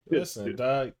Listen,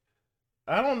 dog.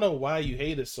 I don't know why you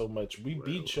hate us so much. We Well,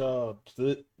 beat y'all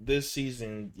this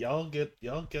season. Y'all get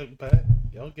back.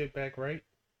 Y'all get back right.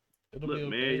 It'll be look,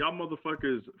 man, okay. y'all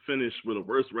motherfuckers finished with a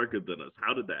worse record than us.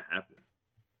 How did that happen?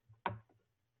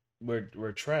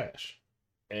 We're trash,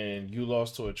 and you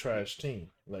lost to a trash team.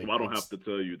 So Like I don't have it's to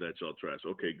tell you that y'all trash.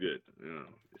 Okay, good. Yeah,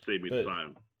 save me the but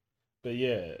time. but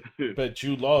yeah, you but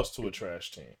you lost to a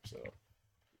trash team. So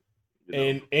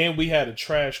know, and we had a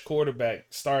trash quarterback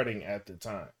starting at the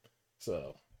time.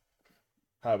 So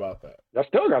how about that? I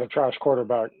still got a trash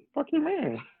quarterback. Fuck you,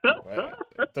 man. Right.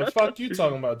 The fuck you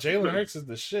talking about? Jalen Hurts is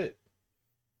the shit.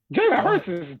 Jalen Y'all, Hurts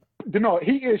is,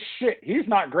 he is shit. He's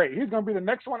not great. He's gonna be the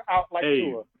next one out like hey,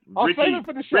 Tua. I'll save it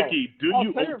for the show. I'll save it do for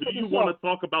the you want show. to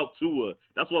talk about Tua?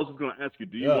 That's what I was just gonna ask you.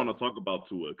 Do you yeah. want to talk about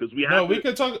Tua? Because we No, have to.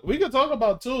 we could talk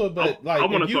about Tua, but I like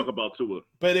want to talk about Tua.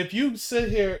 if you sit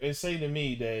here and say to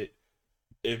me that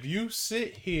if you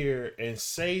sit here and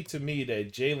say to me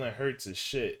that Jalen Hurts is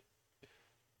shit,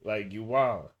 like you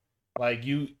wild. Like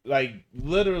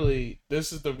literally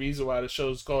this is the reason why the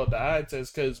show's called the eye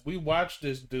test, because we watch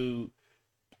this dude.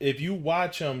 If you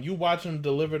watch him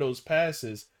deliver those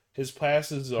passes. His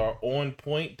passes are on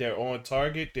point, they're on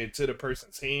target, they're to the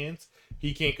person's hands.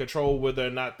 He can't control whether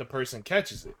or not the person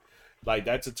catches it. Like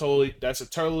that's a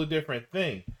totally different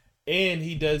thing. And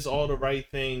he does all the right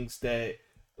things that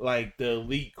like the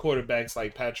elite quarterbacks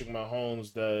like Patrick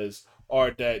Mahomes does,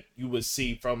 or that you would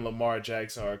see from Lamar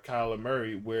Jackson or Kyler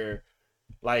Murray, where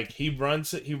like he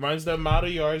runs the amount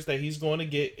of yards that he's going to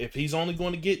get. If he's only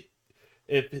going to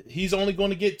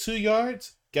get 2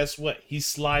 yards, guess what? He's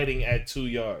sliding at 2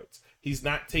 yards. He's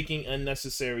not taking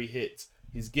unnecessary hits.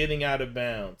 He's getting out of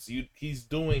bounds. He's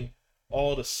doing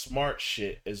all the smart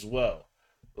shit as well.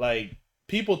 Like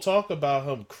people talk about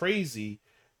him crazy,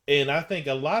 and I think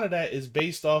a lot of that is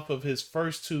based off of his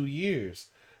first 2 years,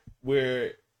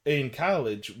 where in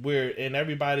college, where and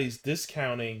everybody's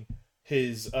discounting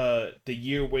his the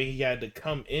year where he had to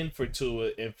come in for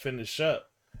Tua and finish up,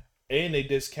 and they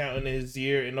discounting his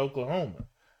year in Oklahoma.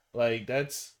 Like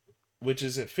that's which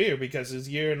isn't fair because his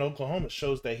year in Oklahoma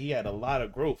shows that he had a lot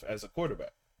of growth as a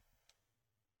quarterback.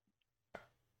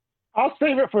 I'll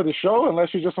save it for the show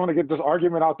unless you just want to get this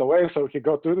argument out the way so we can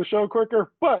go through the show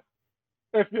quicker. But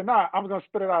if you're not, I'm gonna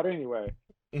spit it out anyway.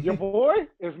 Your boy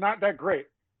is not that great.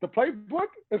 The playbook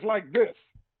is like this.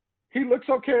 He looks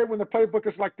okay when the playbook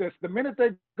is like this. The minute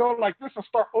they go like this and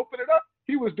start opening it up,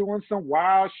 he was doing some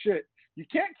wild shit. You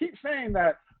can't keep saying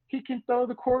that he can throw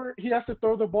the quarter, he has to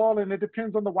throw the ball, and it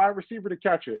depends on the wide receiver to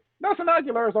catch it. Nelson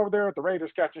Aguilar is over there at the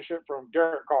Raiders catching shit from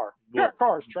Derek Carr. Derek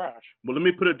Carr is trash. Well, let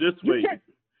me put it this You way: can't,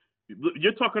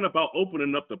 you're talking about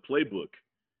opening up the playbook.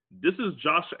 This is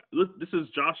Josh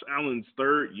Allen's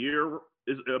third year.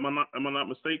 Am I not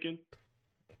mistaken?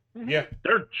 Yeah.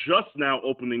 They're just now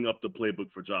opening up the playbook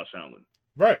for Josh Allen.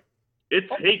 Right. It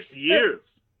takes years.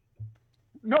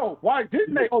 No, why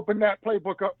didn't they open that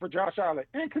playbook up for Josh Allen?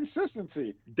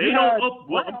 Inconsistency. They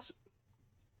don't.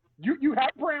 You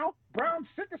had Brown. Brown's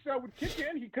sickle cell would kick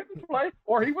in. He couldn't play,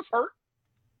 or he was hurt.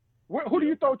 Who do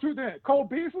you throw to then? Cole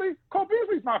Beasley? Cole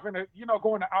Beasley's not going to,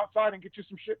 go on the outside and get you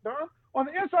some shit done. On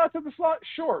the inside to the slot,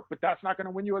 sure, but that's not going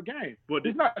to win you a game. But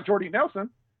he's not Jordy Nelson.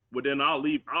 Well, then I'll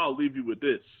leave you with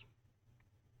this.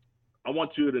 I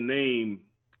want you to name,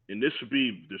 and this should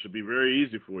be very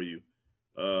easy for you.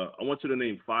 I want you to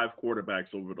name 5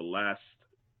 quarterbacks over the last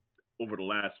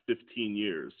 15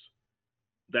 years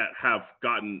that have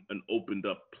gotten an opened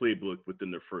up playbook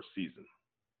within their first season.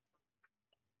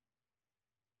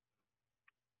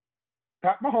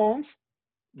 Pat Mahomes,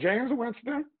 James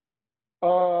Winston,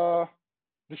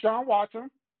 Deshaun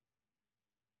Watson.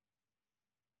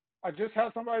 I just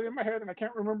had somebody in my head and I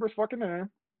can't remember his fucking name.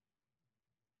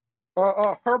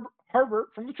 Herbert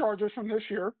from the Chargers from this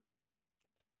year.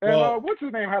 And what's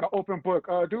his name had an open book?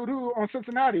 Dude who on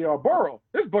Cincinnati, Burrow.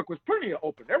 His book was plenty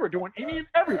open. They were doing any and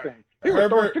everything. He was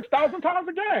throwing 6,000 times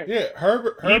a game. Yeah,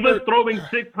 Herbert. He was throwing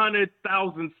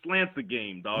 600,000 slants a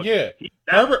game, dog. Yeah,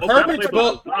 Herbert's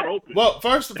book. Not open. Well,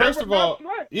 first of all,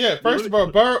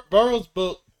 Burrow's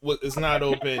book is not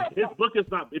open. His book is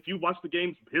not. If you watch the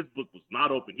games, his book was not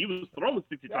open. He was throwing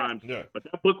 60 times, yeah. but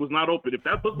that book was not open. If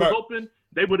that book was open,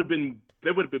 they would have been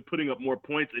putting up more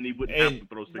points, and he wouldn't have to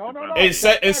throw 60 times.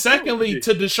 And secondly,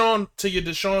 to your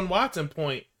Deshaun Watson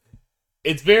point,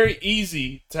 it's very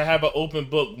easy to have an open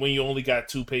book when you only got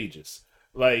 2 pages.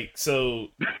 Like so.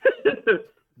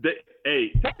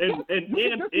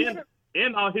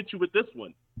 And I'll hit you with this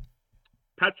one.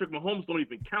 Patrick Mahomes don't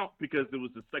even count because it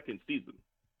was his second season.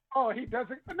 Oh, he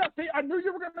doesn't. No, see, I knew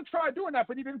you were going to try doing that,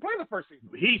 but he didn't play the first season.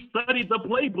 He studied the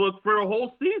playbook for a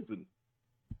whole season.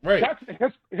 Right.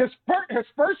 That's his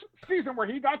first season where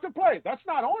he got to play. That's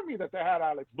not on me that they had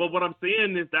Alex. But what I'm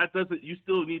saying is that doesn't. You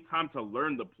still need time to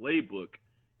learn the playbook.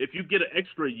 If you get an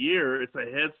extra year, it's a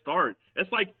head start.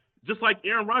 It's like just like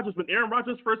Aaron Rodgers. When Aaron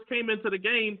Rodgers first came into the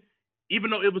game, even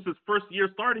though it was his first year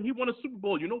starting, he won a Super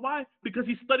Bowl. You know why? Because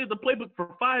he studied the playbook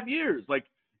for 5 years. Like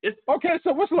it's okay.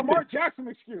 So what's Lamar Jackson's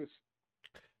excuse?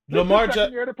 Lamar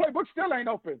Jackson, the playbook still ain't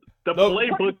open. The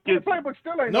playbook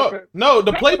still ain't no, open. No,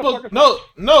 the playbook.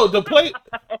 No, the play.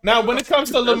 Now, when it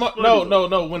comes to Lamar,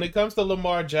 no. When it comes to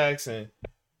Lamar Jackson,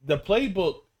 the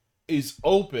playbook is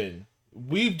open.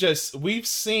 We've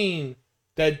seen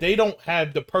that they don't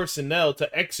have the personnel to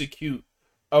execute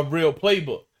a real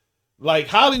playbook. Like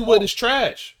Hollywood is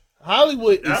trash.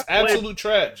 Hollywood is absolute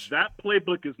trash. That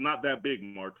playbook is not that big,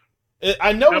 Mark.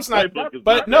 I know it's not,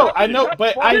 but no, I know,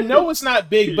 but I know it's not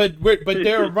big. But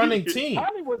they're a running team.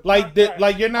 Like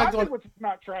you're not going. Hollywood's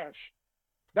not trash.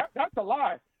 That's a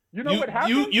lie. You know what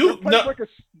happened?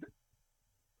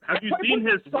 Have you seen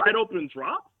his wide open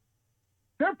drop?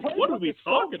 What are we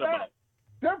talking about?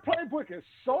 Their playbook is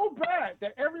so bad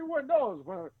that everyone knows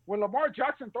when Lamar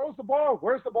Jackson throws the ball,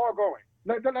 where's the ball going?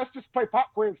 Let's just play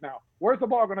pop quiz now. Where's the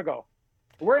ball going to go?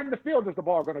 Where in the field is the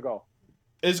ball going to go?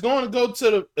 It's going to go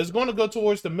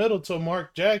towards the middle to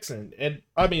Mark Jackson, and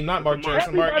I mean not Mark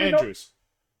Jackson, Mark Andrews.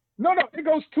 No, it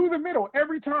goes to the middle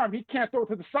every time. He can't throw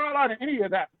to the sideline or any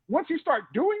of that. Once you start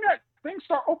doing that, things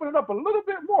start opening up a little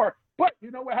bit more. But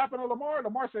you know what happened to Lamar?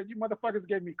 Lamar said, "You motherfuckers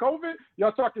gave me COVID.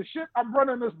 Y'all talking shit. I'm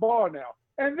running this ball now."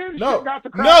 And then shit got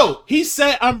to crash. No, he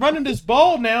said, "I'm running this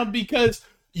ball now because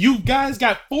you guys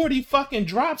got 40 fucking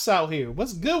drops out here.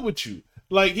 What's good with you?"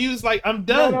 Like he was like, "I'm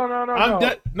done. I'm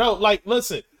done." No, like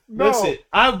listen.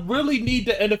 I really need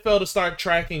the NFL to start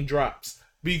tracking drops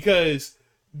because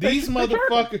these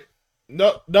motherfuckers.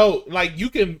 No, like you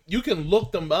can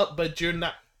look them up, but you're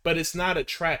not. But it's not a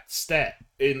track stat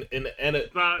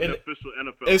it's not an official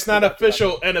NFL. It's not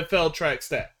official NFL track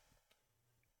stat.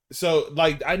 So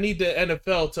like I need the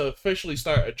NFL to officially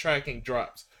start tracking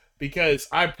drops because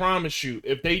I promise you,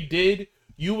 if they did,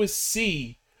 you would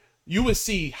see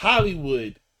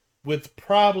Hollywood with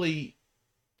probably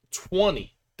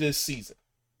 20 this season.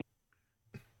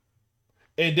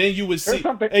 And then you would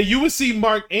see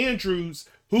Mark Andrews,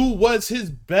 who was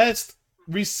his best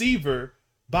receiver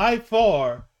by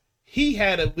far. He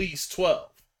had at least 12.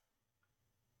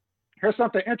 Here's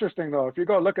something interesting though. If you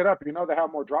go look it up, you know they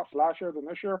have more drops last year than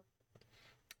this year.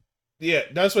 Yeah,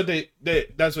 that's what they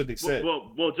said. I'll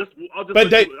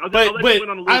let you in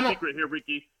on a little secret here,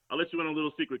 Ricky. I'll let you in on a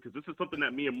little secret because this is something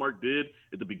that me and Mark did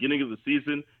at the beginning of the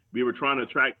season. We were trying to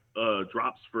track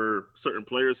drops for certain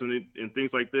players and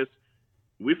things like this.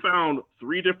 We found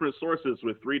 3 different sources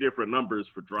with 3 different numbers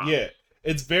for drops. Yeah,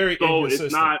 it's very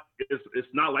inconsistent.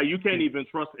 It's not like you can't even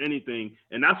trust anything,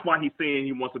 and that's why he's saying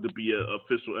he wants it to be an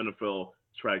official NFL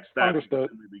track stat. Understood.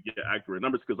 We get accurate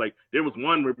numbers because like there was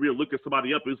one where we were looking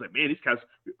somebody up. It was like, man, these guys.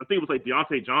 I think it was like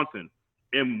Deontay Johnson,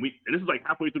 and this is like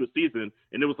halfway through the season,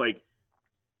 and it was like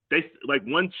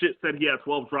one shit said he had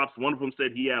 12 drops, one of them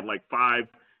said he had like 5,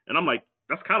 and I'm like,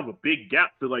 that's kind of a big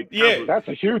gap to like. Yeah, that's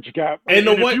a huge gap.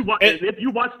 If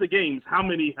you watch the games, how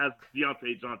many has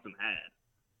Deontay Johnson had?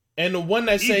 And the one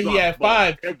that said he had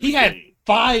 5, he had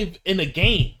 5 in a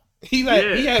game. He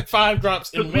had 5 drops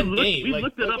in one game. We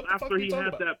looked it up after he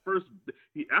had that first.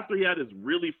 After he had his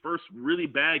really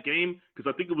bad game,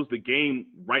 because I think it was the game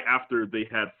right after they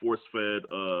had force-fed.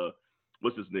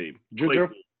 What's his name? Claypool.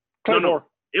 No.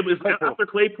 It was after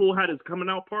Claypool had his coming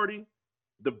out party.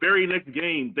 The very next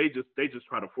game, they just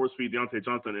tried to force feed Deontay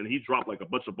Johnson, and he dropped like a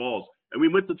bunch of balls. And we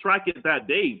went to track it that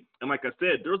day, and like I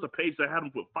said, there was a page that had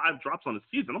him put 5 drops on the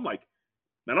season. I'm like,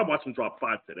 man, I'll watch him drop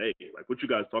 5 today. Like, what you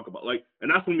guys talk about? Like, and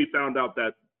that's when we found out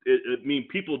that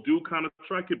people do kind of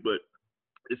track it, but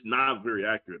it's not very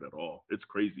accurate at all. It's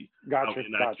crazy how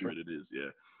inaccurate it is. Yeah.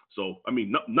 So I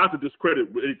mean, not to discredit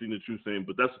anything that you're saying,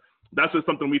 but that's just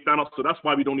something we found out. So that's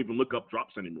why we don't even look up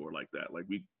drops anymore like that. Like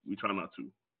we try not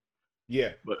to.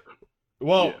 Yeah. But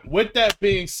with that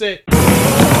being said.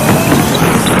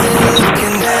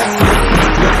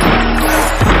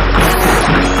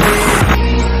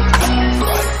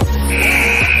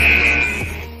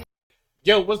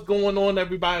 Yo, what's going on,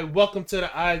 everybody? Welcome to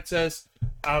the Eye Test.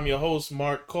 I'm your host,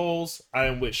 Mark Coles. I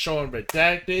am with Shawn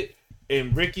Redacted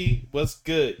and Ricky. What's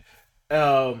good?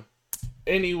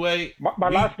 Anyway, my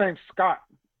last name's Scott.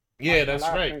 Yeah, that's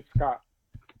right. Name's Scott.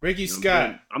 Rickey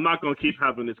Scott. I'm not gonna keep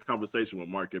having this conversation with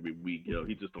Mark every week, yo.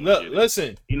 He just don't get it.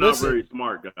 Listen, he's not very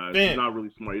smart, guys. Fam, he's not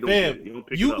really smart. He don't get it. He don't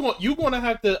pick it up. You're gonna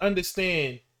have to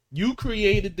understand. You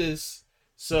created this,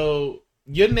 so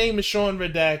your name is Shawn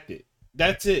Redacted.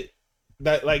 That's it.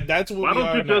 That's what Why we don't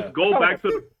are you now. just go back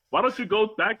to? Why don't you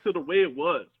go back to the way it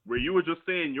was, where you were just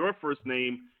saying your first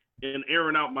name and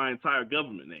airing out my entire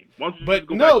government name? Why don't you just But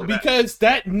go no, back to because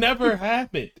that never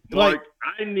happened. Mark, Like,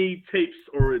 I need tapes,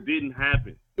 or it didn't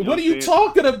happen. what are you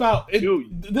talking about?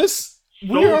 Dude, We are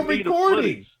show me the recording.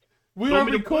 footage. We Show are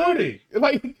me the recording.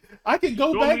 Like, I can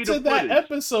go Show back me to the that footage.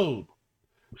 episode.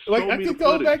 Like, Show I me can the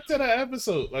go footage. back to that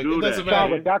episode. Like, Do it doesn't that,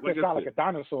 Shawn matter. man. redacted sound like a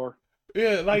dinosaur.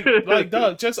 Yeah, like,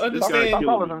 dog, just This guy's understand. Stop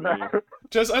calling killing him me, man. that.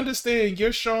 Just understand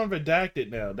you're Shawn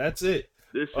Redacted now. That's it.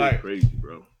 This shit's Like, crazy,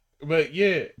 bro. But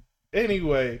yeah,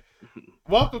 anyway,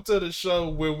 welcome to the show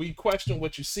where we question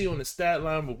what you see on the stat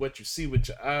line with what you see with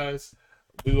your eyes.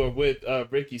 We were with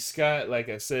Rickey Scott, like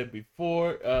I said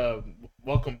before.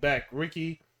 Welcome back,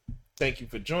 Rickey. Thank you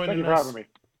for joining Thank you for us. having me.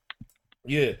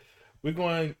 Yeah, we're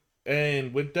going,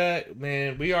 and with that,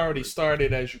 man, we already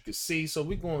started, as you can see, so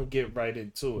we're going to get right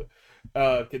into it.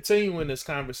 Continuing this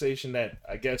conversation that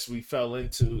I guess we fell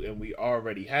into and we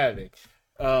already having.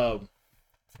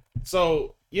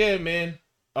 So yeah, man.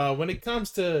 When it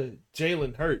comes to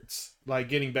Jalen Hurts, like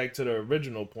getting back to the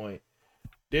original point,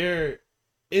 there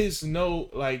is no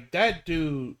like that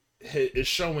dude is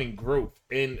showing growth,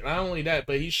 and not only that,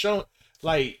 but he's showing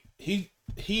like he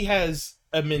has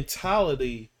a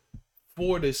mentality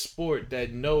for this sport that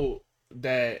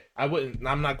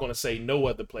I'm not going to say no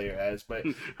other player has, but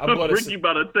I'm going to Rickey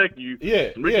about to attack you.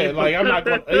 Yeah, like I'm not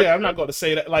going to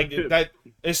say that, like that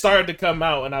it started to come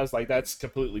out and I was like, that's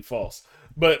completely false.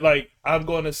 But like I'm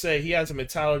going to say he has a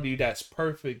mentality that's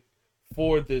perfect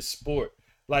for this sport.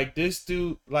 Like this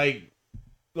dude, like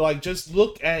just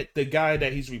look at the guy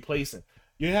that he's replacing.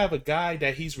 You have a guy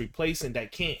that he's replacing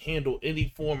that can't handle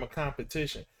any form of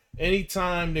competition.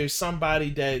 Anytime there's somebody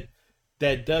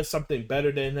that does something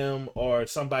better than him or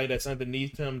somebody that's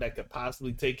underneath him that could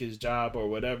possibly take his job or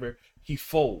whatever, he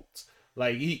folds.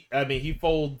 Like he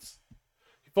folds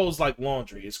like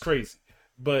laundry. It's crazy.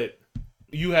 But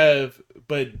you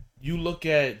look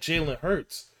at Jalen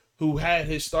Hurts, who had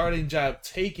his starting job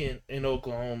taken in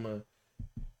Oklahoma,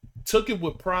 took it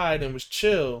with pride and was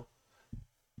chill,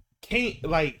 came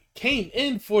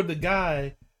in for the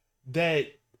guy that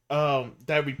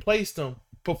replaced him,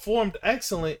 performed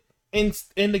excellent. And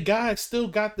the guy still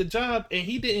got the job, and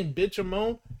he didn't bitch or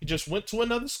moan. He just went to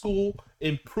another school,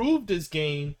 improved his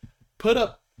game, put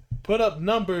up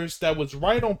numbers that was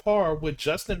right on par with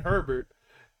Justin Herbert,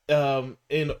 in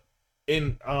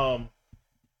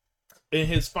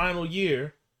his final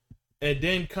year, and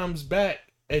then comes back,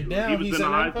 and now he's in the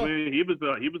Heisman. He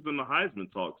was in the Heisman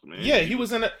talks, man. Yeah, he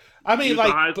was in it. I mean, he was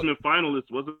like a Heisman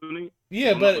finalist, wasn't he?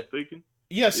 Yeah, but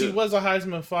yes, yeah. He was a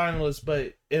Heisman finalist.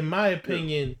 But in my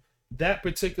opinion, that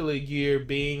particular year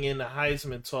being in the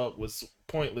Heisman talk was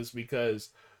pointless because,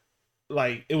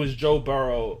 like, it was Joe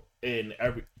Burrow and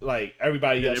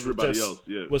everybody else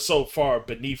was so far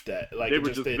beneath that. Like they were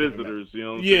just visitors, you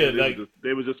know. Yeah,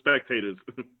 they were just spectators.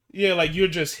 Yeah, like you're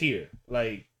just here,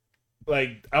 like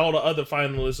all the other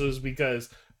finalists was because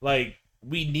like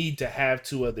we need to have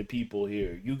two other people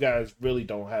here. You guys really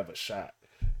don't have a shot.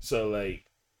 So like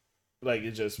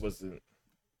it just wasn't.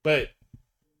 But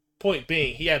point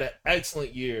being, he had an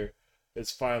excellent year, his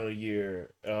final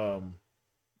year, and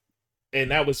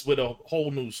that was with a whole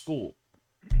new school.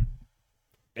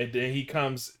 And then he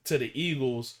comes to the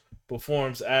Eagles,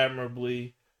 performs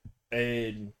admirably,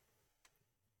 and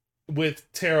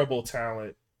with terrible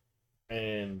talent,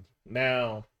 and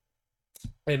now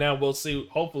we'll see.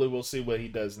 Hopefully, we'll see what he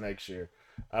does next year.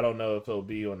 I don't know if he'll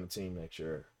be on the team next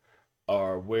year,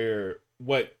 or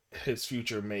what his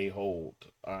future may hold.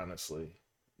 Honestly,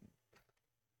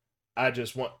 I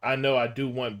do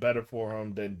want better for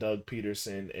him than Doug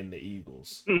Peterson and the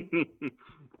Eagles.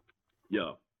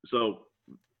 Yeah. So,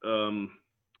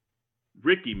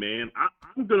 Rickey, man,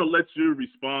 I'm gonna let you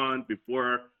respond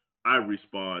before I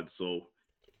respond. So,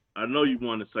 I know you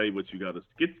want to say what you got to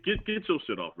get your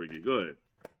shit off, Rickey. Go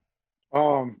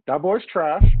ahead. That boy's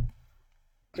trash.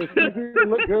 It's easy to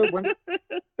look good when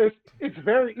it's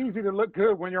very easy to look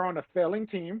good when you're on a failing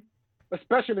team,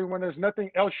 especially when there's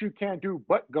nothing else you can do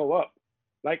but go up.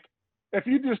 Like if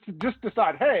you just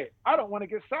decide, hey, I don't want to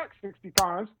get sacked 60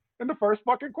 times in the first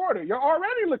fucking quarter, you're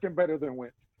already looking better than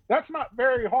Wentz. That's not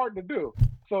very hard to do.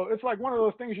 So it's like one of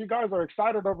those things you guys are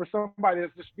excited over somebody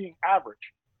that's just being average.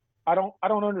 I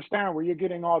don't understand where you're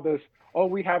getting all this, oh,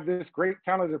 we have this great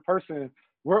talented person.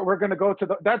 We're going to go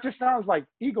to that just sounds like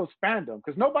Eagles fandom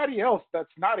because nobody else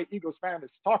that's not an Eagles fan is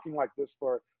talking like this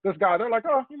for this guy. They're like,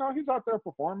 oh, he's out there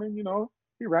performing,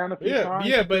 he ran a few times,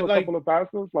 but a couple of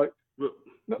passes. Like,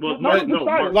 Mark, I'm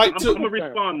going to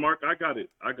respond, Mark. I got it.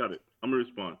 I'm going to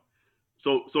respond.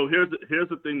 So here's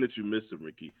the thing that you're missing,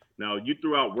 Ricky. Now you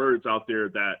threw out words out there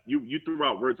that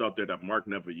Mark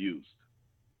never used.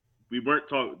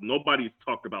 Nobody's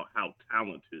talked about how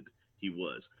talented he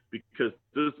was, because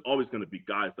there's always going to be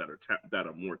guys that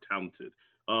are more talented.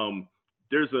 Um,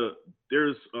 there's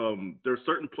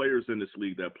certain players in this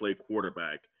league that play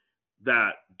quarterback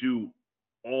that do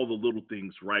all the little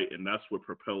things right, and that's what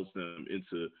propels them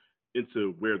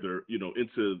into where they're,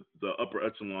 into the upper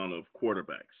echelon of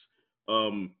quarterbacks.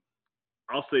 Um,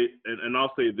 I'll say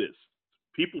this: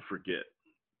 people forget,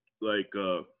 like,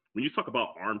 when you talk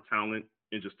about arm talent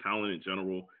and just talent in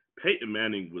general, Peyton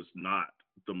Manning was not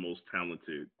the most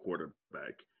talented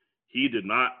quarterback. He did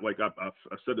not, like I've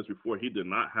said this before, he did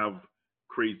not have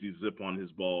crazy zip on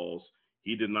his balls.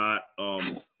 He did not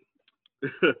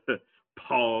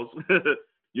pause.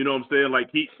 You know what I'm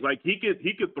saying?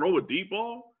 He could throw a deep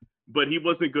ball, but he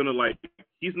wasn't gonna,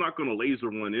 he's not gonna laser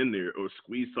one in there or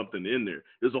squeeze something in there.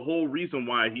 There's a whole reason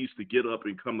why he used to get up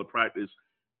and come to practice,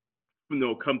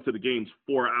 come to the games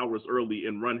 4 hours early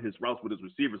and run his routes with his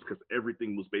receivers, because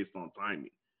everything was based on timing.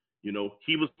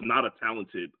 He was not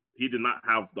he did not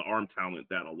have the arm talent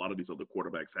that a lot of these other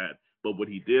quarterbacks had. But what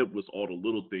he did was all the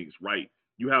little things right.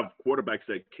 You have quarterbacks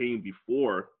that came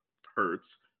before Hurts,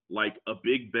 like a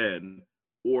Big Ben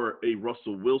or a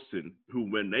Russell Wilson, who,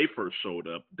 when they first showed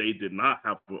up, they did not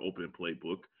have an open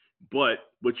playbook.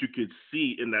 But what you could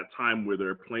see in that time where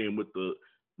they're playing with the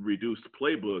reduced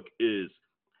playbook is,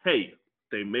 hey,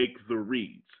 they make the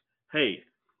reads. Hey,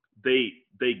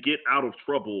 they get out of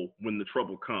trouble when the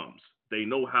trouble comes. They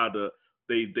know how to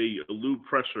they elude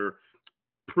pressure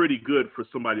pretty good for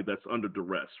somebody that's under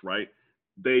duress, right?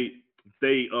 They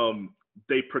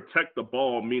protect the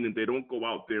ball, meaning they don't go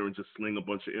out there and just sling a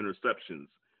bunch of interceptions.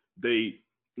 They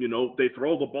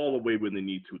throw the ball away when they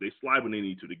need to. They slide when they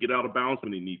need to. They get out of bounds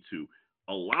when they need to.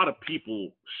 A lot of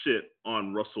people shit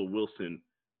on Russell Wilson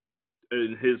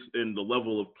in the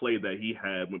level of play that he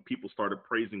had when people started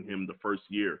praising him the first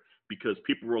year, because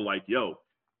people were like, yo,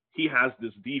 he has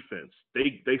this defense.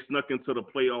 They snuck into the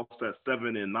playoffs at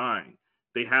 7-9.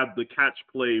 They had the catch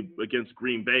play against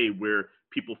Green Bay where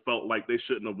people felt like they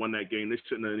shouldn't have won that game. They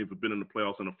shouldn't have even been in the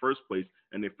playoffs in the first place,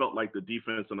 and they felt like the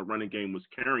defense and the running game was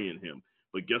carrying him.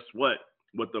 But guess what?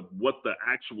 What the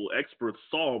actual experts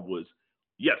saw was,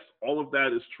 yes, all of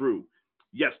that is true.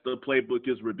 Yes, the playbook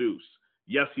is reduced.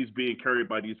 Yes, he's being carried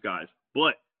by these guys.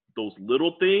 But those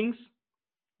little things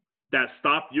that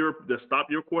stop your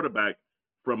quarterback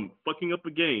from fucking up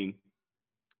a game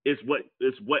is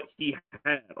what he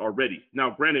had already. Now,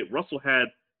 granted, Russell had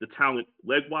the talent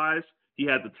leg-wise. He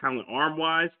had the talent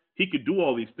arm-wise. He could do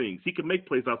all these things. He could make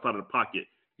plays outside of the pocket.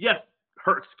 Yes,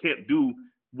 Hurts can't do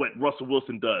what Russell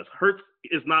Wilson does. Hurts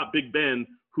is not Big Ben,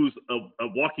 who's a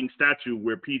walking statue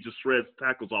where P just shreds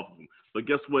tackles off of him. But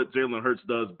guess what Jalen Hurts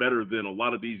does better than a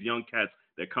lot of these young cats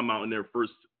that come out in their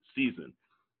first season?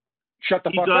 Shut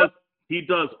the fuck up. He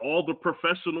does all the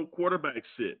professional quarterback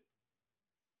shit.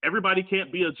 Everybody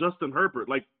can't be a Justin Herbert.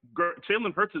 Like,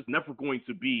 Jalen Hurts is never going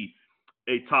to be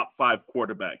a top 5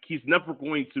 quarterback. He's never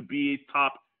going to be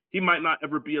he might not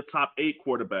ever be a top 8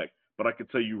 quarterback, but I can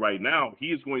tell you right now, he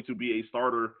is going to be a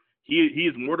starter. He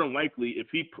is more than likely, if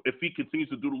he continues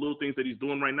to do the little things that he's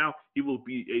doing right now, he will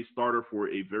be a starter for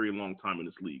a very long time in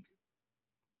this league.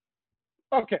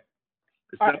 Okay.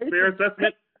 Is that a fair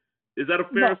assessment? Is that a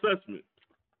fair assessment?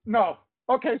 No.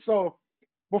 Okay, so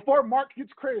before Mark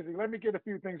gets crazy, let me get a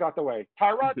few things out the way.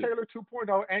 Tyrod Taylor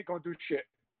 2.0 ain't going to do shit.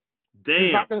 Damn.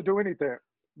 He's not going to do anything.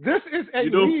 This is a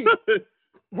league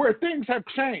where things have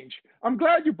changed. I'm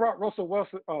glad you brought Russell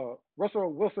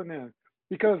Wilson in,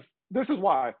 because this is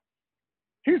why.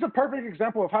 He's a perfect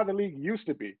example of how the league used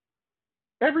to be.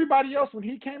 Everybody else, when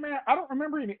he came in, I don't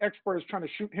remember any experts trying to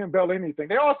shoot him bell anything.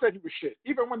 They all said he was shit,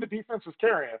 even when the defense was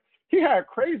carrying. He had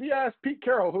crazy-ass Pete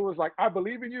Carroll who was like, I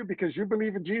believe in you because you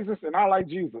believe in Jesus and I like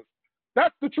Jesus.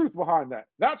 That's the truth behind that.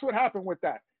 That's what happened with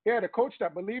that. He had a coach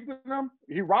that believed in them.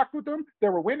 He rocked with them. They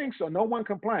were winning, so no one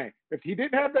complained. If he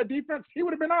didn't have that defense, he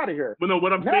would have been out of here. But no,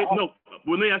 what I'm saying,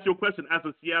 when they ask you a question, as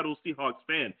a Seattle Seahawks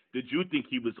fan, did you think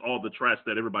he was all the trash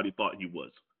that everybody thought he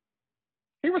was?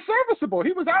 He was serviceable.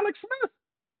 He was Alex Smith.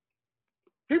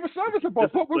 He was serviceable,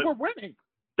 but we were winning.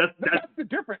 That's the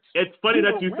difference. It's funny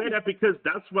that you say that, because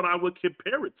that's what I would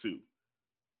compare it to.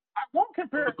 I won't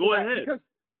compare it to Go that, ahead. because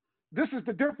this is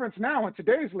the difference now in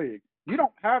today's league. You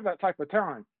don't have that type of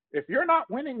time. If you're not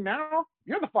winning now,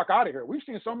 you're the fuck out of here. We've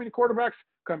seen so many quarterbacks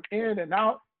come in and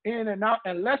out,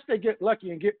 unless they get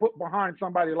lucky and get put behind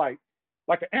somebody like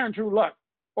an Andrew Luck,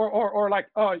 or like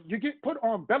you get put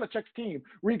on Belichick's team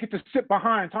where you get to sit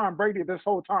behind Tom Brady this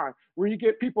whole time, where you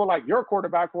get people like your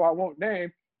quarterback, who I won't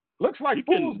name, Looks like You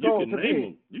fool's gold to name me.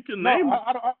 them. You can No, name them.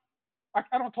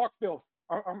 I don't talk filth.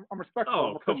 I'm respectful.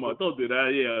 Oh, come on. Don't do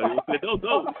that. Yeah. Don't.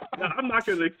 Now, I'm not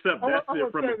going to accept that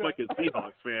shit from a fucking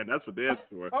Seahawks fan. That's what they're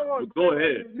for. But go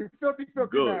ahead. You filthy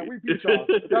Go man. ahead. We beat y'all.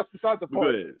 That's beside the point. Go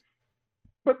ahead.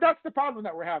 But that's the problem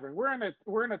that we're having. We're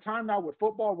in a time now with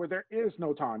football where there is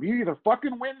no time. You either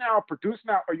fucking win now, produce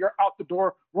now, or you're out the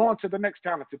door. We're on to the next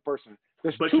talented person.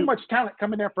 There's too much talent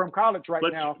coming in from college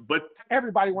now. But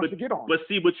everybody wants to get on. But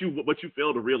see, what you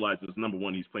fail to realize is, number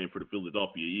one, he's playing for the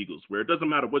Philadelphia Eagles, where it doesn't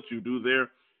matter what you do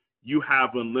there, you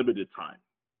have unlimited time.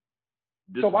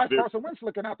 So why is Carson Wentz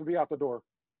looking out to be out the door?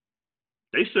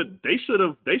 They should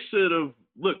have.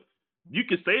 Look, you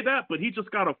could say that, but he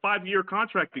just got a 5-year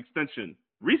contract extension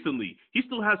recently. He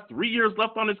still has 3 years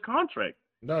left on his contract.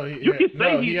 No,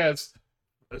 he has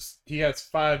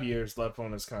 5 years left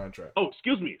on his contract. Oh,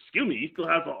 excuse me. He still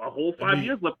has a whole 5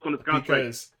 years left on his contract.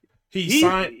 Because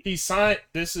he signed.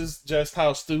 This is just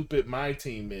how stupid my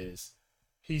team is.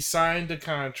 He signed the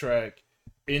contract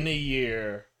in a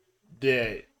year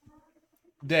that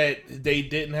they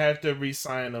didn't have to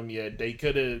re-sign him yet. They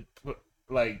could have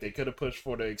pushed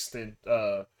for the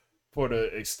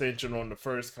extension on the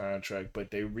first contract,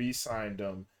 but they re-signed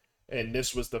him, and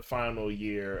this was the final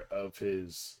year of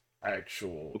his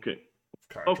actual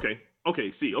contract.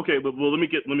 Okay. See, okay, but let me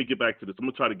get back to this. I'm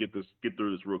gonna try to get through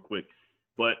this real quick.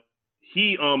 But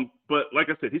but like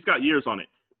I said, he's got years on it.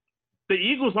 The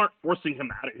Eagles aren't forcing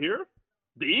him out of here.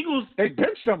 The Eagles, they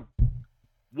benched him.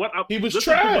 He was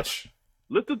trash.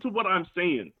 Listen to what I'm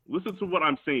saying.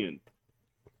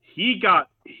 He got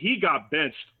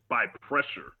benched by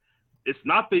pressure. It's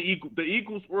not the Eagles. The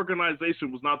Eagles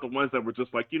organization was not the ones that were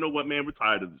just like, you know what, man, we're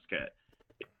tired of this cat.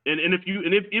 And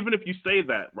even if you say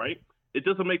that, right, it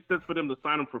doesn't make sense for them to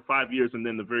sign him for 5 years and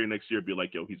then the very next year be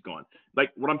like, yo, he's gone.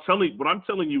 Like what I'm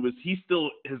telling you is he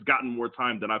still has gotten more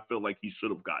time than I feel like he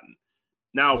should have gotten.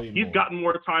 Now he's gotten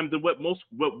more time than what most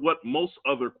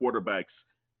other quarterbacks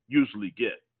usually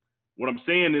get. What I'm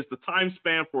saying is the time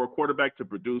span for a quarterback to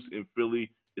produce in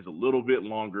Philly is a little bit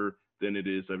longer than it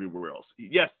is everywhere else.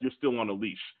 Yes, you're still on a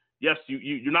leash. Yes,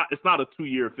 you're not. It's not a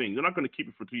 2-year thing. They're not going to keep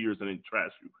you for 2 years and then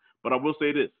trash you. But I will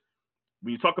say this: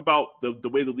 when you talk about the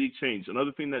way the league changed,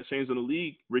 another thing that changed in the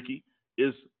league, Ricky,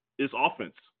 is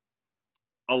offense.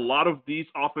 A lot of these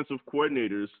offensive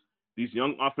coordinators, a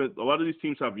lot of these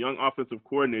teams have young offensive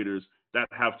coordinators that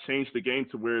have changed the game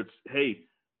to where it's, hey,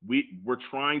 we're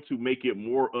trying to make it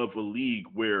more of a league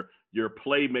where your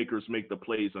playmakers make the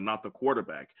plays and not the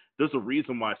quarterback. There's a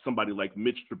reason why somebody like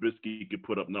Mitch Trubisky could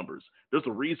put up numbers. There's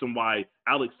a reason why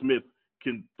Alex Smith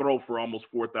can throw for almost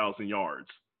 4,000 yards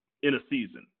in a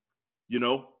season. You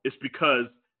know, it's because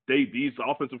these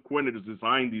offensive coordinators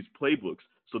design these playbooks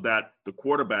so that the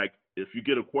quarterback, if you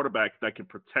get a quarterback that can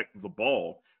protect the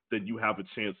ball, then you have a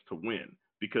chance to win.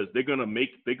 Because they're gonna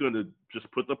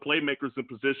just put the playmakers in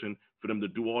position for them to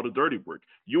do all the dirty work.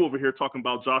 You over here talking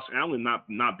about Josh Allen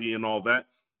not being all that.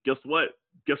 Guess what,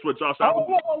 Josh Allen?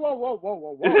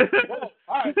 Whoa.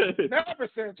 I never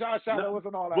said Josh Allen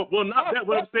wasn't all that. Well, not that.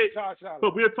 What I'm saying, Josh Allen.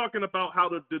 But we're talking about how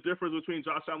the difference between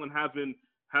Josh Allen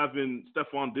having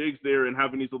Stephon Diggs there and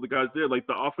having these other guys there. Like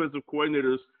the offensive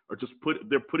coordinators are just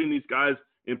putting these guys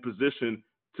in position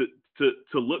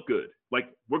to look good.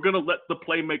 Like, we're going to let the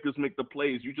playmakers make the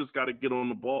plays. You just got to get on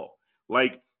the ball.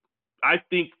 Like, I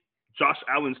think Josh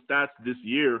Allen's stats this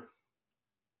year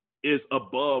is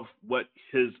above what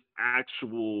his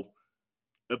actual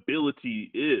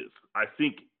ability is. I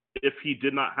think if he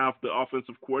did not have the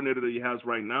offensive coordinator that he has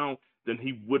right now, then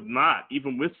he would not,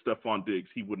 even with Stephon Diggs,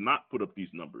 he would not put up these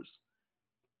numbers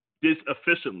this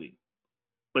efficiently.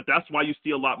 But that's why you see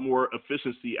a lot more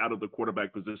efficiency out of the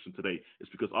quarterback position today. It's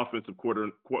because offensive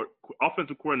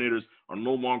coordinators are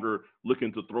no longer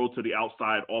looking to throw to the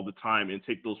outside all the time and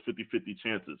take those 50-50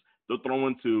 chances. They're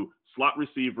throwing to slot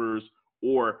receivers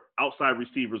or outside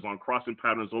receivers on crossing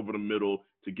patterns over the middle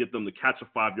to get them to catch a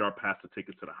 5-yard pass to take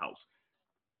it to the house.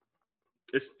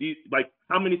 It's like,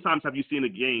 how many times have you seen a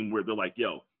game where they're like,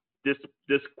 yo, this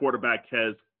quarterback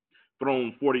has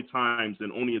thrown 40 times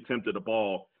and only attempted a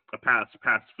pass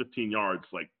past 15 yards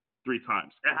like 3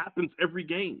 times. It happens every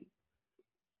game.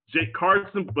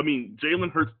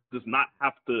 Jalen Hurts does not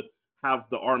have to have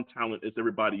the arm talent as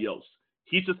everybody else.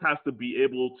 He just has to be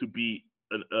able to be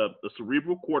a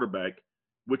cerebral quarterback,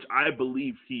 which I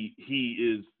believe he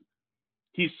is.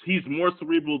 He's more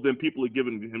cerebral than people are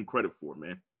giving him credit for,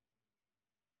 man.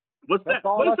 What does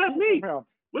that mean? That's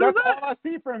all I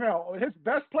see from him. His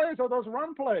best plays are those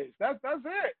run plays. That's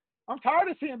it. I'm tired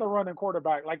of seeing the running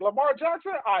quarterback like Lamar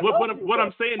Jackson. What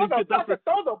I'm saying is that's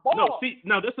throw the ball.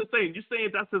 No, that's the thing. You're saying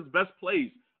that's his best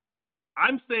plays.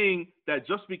 I'm saying that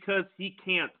just because he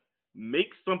can't make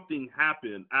something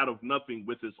happen out of nothing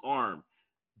with his arm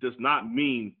does not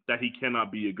mean that he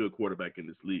cannot be a good quarterback in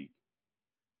this league.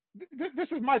 This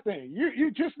is my thing.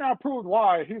 You just now proved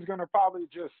why he's going to probably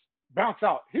just bounce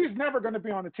out. He's never going to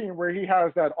be on a team where he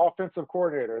has that offensive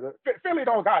coordinator. Philly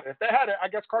don't got it. If they had it, I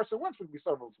guess Carson Wentz would be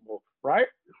serviceable, right?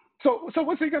 So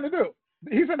what's he going to do?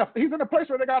 He's in a place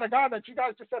where they got a guy that you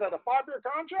guys just said had a 5-year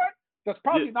contract that's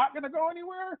probably not going to go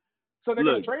anywhere. So they're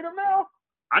going to trade him now.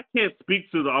 I can't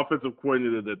speak to the offensive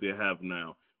coordinator that they have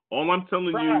now. All I'm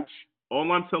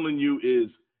telling you is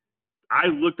I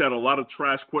looked at a lot of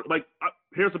trash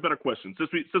here's a better question.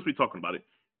 Since we talking about it,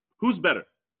 who's better?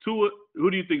 Tua?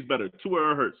 Who do you think is better, Tua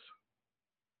or Hurts?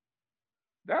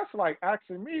 That's like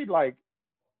asking me like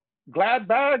glad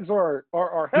bags or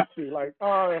hefty. Like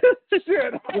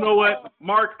shit. You know what,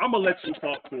 Mark? I'm gonna let you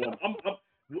talk to him. I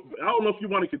don't know if you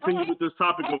want to continue with this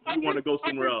topic or if you want to go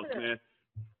somewhere else, man.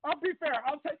 I'll be fair.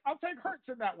 I'll take Hurts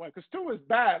in that one because Tua is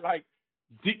bad. Like,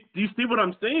 do you see what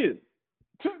I'm saying?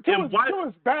 Tua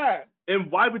is bad.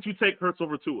 And why would you take Hurts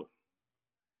over Tua?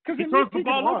 Because he turns the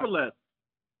ball over less.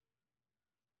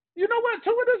 You know what?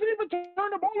 Tua doesn't even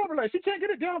turn the ball over less. He can't get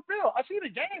it downfield. I see the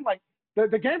game like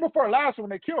the game before last when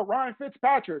they killed Ryan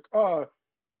Fitzpatrick. I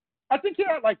think he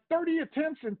had like 30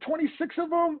 attempts and 26 of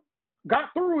them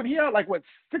got through, and he had like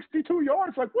 62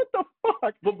 yards. Like, what the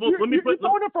fuck? But let me put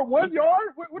throwing it for 1 yard.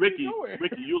 What Ricky, are you doing?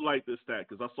 Ricky, you like this stat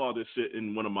because I saw this shit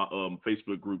in one of my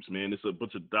Facebook groups. Man, it's a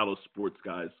bunch of Dallas sports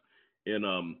guys,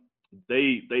 and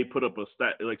they put up a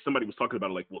stat like somebody was talking about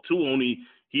it. Like, well,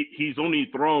 he's only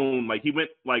thrown like he went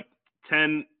like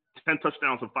 10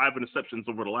 touchdowns and 5 interceptions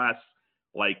over the last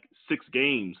like 6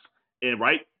 games, and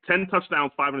 10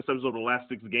 touchdowns, 5 interceptions over the last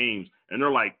 6 games, and they're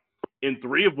like. And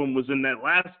 3 of them was in that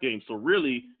last game. So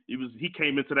really, he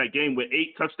came into that game with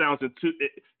 8 touchdowns and 2.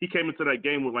 He came into that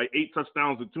game with like 8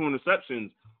 touchdowns and 2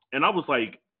 interceptions. And I was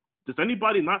like, does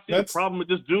anybody not see the problem with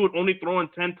this dude only throwing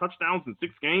 10 touchdowns in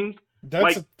 6 games?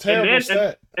 That's a terrible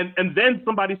stat. And then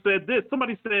somebody said this.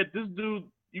 Somebody said this dude,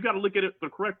 you got to look at it the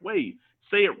correct way.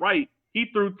 Say it right. He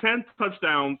threw 10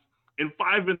 touchdowns and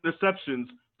 5 interceptions,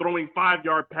 throwing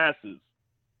 5-yard passes.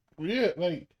 Yeah,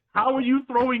 like. How are you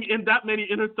throwing in that many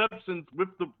interceptions with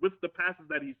the passes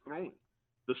that he's throwing?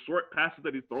 The short passes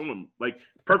that he's throwing. Like,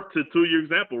 perfect to your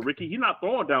example, Ricky, he's not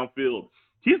throwing downfield.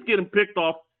 He's getting picked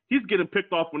off. He's getting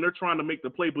picked off when they're trying to make the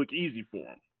playbook easy for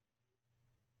him.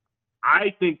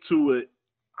 I think Tua's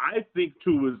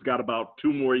got about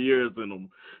 2 more years in him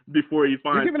before he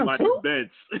finds somebody to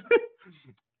bench.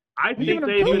 I think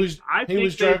he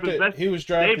was drafted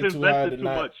too high too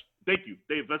much. Thank you.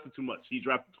 They invested too much. He's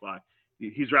drafted too high.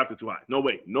 He's drafted too high. No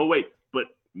way. But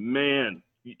man,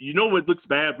 you know what looks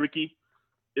bad, Ricky?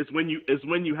 Is when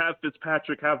you have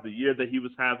Fitzpatrick have the year that he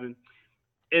was having,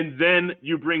 and then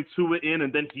you bring Tua in,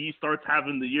 and then he starts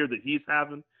having the year that he's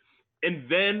having, and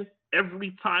then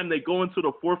every time they go into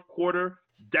the fourth quarter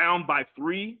down by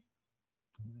 3,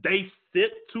 they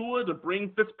sit Tua to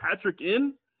bring Fitzpatrick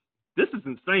in. This is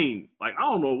insane. Like, I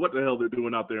don't know what the hell they're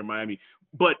doing out there in Miami.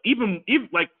 But even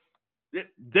like.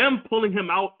 Them pulling him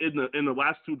out in the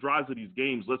last 2 drives of these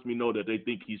games lets me know that they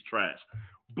think he's trash.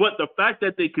 But the fact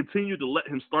that they continue to let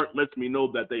him start lets me know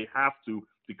that they have to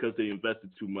because they invested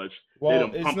too much.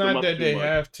 Well, it's not that they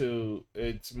have to.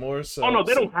 It's more so. Oh no,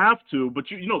 they don't have to.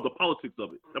 But you know the politics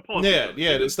of it.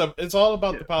 It's all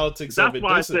about the politics of it. That's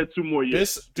why I said 2 more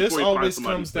years. This always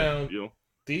comes down.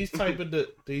 These type of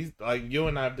these like you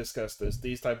and I have discussed this.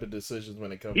 These type of decisions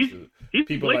when it comes to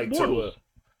people like Tua.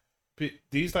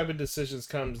 These type of decisions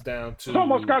comes down to.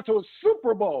 Almost got to a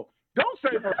Super Bowl. Don't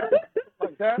say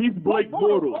like that. He's Blake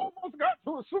Bortles. Almost got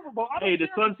to a Super Bowl. Hey, the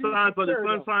sun shines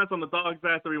on the dog's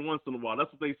ass every once in a while.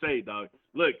 That's what they say, dog.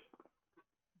 Look,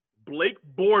 Blake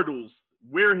Bortles,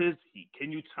 where is he?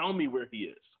 Can you tell me where he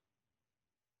is?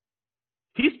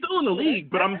 He's still in the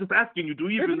league, but I'm just asking you, do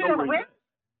you even know where he is?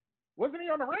 Wasn't he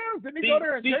on the Rams? Didn't he go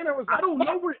there and Jalen was like, I don't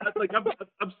know where. Like, I'm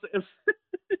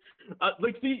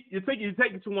like, see, you're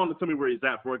taking too long to tell me where he's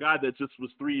at for a guy that just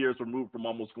was 3 years removed from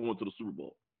almost going to the Super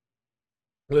Bowl.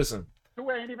 Listen,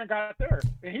 Tua ain't even got there,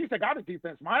 and he's got a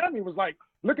defense. Miami was like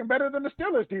looking better than the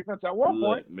Steelers defense at one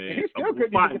point. Man, he still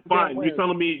couldn't fine. You're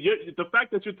telling me the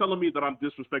fact that you're telling me that I'm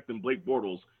disrespecting Blake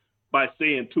Bortles by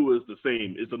saying Tua is the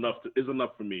same is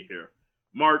enough for me here.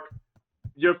 Mark,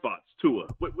 your thoughts, Tua.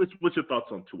 What's your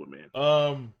thoughts on Tua, man?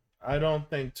 I don't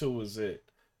think Tua's it.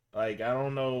 Like, I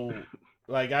don't know.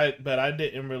 Like, I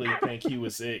didn't really think he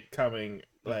was it coming.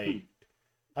 Like,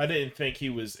 I didn't think he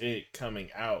was it coming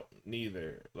out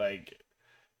neither. Like,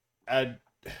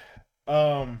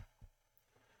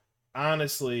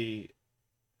 honestly,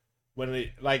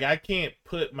 I can't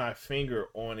put my finger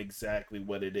on exactly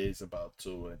what it is about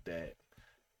Tua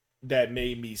that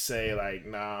made me say like,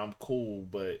 nah, I'm cool,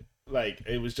 but like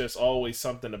it was just always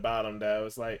something about him that I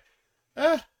was like,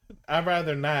 I'd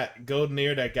rather not go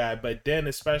near that guy. But then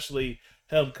especially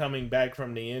him coming back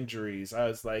from the injuries, I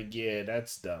was like, yeah,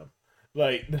 that's dumb.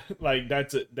 Like like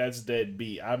that's dead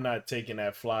beat. I'm not taking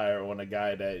that flyer on a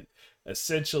guy that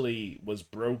essentially was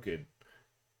broken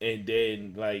and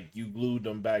then like you glued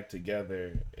them back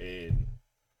together and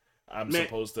I'm Man,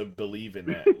 supposed to believe in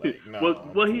that. Like, no, well,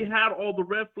 cool. he had all the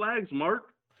red flags,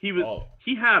 Mark. He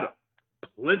had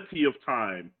plenty of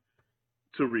time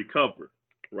to recover,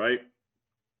 right?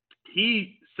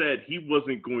 He said he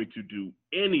wasn't going to do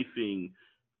anything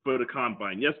for the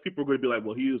combine. Yes, people are going to be like,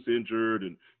 well, he was injured,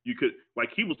 and you could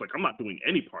he was like, I'm not doing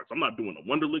any parts. I'm not doing a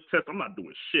Wonderlic test. I'm not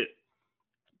doing shit.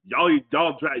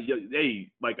 Y'all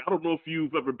hey, like I don't know if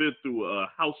you've ever been through a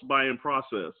house buying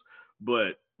process,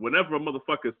 but whenever a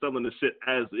motherfucker is selling the shit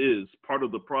as is, part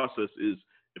of the process is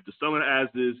if they're selling as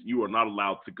is, you are not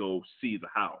allowed to go see the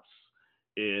house.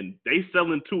 And they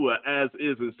selling to a as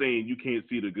is and saying you can't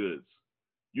see the goods.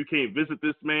 You can't visit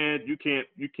this man. You can't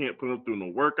put him through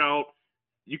no workout.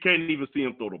 You can't even see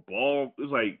him throw the ball.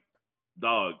 It's like,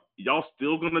 dog, y'all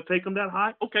still gonna take him that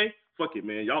high? Okay, fuck it,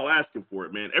 man. Y'all asking for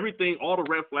it, man. Everything, all the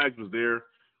red flags was there.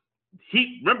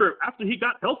 Remember, after he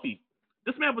got healthy,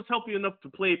 this man was healthy enough to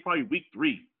play probably week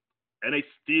 3, and they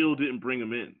still didn't bring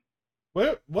him in.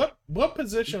 What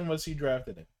position was he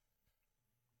drafted in?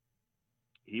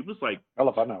 He was like, hell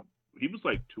if I know. He was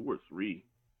like 2 or 3.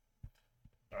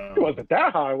 He wasn't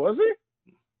that high, was he?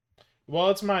 Well,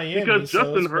 it's Miami because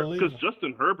Justin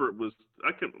Herbert was.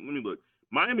 Let me look.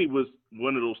 Miami was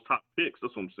one of those top picks.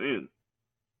 That's what I'm saying.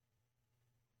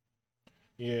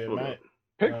 Yeah,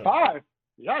 pick 5.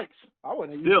 Yikes! I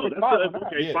wouldn't even pick 5 on that.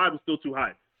 Okay, yeah. 5 is still too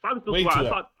high. 5 is still Way too high. too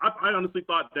high. I honestly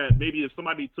thought that maybe if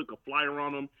somebody took a flyer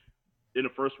on him in the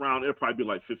first round, it'd probably be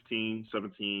like 15,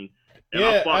 17. And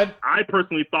yeah, I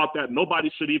personally thought that nobody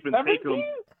should even 17? take him.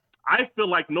 I feel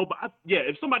like nobody.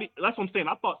 If somebody, that's what I'm saying.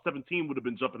 I thought 17 would have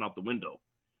been jumping out the window.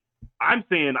 I'm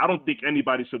saying I don't think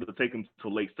anybody should have taken him to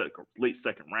late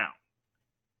second round.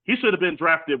 He should have been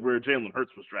drafted where Jalen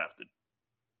Hurts was drafted.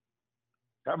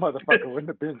 That motherfucker wouldn't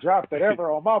have been drafted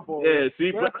ever on my board. Yeah, see,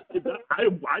 but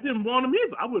I didn't want him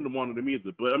either. I wouldn't have wanted him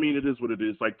either. But I mean, it is what it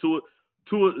is. Like Tua.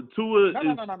 No.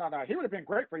 He would have been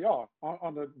great for y'all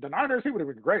on the Niners. He would have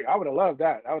been great. I would have loved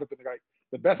that. That would have been like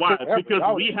the best. Why? Pick ever.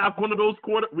 Because we have one of those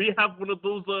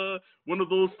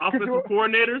offensive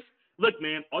coordinators. Look,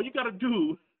 man, all you got to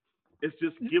do is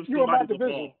just give somebody the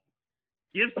ball.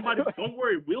 Give somebody. Don't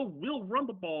worry, we'll run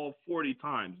the ball 40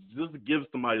 times. Just give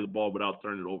somebody the ball without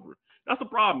turning it over. That's the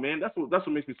problem, man. That's what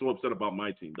makes me so upset about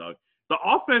my team, dog. The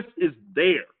offense is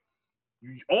there.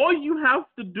 All you have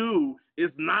to do is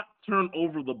not turn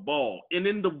over the ball. And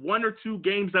in the 1 or 2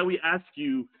 games that we ask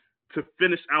you to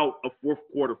finish out a fourth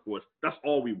quarter for us, that's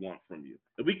all we want from you.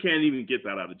 And we can't even get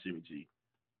that out of Jimmy G.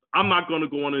 I'm not going to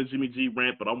go on a Jimmy G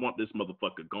rant, but I want this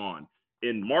motherfucker gone.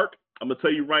 And Mark, I'm going to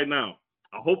tell you right now,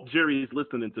 I hope Jerry is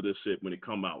listening to this shit when it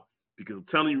come out. Because I'm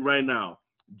telling you right now,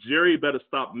 Jerry better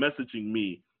stop messaging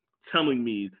me, telling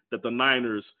me that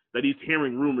that he's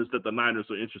hearing rumors that the Niners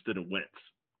are interested in Wentz.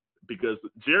 Because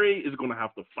Jerry is going to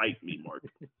have to fight me, Mark.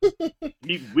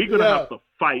 We're going to have to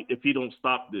fight if he don't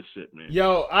stop this shit, man.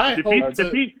 Yo, I hope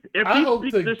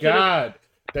to God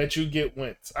that you get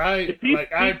Wentz. If he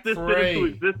speaks this shit into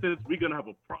existence, we're going to have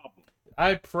a problem.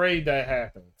 I pray that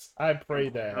happens.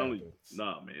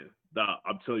 Nah, man. Nah,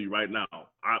 I'm telling you right now.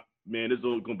 There's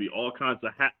going to be all kinds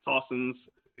of hat tossings.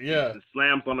 Yeah.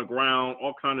 Slams on the ground,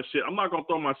 all kind of shit. I'm not going to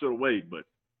throw my shit away, but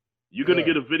you're going to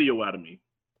get a video out of me.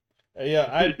 Yeah,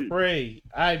 I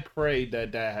pray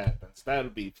that happens. That'll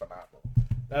be phenomenal.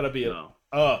 That'll be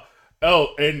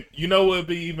and you know what would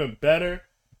be even better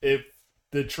if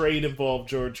the trade involved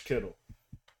George Kittle.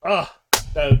 That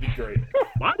would be great.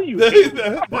 Why do you hate me?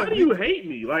 Why do you hate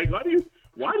me? Like, why do you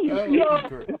hate me?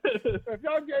 If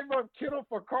y'all gave up Kittle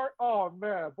for Cart, oh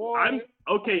man, boy. I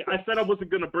said I wasn't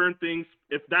gonna burn things.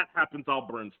 If that happens, I'll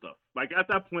burn stuff. Like at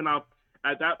that point,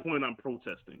 I'm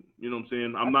protesting. You know what I'm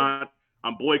saying?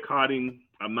 I'm boycotting.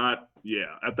 I'm not. Yeah,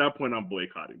 at that point, I'm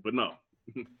boycotting. But no.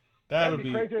 That'd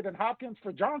be crazier than Hopkins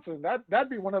for Johnson. That'd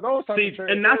be one of those types of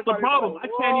trades. And that's the problem.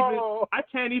 Like, I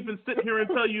can't even sit here and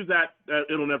tell you that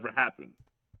it'll never happen.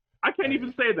 I can't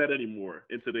even say that anymore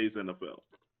in today's NFL.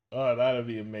 Oh, that'd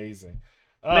be amazing.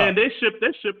 Man, they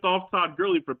shipped off Todd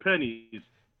Gurley for pennies.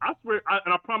 I swear,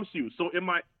 and I promise you. So in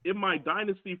my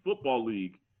Dynasty Football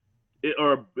League,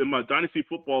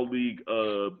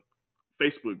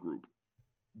 Facebook group,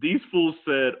 these fools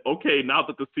said, okay, now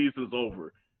that the season's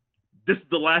over, this is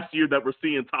the last year that we're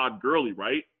seeing Todd Gurley,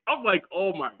 right? I'm like,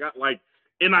 oh my God. Like,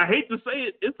 and I hate to say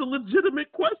it, it's a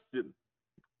legitimate question.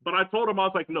 But I told him, I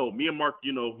was like, no, me and Mark,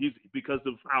 he's because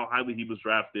of how highly he was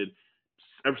drafted,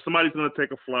 somebody's going to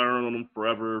take a flyer on him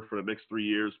forever for the next 3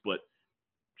 years. But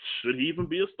should he even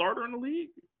be a starter in the league?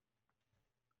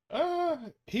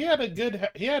 He had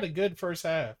a good first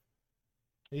half.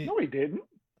 No, he didn't.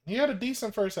 He had a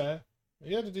decent first half.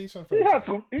 He had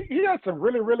some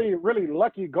really, really, really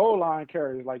lucky goal line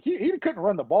carries. Like he couldn't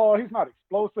run the ball. He's not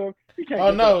explosive. He can't.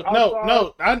 Oh no,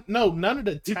 none of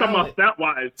the talent. He's talking about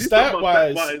stat-wise.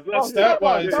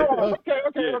 Stat-wise.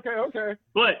 Okay.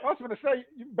 But I was going to say,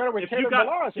 you better with Caleb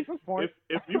Balazs at this point.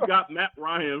 If you got Matt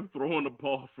Ryan throwing the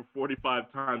ball for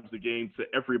 45 times a game to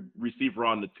every receiver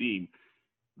on the team,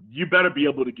 you better be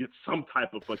able to get some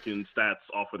type of fucking stats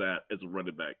off of that as a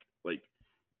running back. Like,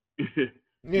 you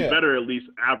better at least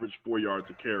average 4 yards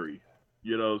a carry.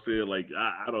 You know what I'm saying? Like,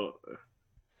 I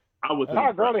was.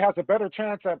 Todd Gurley has a better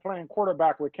chance at playing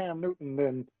quarterback with Cam Newton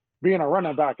than being a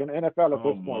running back in the NFL at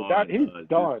this point. He's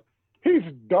done. He's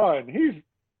done.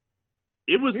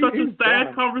 It was such a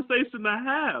sad conversation to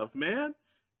have, man.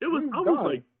 It was. I was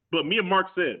like, but me and Mark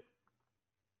said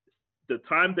the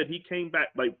time that he came back,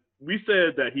 like we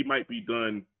said that he might be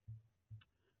done.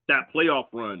 That playoff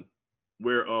run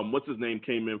where what's his name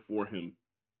came in for him.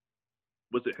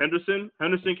 Was it Henderson?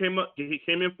 Henderson came up. He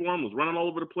came in for him. Was running all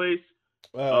over the place.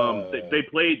 They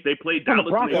played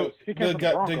Dallas.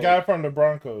 The guy from the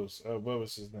Broncos. What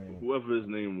was his name? Whoever his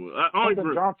name was. I don't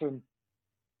even. Johnson.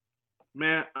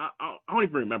 Man, I don't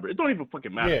even remember. It don't even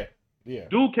fucking matter. Yeah.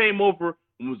 Dude came over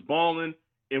and was balling,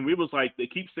 and we was like, they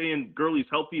keep saying Gurley's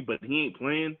healthy, but he ain't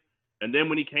playing. And then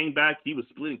when he came back, he was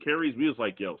splitting carries. We was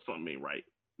like, yo, something ain't right.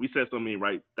 We said something ain't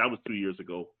right. That was 2 years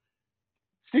ago.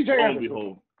 C.J.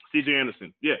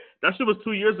 Anderson. Yeah, that shit was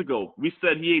 2 years ago. We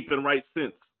said he ain't been right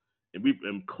since.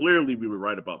 And clearly we were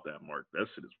right about that, Mark. That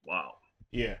shit is wild.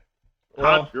 Yeah.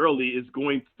 Todd Gurley is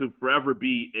going to forever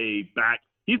be a back.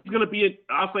 He's going to be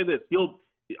I'll say this.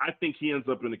 I think he ends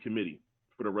up in the committee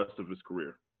for the rest of his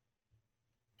career.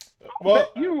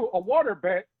 Well, you a water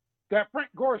bet that Frank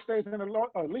Gore stays in the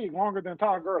league longer than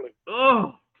Todd Gurley.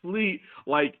 Oh, please.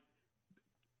 Like,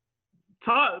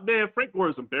 Frank Gore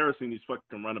is embarrassing these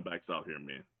fucking running backs out here,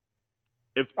 man.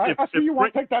 I see you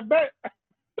want to take that bet.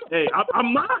 Hey,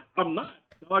 I'm not.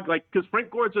 Like, because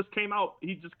Frank Gore just came out.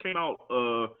 He just came out.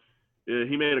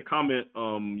 He made a comment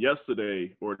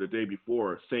yesterday or the day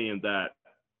before saying that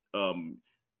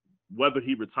whether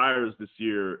he retires this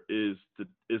year is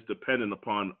dependent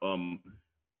upon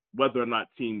whether or not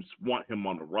teams want him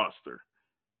on the roster.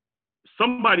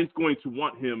 Somebody's going to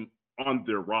want him on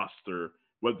their roster,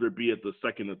 whether it be at the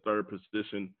second or third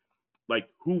position. Like,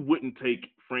 who wouldn't take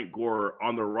Frank Gore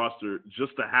on their roster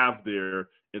just to have there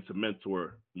and to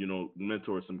mentor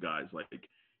some guys, like,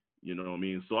 you know what I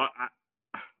mean? So I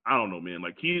don't know, man.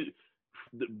 Like,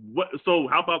 so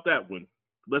how about that one?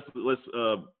 Let's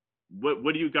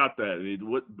what do you got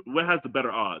that? What has the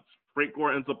better odds? Frank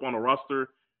Gore ends up on a roster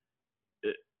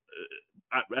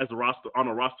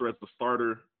as a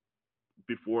starter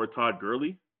before Todd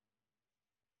Gurley?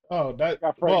 Oh,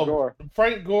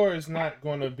 Frank Gore is not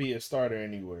going to be a starter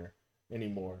anymore.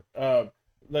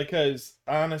 Because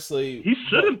honestly, he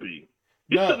shouldn't be.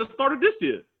 He shouldn't have started this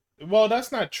year. Well,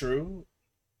 that's not true.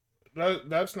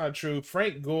 That's not true.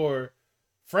 Frank Gore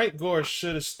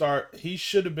should have He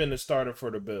should have been the starter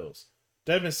for the Bills.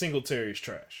 Devin Singletary's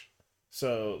trash.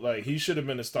 So, like, he should have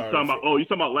been the starter. You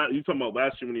talking about last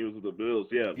year when he was with the Bills?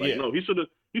 Yeah. No, he should have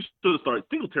started.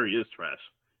 Singletary is trash.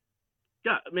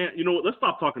 Yeah, man. You know what? Let's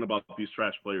stop talking about these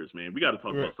trash players, man. We got to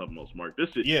talk about something else, Mark. This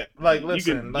shit. Yeah, like,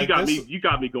 listen, you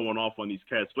got me going off on these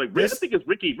cats. Like, I think it's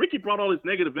Rickey. Rickey brought all his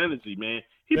negative energy, man.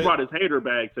 He brought his hater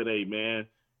bag today, man.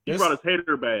 He brought his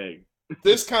hater bag.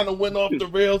 This kind of went off the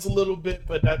rails a little bit,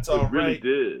 but that's all right. It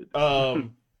really did.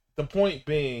 The point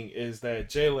being is that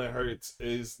Jalen Hurts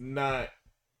is not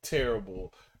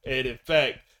terrible, and in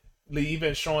fact,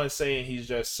 even Shawn saying he's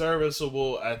just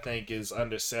serviceable, I think, is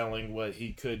underselling what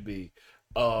he could be.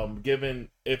 Given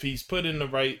if he's put in the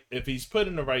right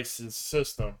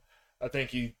system, I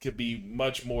think he could be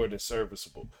much more than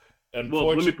serviceable.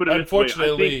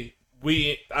 Unfortunately,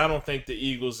 I don't think the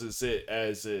Eagles is it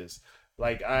as is.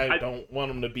 Like, I don't want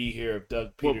them to be here if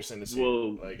Doug Peterson is here.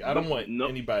 Like, I don't want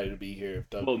anybody to be here if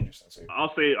Doug Peterson's here.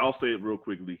 I'll say it real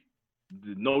quickly.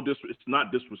 It's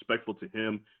not disrespectful to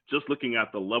him. Just looking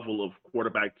at the level of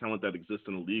quarterback talent that exists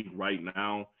in the league right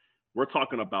now, we're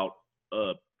talking about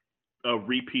a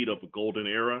repeat of a golden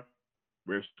era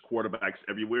where there's quarterbacks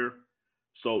everywhere.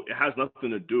 So it has nothing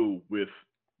to do with.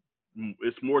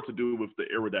 It's more to do with the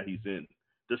era that he's in.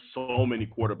 There's so many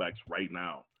quarterbacks right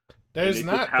now. There's and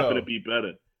they not just happen though. to be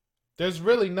better. There's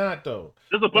really not though.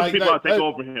 There's a bunch of people I'll take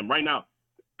over him right now.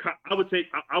 I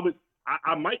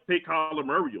might take Kyler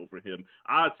Murray over him.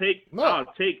 I'll take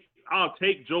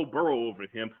Joe Burrow over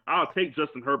him. I'll take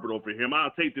Justin Herbert over him.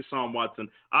 I'll take Deshaun Watson.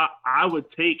 I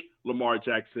would take Lamar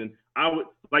Jackson.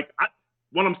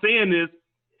 What I'm saying is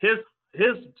his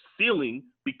ceiling,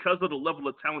 because of the level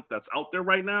of talent that's out there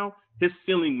right now, his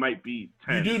ceiling might be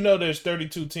 10. You do know there's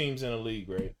 32 teams in the league,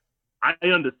 right? I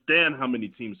understand how many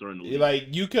teams are in the league. Like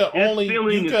you could only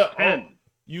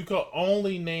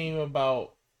name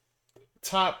about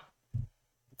tops.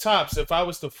 If I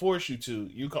was to force you to,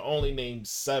 you could only name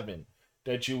 7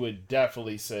 that you would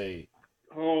definitely say.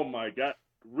 Oh my God,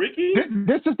 Ricky!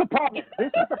 This is the problem. This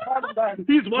is the problem that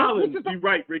he's wilding. You're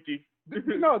right, Ricky.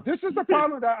 No, this is the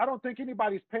problem that I don't think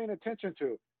anybody's paying attention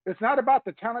to. It's not about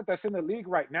the talent that's in the league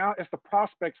right now. It's the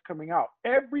prospects coming out.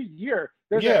 Every year,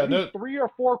 there's at least 3 or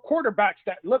 4 quarterbacks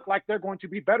that look like they're going to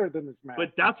be better than this man.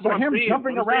 But that's what I'm saying. Him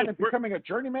jumping around and becoming a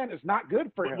journeyman is not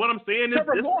good for him. What I'm saying is,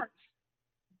 Lawrence.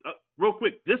 Real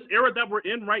quick, this era that we're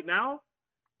in right now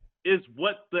is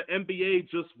what the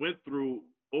NBA just went through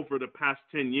over the past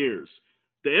 10 years.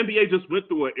 The NBA just went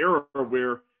through an era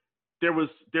where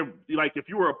if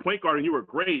you were a point guard and you were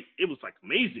great, it was like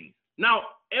amazing. Now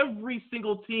every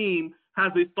single team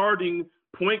has a starting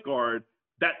point guard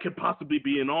that could possibly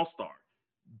be an all-star.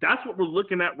 That's what we're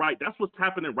looking at, right? That's what's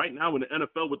happening right now in the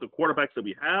NFL with the quarterbacks that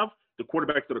we have, the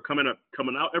quarterbacks that are coming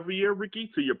out every year, Ricky,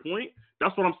 to your point.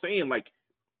 That's what I'm saying. Like,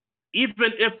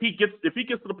 even if he gets to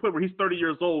the point where he's 30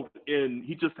 years old and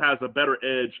he just has a better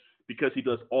edge because he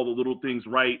does all the little things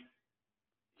right,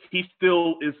 he's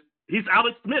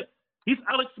Alex Smith. He's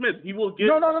Alex Smith. He will get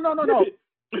No.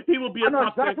 He will be a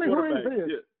top 10 exactly quarterback. Who he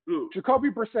is. Yeah. Jacoby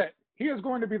Brissett. He is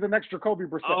going to be the next Jacoby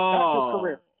Brissett. That's his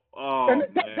career. And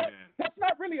that's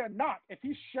not really a knock. If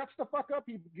he shuts the fuck up,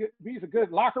 he's a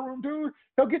good locker room dude.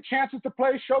 He'll get chances to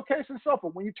play, showcase himself.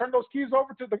 But when you turn those keys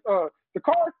over to the car,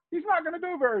 he's not going to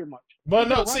do very much. But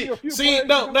no,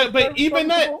 but even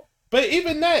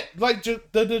that, like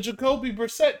the Jacoby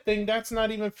Brissett thing, that's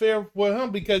not even fair for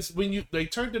him because when they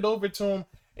turned it over to him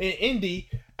in Indy,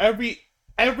 every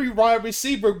wide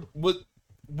receiver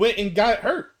went and got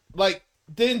hurt. Like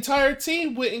the entire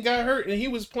team went and got hurt, and he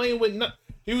was playing with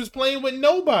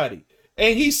nobody,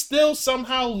 and he still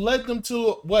somehow led them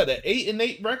to an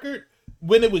 8-8 record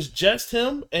when it was just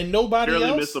him and nobody else.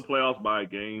 Barely missed the playoffs by a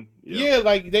game. Yeah,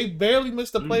 like they barely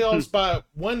missed the playoffs by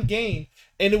one game,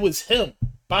 and it was him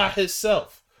by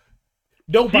himself.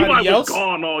 Nobody else was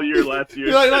gone all year last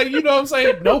year. like you know what I'm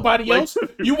saying? Nobody else.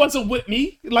 You wasn't with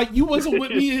me. Like you wasn't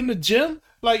with me in the gym.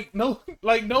 Like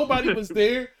nobody was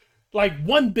there. Like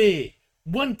one bed,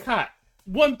 one cot,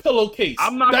 one pillowcase.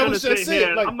 I'm not gonna sit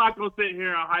here and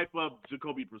hype up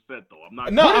Jacoby Brissett though. I'm not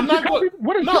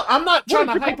trying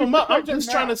to hype him up. I'm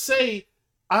just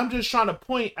trying to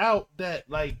point out that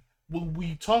like when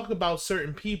we talk about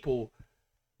certain people,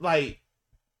 like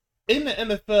in the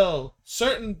NFL,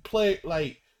 certain play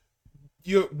like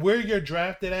where you're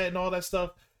drafted at and all that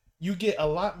stuff, you get a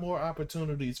lot more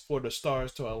opportunities for the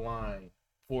stars to align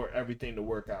for everything to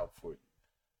work out for you.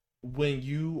 When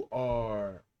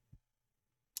you're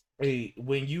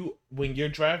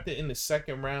drafted in the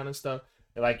second round and stuff,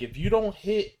 like if you don't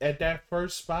hit at that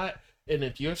first spot, and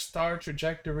if your star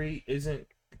trajectory isn't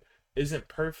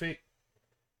perfect,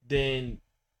 then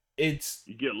you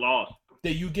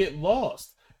get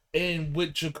lost. And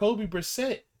with Jacoby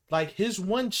Brissett, like his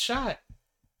one shot,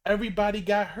 everybody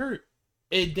got hurt,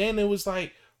 and then it was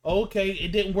like, okay,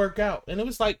 it didn't work out, and it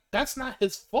was like that's not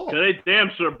his fault. They damn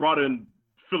sure brought in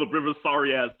Phillip Rivers'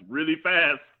 sorry ass really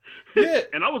fast. Yeah,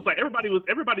 and I was like, everybody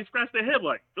scratched their head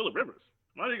like Phillip Rivers.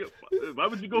 Why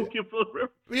would you go kill Phillip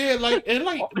Rivers?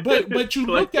 But you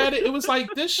look at it, it was like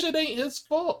this shit ain't his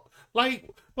fault. Like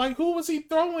who was he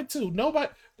throwing to? Nobody.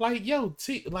 Like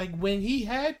like when he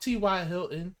had T.Y.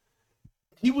 Hilton,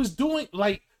 he was doing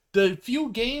like the few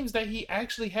games that he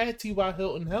actually had T.Y.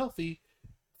 Hilton healthy,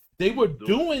 they were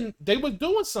doing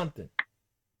something.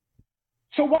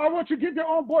 So why won't you give your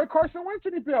own boy Carson Wentz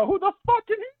any bill? Who the fuck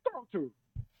can he throw to?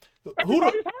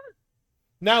 Everybody's hurt.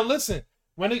 Now listen,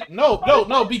 but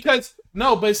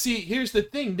see, here's the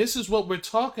thing. This is what we're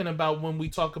talking about when we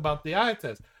talk about the eye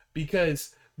test.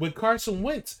 Because with Carson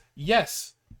Wentz,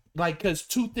 yes, like because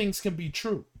two things can be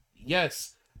true.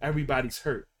 Yes, everybody's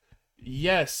hurt.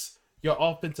 Yes, your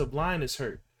offensive line is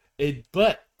hurt.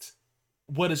 But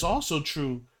what is also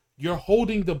true, you're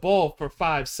holding the ball for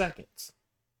 5 seconds.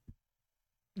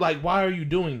 Like, why are you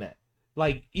doing that?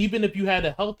 Like, even if you had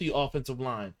a healthy offensive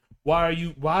line, why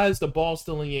is the ball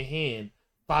still in your hand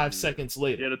 5 seconds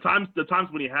later. Yeah, the times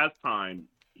when he has time,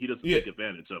 he doesn't take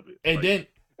advantage of it. And then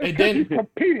then he's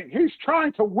competing. He's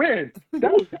trying to win. You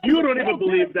don't even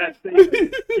believe that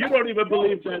statement. You don't even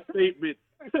believe that statement.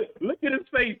 Look at his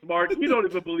face, Mark. You don't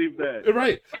even believe that.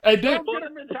 Right. And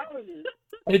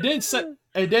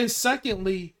then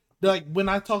secondly, like when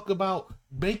I talk about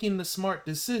making the smart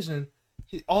decision,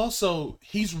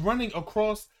 he's running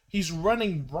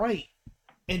right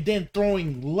and then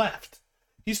throwing left.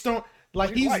 He's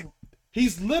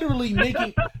literally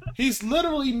making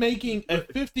a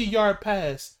 50-yard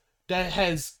pass that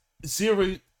has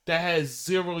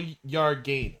 0-yard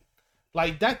gain.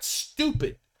 Like, that's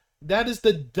stupid. That is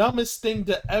the dumbest thing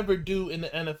to ever do in the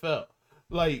NFL.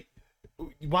 Like,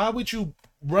 why would you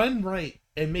run right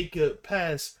and make a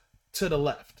pass to the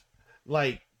left?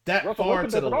 Like, that Russell far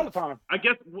Wilson to the does it all left. the time. I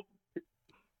guess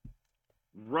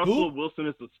Russell Wilson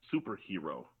is a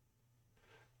superhero.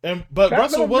 But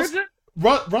Russell Wilson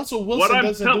doesn't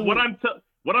do what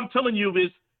I'm telling you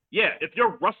is, yeah, if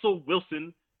you're Russell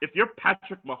Wilson, if you're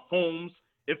Patrick Mahomes,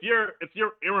 if you're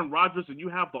Aaron Rodgers and you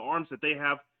have the arms that they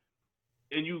have,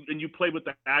 and you play with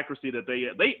the accuracy that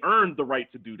they earned the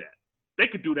right to do that. They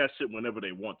could do that shit whenever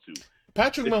they want to.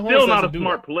 Patrick Mahomes still not a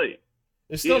smart play.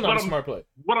 It's still not a smart play.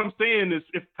 What I'm saying is,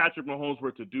 if Patrick Mahomes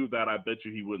were to do that, I bet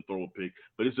you he wouldn't throw a pick.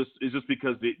 But it's just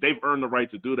because they've earned the right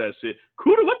to do that shit.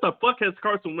 Kuda, what the fuck has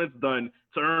Carson Wentz done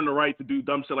to earn the right to do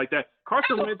dumb shit like that?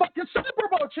 Carson He's Wentz, a fucking Super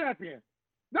Bowl champion.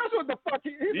 That's what the fuck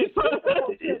he is. Does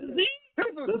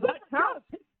that count?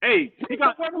 Hey, he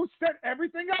got the one who set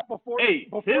everything up before. Hey,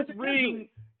 before his the ring. injury.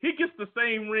 He gets the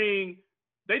same ring.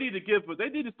 They need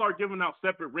to start giving out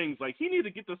separate rings. Like, he needs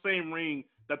to get the same ring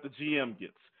that the GM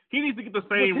gets. He needs to get the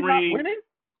same ring.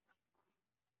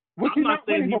 Was he not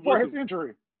winning before his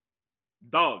injury?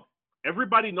 Dog,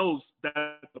 everybody knows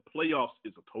that the playoffs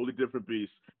is a totally different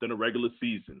beast than a regular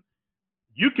season.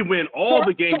 You can win all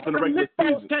the games in the regular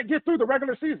season. Nick Foles can't get through the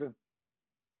regular season.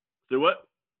 Say what?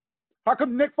 How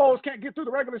come Nick Foles can't get through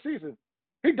the regular season?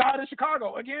 He died in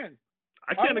Chicago again.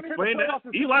 I can't explain that.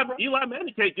 Eli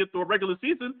Manning can't get through a regular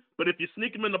season, but if you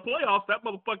sneak him in the playoffs, that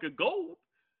motherfucker gold.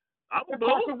 If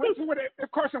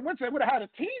Carson Wentz would have had a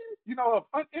team, of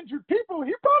uninjured people,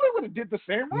 he probably would have did the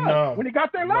same run when he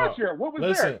got there last year. What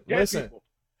was there?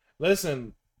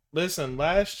 Listen.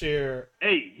 Last year,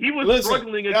 hey, he was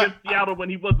struggling against Seattle when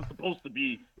he wasn't supposed to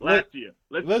be last year.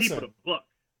 Let's keep it a buck.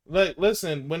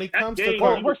 Listen, when it comes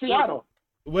to Seattle,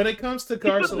 when it comes to he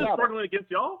Carson, wasn't struggling against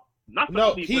y'all. If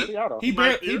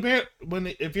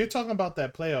you're talking about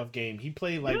that playoff game, he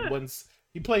played once.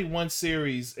 He played one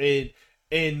series, and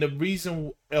the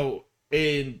reason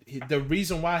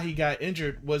why he got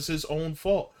injured was his own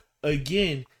fault.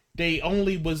 Again, he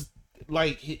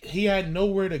had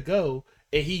nowhere to go,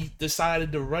 and he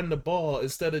decided to run the ball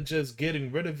instead of just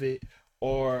getting rid of it,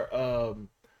 or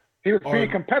he was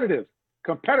being competitive.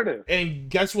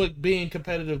 And guess what? Being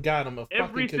competitive got him a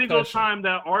every fucking single concussion. time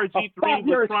that RG3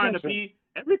 was trying to be.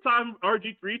 Every time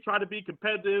RG3 tried to be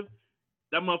competitive,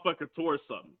 that motherfucker tore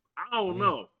something. I don't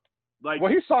know. Like,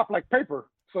 well, he's soft like paper,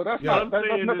 so that's nothing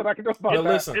I can do about that.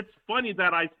 Listen. It's funny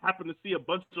that I happen to see a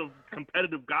bunch of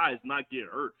competitive guys not get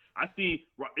hurt. I seen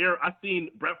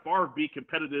Brett Favre be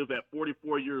competitive at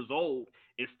 44 years old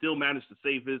and still manage to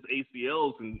save his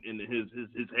ACLs and his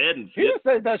head and shit. He didn't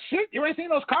say that shit. You ain't seen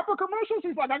those copper commercials?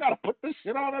 He's like, I gotta put this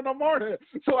shit on in the morning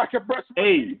so I can brush my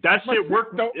teeth. That shit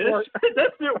worked.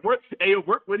 That shit worked. Hey, it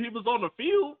worked when he was on the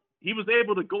field. He was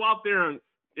able to go out there and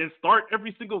start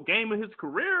every single game of his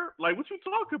career. Like, what you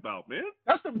talking about, man?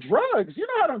 That's them drugs. You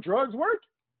know how them drugs work.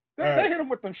 They hit him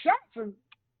with them shots, and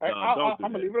I'm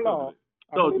gonna leave it alone.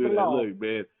 Don't do that. Look,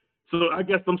 man. So I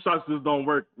guess them shots just don't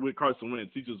work with Carson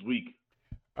Wentz. He's just weak.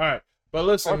 All right, but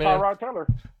listen, man. Tyrod Taylor.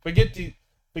 Forget.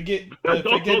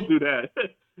 Don't do that.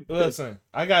 Listen,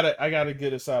 I gotta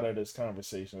get us out of this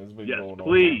conversation. It's been going on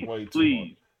way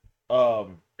too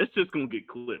long. It's just gonna get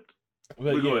clipped.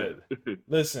 But go ahead.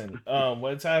 Listen,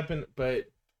 what's happened? But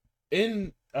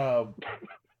in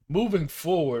moving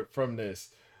forward from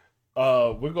this,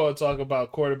 we're going to talk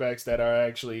about quarterbacks that are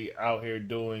actually out here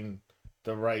doing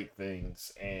the right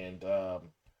things, and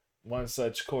one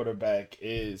such quarterback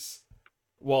is,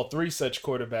 well, three such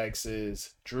quarterbacks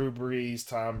is Drew Brees,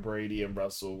 Tom Brady, and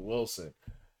Russell Wilson.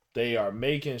 They are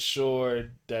making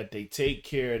sure that they take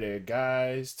care of their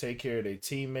guys, take care of their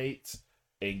teammates,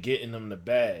 and getting them the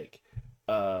bag.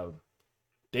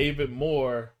 David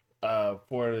Moore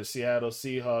for the Seattle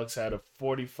Seahawks had a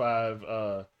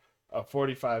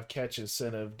 45 catch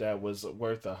incentive that was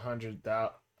worth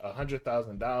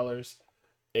 $100,000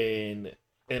 in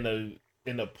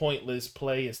a pointless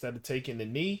play instead of taking the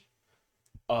knee.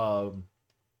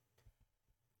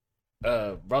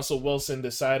 Russell Wilson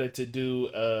decided to do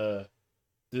a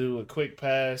quick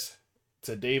pass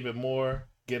to David Moore,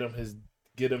 get him his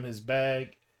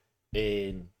bag,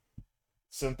 and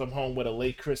sent him home with a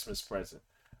late Christmas present.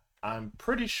 I'm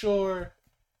pretty sure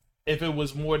if it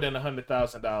was more than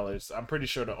 $100,000, I'm pretty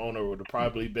sure the owner would have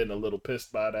probably been a little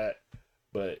pissed by that,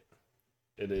 but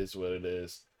it is what it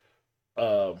is.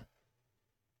 Um,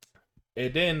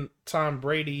 and then Tom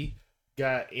Brady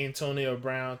got Antonio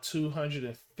Brown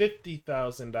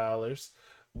 $250,000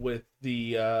 with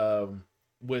the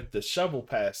shovel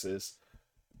passes,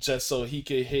 just so he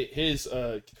could hit his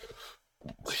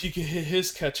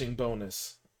catching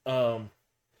bonus.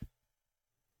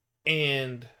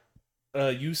 And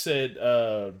you said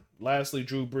lastly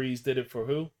Drew Brees did it for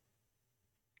who?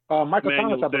 Michael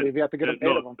Thomas, I believe. You have to get him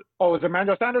 8 of them. Oh, is it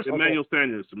Emmanuel Sanders? Emmanuel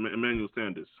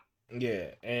Sanders. Yeah,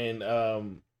 and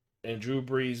Drew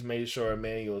Brees made sure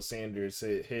Emmanuel Sanders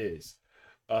hit his.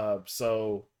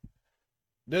 So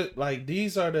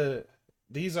these are the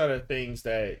things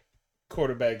that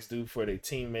quarterbacks do for their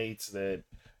teammates that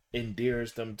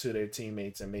endears them to their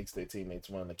teammates and makes their teammates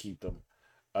want to keep them.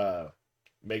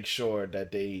 Make sure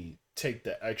that they take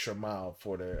the extra mile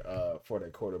for their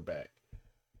quarterback.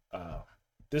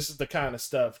 This is the kind of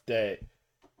stuff that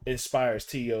inspires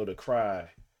T.O. to cry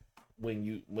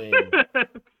when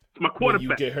my quarterback. when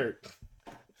you get hurt.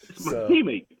 It's my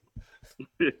teammate.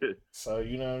 So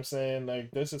you know what I'm saying? Like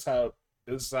this is how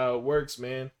it works,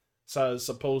 man. It's how it's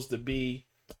supposed to be.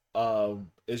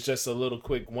 It's just a little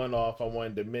quick one-off I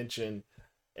wanted to mention,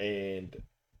 and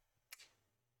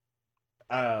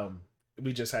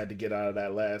we just had to get out of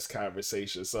that last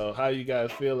conversation. So how you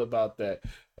guys feel about that?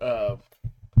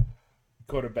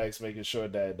 Quarterbacks making sure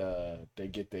that they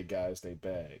get their guys their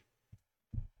bag.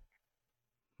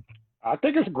 I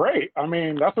think it's great. I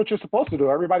mean, that's what you're supposed to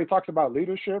do. Everybody talks about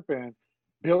leadership and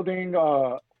building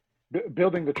the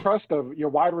trust of your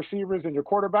wide receivers and your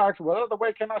quarterbacks. What other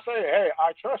way can I say, hey,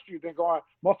 I trust you, than going,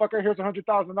 motherfucker, here's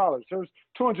 $100,000. Here's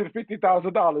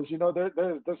 $250,000. You know,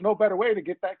 there's no better way to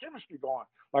get that chemistry going.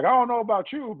 Like, I don't know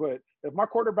about you, but if my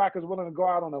quarterback is willing to go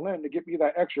out on a limb to get me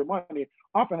that extra money,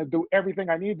 I'm going to do everything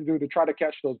I need to do to try to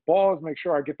catch those balls, make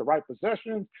sure I get the right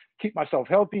possessions, keep myself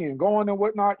healthy and going and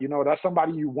whatnot. You know, that's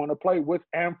somebody you want to play with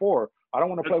and for. I don't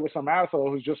want to play with some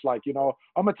asshole who's just like, you know,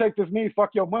 I'm going to take this knee,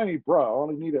 fuck your money, bro. I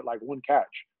only needed like 1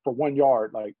 catch for 1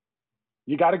 yard. Like,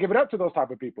 you got to give it up to those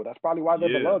type of people. That's probably why they're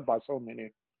beloved by so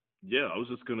many. Yeah, I was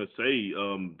just gonna say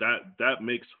that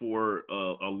makes for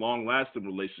a long-lasting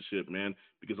relationship, man.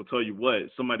 Because I'll tell you what,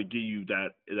 somebody give you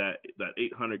that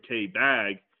 $800K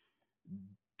bag,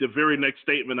 the very next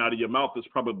statement out of your mouth is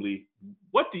probably,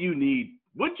 "What do you need?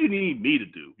 What do you need me to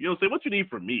do? You know, say what you need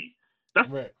from me."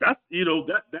 That's right. That's you know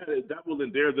that will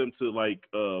endear them to like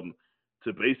to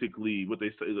basically what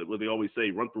they always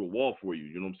say, run through a wall for you.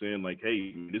 You know what I'm saying? Like,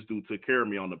 hey, this dude took care of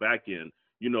me on the back end.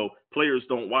 You know, players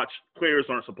aren't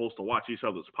supposed to watch each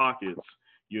other's pockets.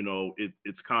 You know,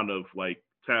 it's kind of like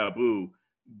taboo.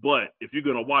 But if you're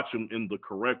gonna watch them in the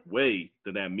correct way,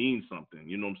 then that means something.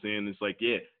 You know what I'm saying? It's like,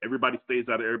 yeah, everybody stays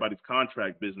out of everybody's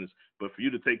contract business, but for you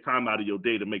to take time out of your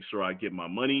day to make sure I get my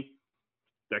money,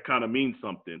 that kind of means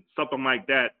something. Something like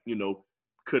that, you know,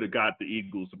 could have got the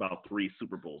Eagles about 3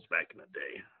 Super Bowls back in the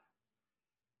day.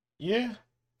 Yeah.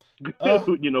 You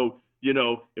know,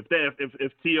 if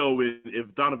T.O.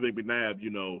 if Donovan McNabb, you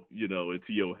know, if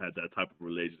T.O. had that type of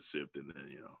relationship, then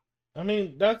you know. I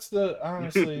mean, that's the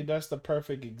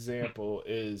perfect example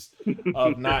is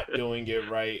of not doing it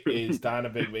right is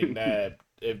Donovan McNabb.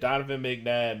 If Donovan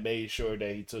McNabb made sure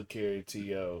that he took care of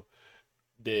T.O.,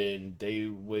 then they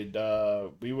would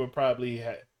we would probably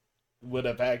would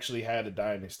have actually had a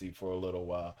dynasty for a little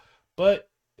while. But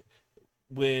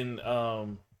when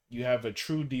you have a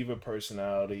true diva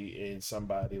personality in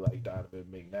somebody like Donovan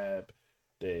McNabb,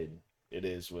 then it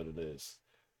is what it is.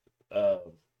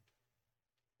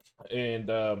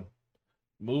 And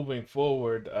moving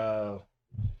forward, a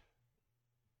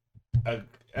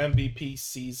MVP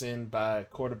season by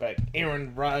quarterback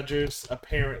Aaron Rodgers.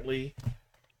 Apparently,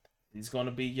 he's going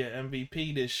to be your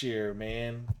MVP this year,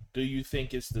 man. Do you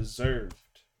think it's deserved?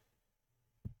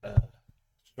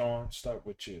 Shawn, start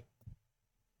with you.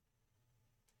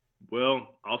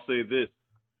 Well, I'll say this: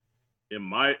 in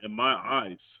my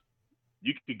eyes,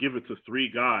 you could give it to 3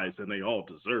 guys and they all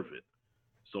deserve it.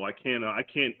 So I cannot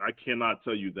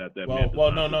tell you that man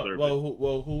does not deserve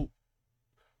it.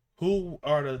 Who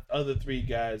are the other 3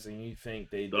 guys, and you think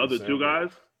they the other 2 guys?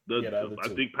 I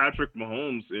 2. think Patrick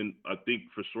Mahomes, and I think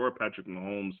for sure Patrick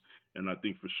Mahomes, and I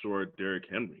think for sure Derrick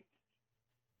Henry.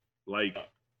 Like,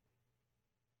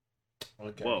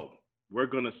 okay. Whoa, we're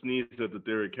gonna sneeze at the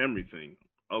Derrick Henry thing.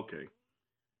 Okay.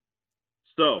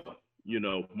 So,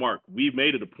 Mark, we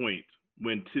made it a point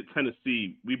when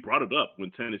Tennessee, we brought it up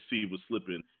when Tennessee was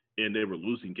slipping and they were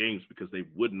losing games because they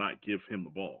would not give him the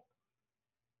ball.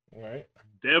 Right.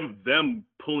 Them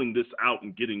pulling this out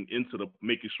and getting into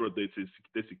making sure they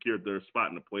secured their spot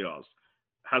in the playoffs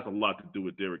has a lot to do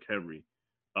with Derrick Henry.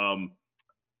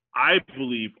 I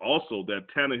believe also that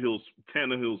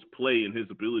Tannehill's play and his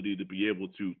ability to be able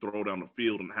to throw down the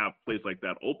field and have plays like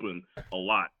that open a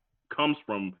lot comes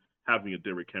from having a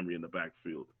Derrick Henry in the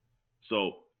backfield.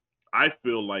 So I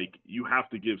feel like you have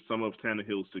to give some of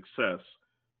Tannehill's success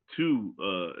to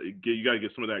you got to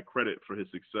give some of that credit for his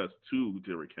success to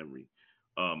Derrick Henry.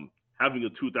 Having a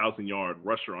 2,000-yard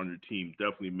rusher on your team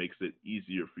definitely makes it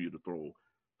easier for you to throw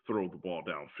the ball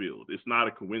downfield. It's not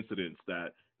a coincidence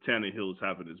that Tannehill is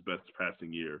having his best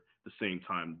passing year the same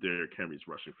time Derrick Henry's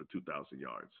rushing for 2,000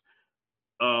 yards.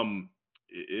 And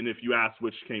if you ask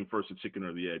which came first, the chicken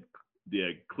or the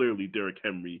egg, clearly Derrick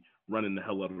Henry running the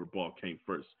hell out of the ball came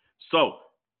first. So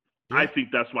yeah. I think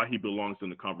that's why he belongs in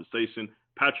the conversation.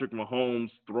 Patrick Mahomes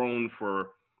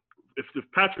if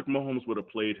Patrick Mahomes would have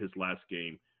played his last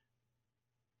game,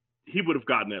 he would have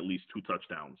gotten at least 2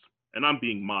 touchdowns. And I'm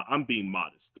being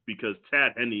modest because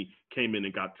Tad Henne came in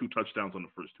and got 2 touchdowns on the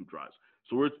first 2 drives.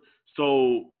 So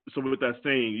with that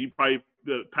saying,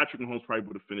 Patrick Mahomes probably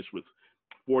would have finished with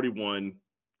 41,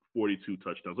 42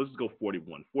 touchdowns. Let's just go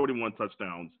 41. 41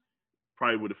 touchdowns,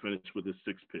 probably would have finished with his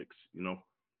 6 picks,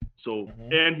 So,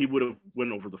 and he would have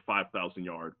went over the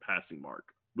 5,000-yard passing mark,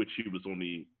 which he was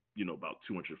only, about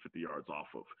 250 yards off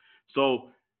of. So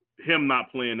him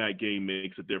not playing that game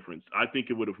makes a difference. I think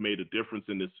it would have made a difference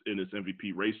in this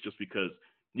MVP race just because,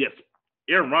 yes,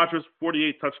 Aaron Rodgers,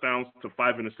 48 touchdowns to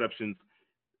 5 interceptions.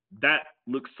 That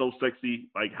looks so sexy.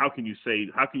 Like, how can you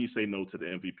say no to the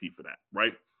MVP for that,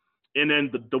 right? And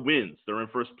then the wins, they're in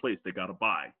first place. They got a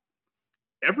bye.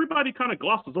 Everybody kind of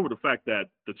glosses over the fact that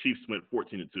the Chiefs went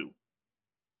 14-2.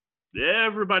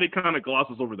 Everybody kind of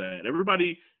glosses over that.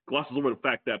 Everybody glosses over the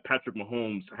fact that Patrick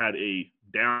Mahomes had a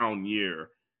down year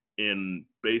and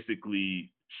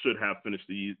basically should have finished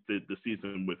the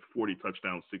season with 40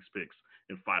 touchdowns, 6 picks,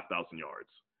 and 5,000 yards.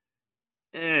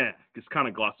 This kind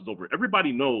of glosses over it.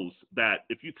 Everybody knows that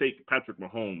if you take Patrick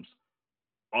Mahomes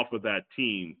off of that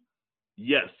team,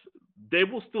 yes, they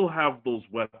will still have those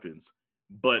weapons,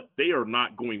 but they are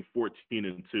not going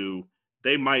 14-2.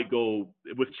 They might go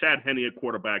with Chad Henne at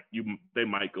quarterback. They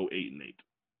might go 8-8.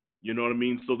 You know what I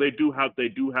mean? So they do have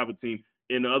a team.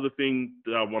 And the other thing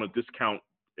that I want to discount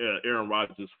Aaron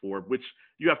Rodgers for, which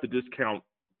you have to discount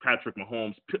Patrick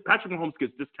Mahomes. Patrick Mahomes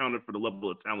gets discounted for the level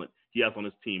of talent he has on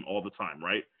his team all the time,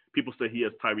 right? People say he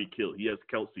has Tyreek Hill, he has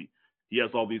Kelsey, he has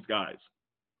all these guys,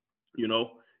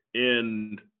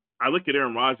 And I look at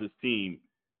Aaron Rodgers' team,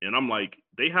 and I'm like,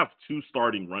 they have 2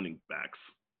 starting running backs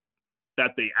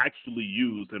that they actually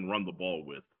use and run the ball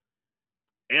with,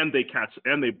 and they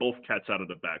both catch out of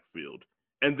the backfield.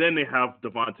 And then they have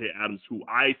Devontae Adams, who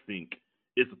I think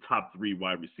is a top 3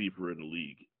 wide receiver in the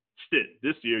league. Shit,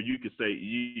 this year you could say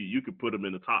you could put him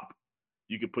in the top.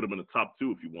 You could put him in the top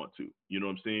 2 if you want to. You know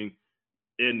what I'm saying?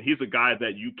 And he's a guy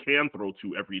that you can throw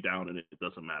to every down, and it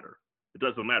doesn't matter. It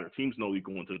doesn't matter. Teams know you're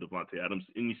going to Devontae Adams,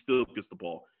 and he still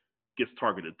gets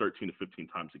targeted 13 to 15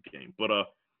 times a game. But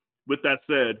with that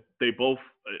said, they both,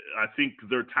 I think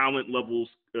their talent levels,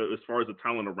 as far as the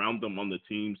talent around them on the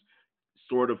teams,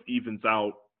 sort of evens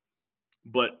out.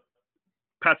 But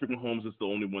Patrick Mahomes is the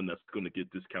only one that's going to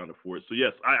get discounted for it. So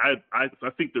yes, I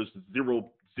think there's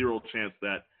zero chance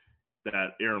that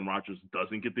Aaron Rodgers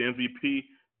doesn't get the MVP.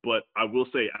 But I will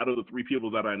say, out of the 3 people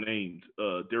that I named,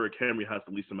 Derrick Henry has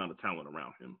the least amount of talent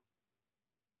around him.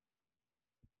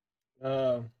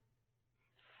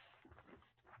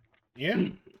 Yeah.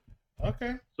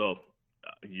 Okay. So,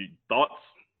 your thoughts,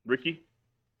 Ricky?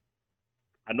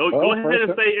 I know. Go ahead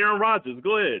and say Aaron Rodgers.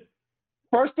 Go ahead.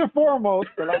 First and foremost,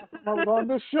 the last time I was on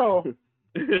this show,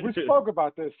 we spoke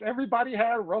about this. Everybody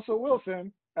had Russell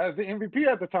Wilson as the MVP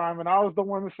at the time, and I was the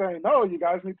one to say, no, you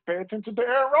guys need to pay attention to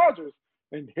Aaron Rodgers.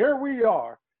 And here we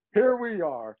are.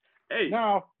 Hey,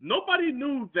 now nobody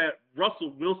knew that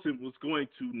Russell Wilson was going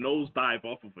to nosedive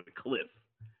off of a cliff.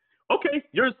 Okay,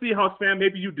 you're a Seahawks fan.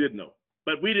 Maybe you did know,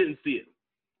 but we didn't see it.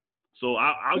 So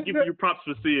I'll give you props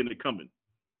for seeing it coming.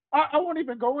 I won't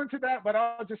even go into that, but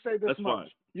I'll just say this That's much. Fine.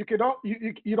 You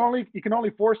can only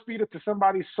force feed it to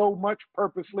somebody so much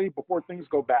purposely before things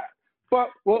go bad.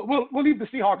 But we'll leave the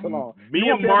Seahawks alone. Me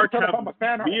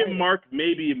and Mark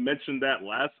maybe mentioned that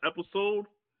last episode.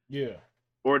 Yeah.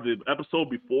 Or the episode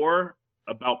before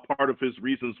about part of his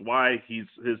reasons why his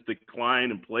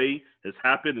decline in play has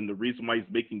happened and the reason why he's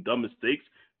making dumb mistakes.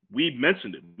 we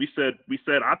mentioned it. We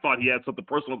said I thought he had something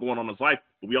personal going on in his life,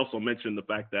 but we also mentioned the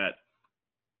fact that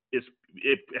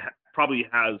it probably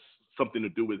has something to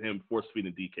do with him force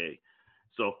feeding DK.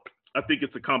 So I think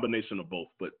it's a combination of both.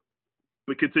 But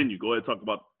continue. Go ahead and talk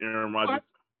about Aaron Rodgers.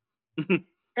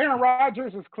 Aaron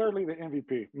Rodgers is clearly the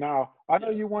MVP. Now, I know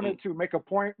you wanted to make a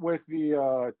point with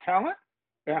the talent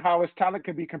and how his talent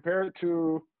can be compared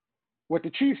to what the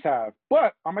Chiefs have.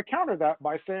 But I'm going to counter that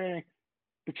by saying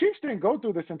the Chiefs didn't go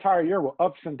through this entire year with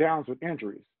ups and downs with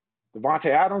injuries.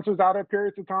 Devontae Adams was out at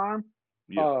periods of time.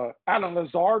 Yeah. Alan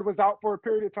Lazard was out for a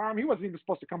period of time. He wasn't even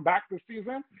supposed to come back this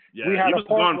season. Yeah, he was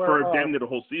gone for damn near the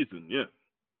whole season. Yeah.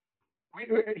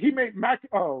 He made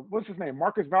what's his name?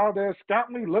 Marcus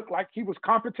Valdez-Scantling look like he was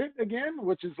competent again,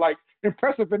 which is like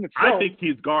impressive in itself. I think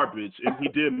he's garbage, and he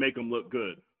did make him look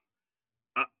good.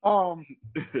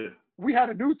 We had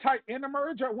a new tight end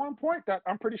emerge at one point that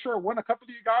I'm pretty sure won a couple of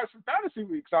you guys some fantasy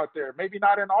weeks out there. Maybe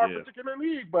not in our particular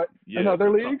league, but in other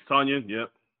leagues. Tanya, yeah.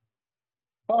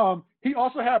 He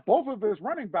also had both of his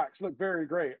running backs look very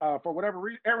great. For whatever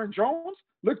reason, Aaron Jones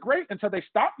looked great until they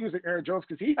stopped using Aaron Jones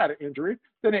because he had an injury.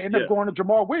 Then they ended up going to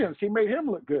Jamal Williams. He made him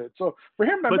look good. So for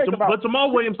him to but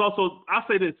Jamal Williams also, I'll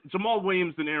say this: Jamal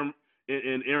Williams and Aaron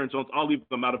Jones, I'll leave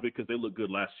them out of it because they looked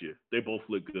good last year. They both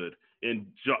look good, and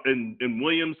Jonathan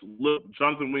Williams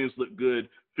looked good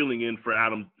filling in for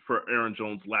Aaron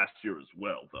Jones last year as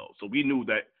well, though. So we knew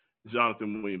that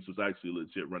Jonathan Williams was actually a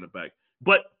legit running back.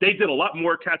 But they did a lot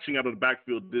more catching out of the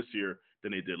backfield this year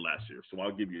than they did last year. So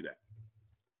I'll give you that.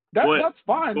 That's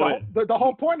fine. The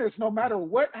whole point is no matter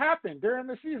what happened during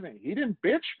the season, he didn't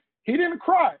bitch. He didn't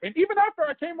cry. And even after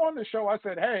I came on the show, I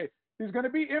said, hey, he's going to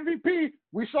be MVP.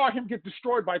 We saw him get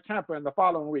destroyed by Tampa in the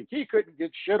following week. He couldn't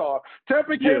get shit off.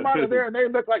 Tampa came out of there, and they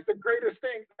looked like the greatest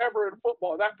thing ever in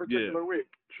football that particular week.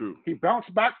 True. He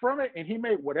bounced back from it, and he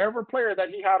made whatever player that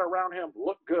he had around him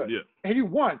look good. Yeah. And he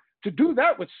won. To do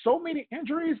that with so many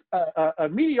injuries, a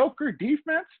mediocre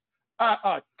defense,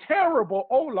 a terrible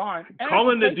O-line.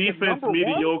 Calling the defense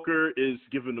mediocre is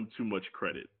giving them too much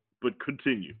credit. But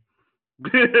continue.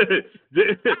 You're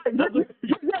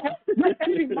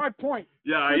hitting my point.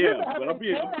 Yeah, I am. But I'm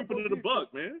keeping it a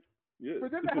buck, man. Yeah. For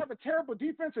them to have a terrible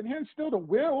defense and him still to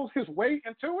will his way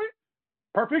into it,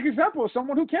 perfect example of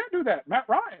someone who can't do that. Matt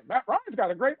Ryan. Matt Ryan's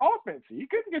got a great offense. He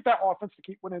couldn't get that offense to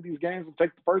keep winning these games and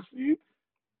take the first seed.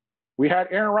 We had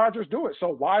Aaron Rodgers do it, so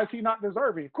why is he not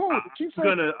deserving? Cool, the Chiefs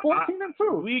are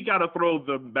 14-2. We got to throw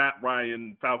the Matt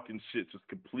Ryan Falcons shit just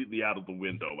completely out of the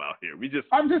window out here.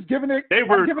 I'm just giving it. They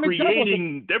were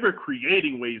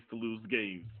creating ways to lose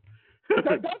games.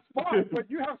 That's fine, but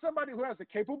you have somebody who has a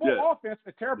capable offense,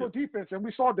 a terrible defense, and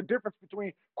we saw the difference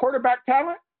between quarterback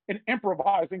talent and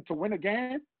improvising to win a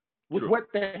game with what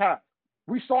they have.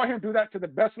 We saw him do that to the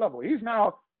best level. He's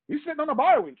sitting on a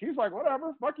bye week. He's like,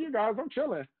 whatever, fuck you guys, I'm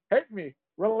chilling. Hate me.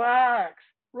 Relax.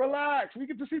 We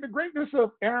get to see the greatness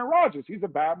of Aaron Rodgers. He's a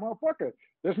bad motherfucker.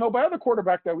 There's no other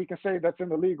quarterback that we can say that's in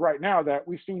the league right now that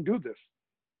we've seen do this.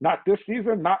 Not this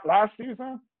season, not last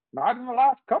season, not in the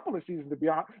last couple of seasons, to be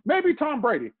honest. Maybe Tom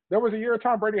Brady. There was a year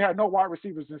Tom Brady had no wide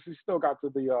receivers and he still got to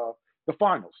the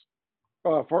finals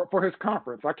for his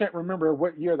conference. I can't remember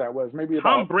what year that was. Maybe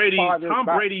Tom Brady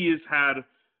has had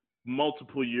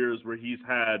multiple years where he's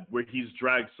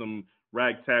dragged some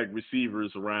ragtag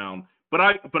receivers around. But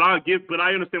I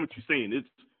understand what you're saying. It's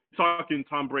talking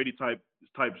Tom Brady type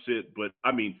shit. But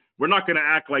I mean, we're not gonna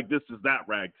act like this is that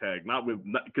ragtag.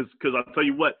 Because I'll tell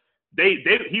you what,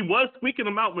 he was squeaking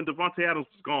them out when Devontae Adams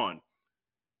was gone.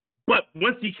 But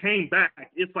once he came back,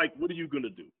 it's like, what are you gonna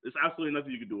do? There's absolutely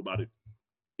nothing you can do about it.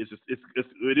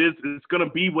 It's gonna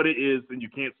be what it is, and you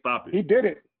can't stop it. He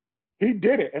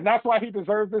did it, and that's why he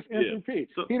deserves this MVP. Yeah.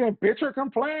 So, he didn't bitch or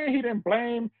complain. He didn't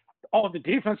blame, the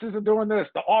defense isn't doing this,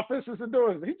 the offense isn't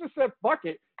doing this. He just said, fuck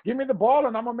it, give me the ball,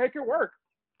 and I'm going to make it work.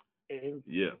 And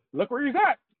look where he's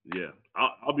at. Yeah,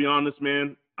 I'll be honest,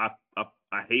 man. I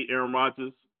hate Aaron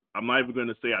Rodgers. I'm not even going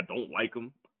to say I don't like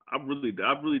him. I really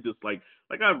dislike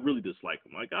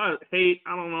him. Like, I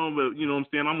don't know, but you know what I'm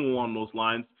saying? I'm along those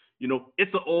lines. You know,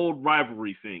 it's an old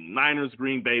rivalry thing. Niners,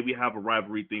 Green Bay, we have a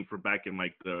rivalry thing for back in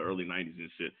like the early 90s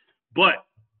and shit. But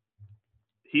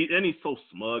he's so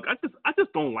smug. I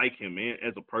just don't like him, man,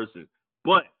 as a person.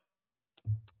 But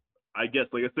I guess,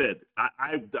 like I said,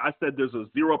 I said there's a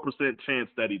 0% chance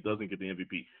that he doesn't get the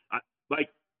MVP.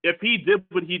 If he did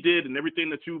what he did and everything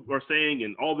that you are saying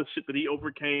and all the shit that he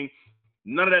overcame,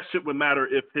 none of that shit would matter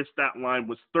if his stat line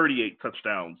was 38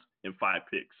 touchdowns and 5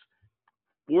 picks.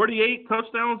 48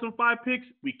 touchdowns and 5 picks,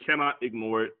 we cannot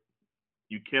ignore it.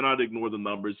 You cannot ignore the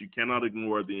numbers. You cannot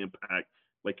ignore the impact.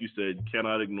 Like you said, you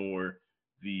cannot ignore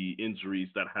the injuries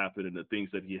that happened and the things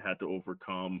that he had to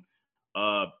overcome.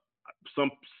 Uh,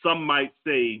 some might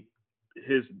say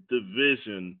his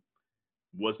division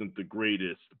wasn't the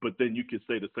greatest, but then you could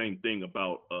say the same thing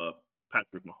about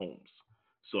Patrick Mahomes.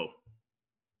 So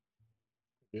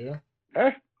Yeah.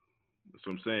 Hey, that's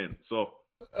what I'm saying. So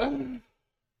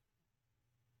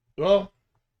Well,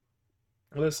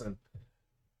 listen.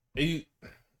 You,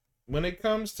 when it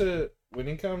comes to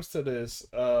this,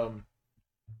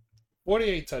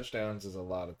 48 touchdowns is a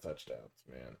lot of touchdowns,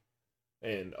 man.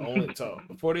 And only to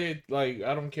 48, like,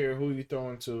 I don't care who you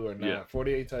throwing to or not. Yeah.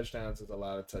 48 touchdowns is a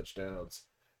lot of touchdowns,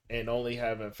 and only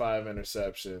having 5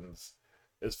 interceptions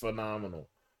is phenomenal.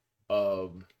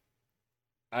 Um,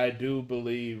 I do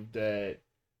believe that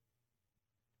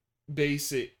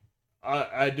basic.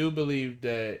 I do believe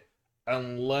that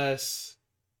unless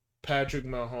Patrick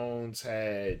Mahomes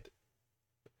had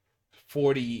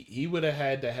 40, he would have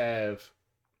had to have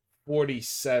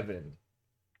 47,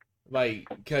 like,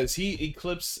 because he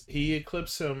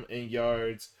eclipsed him in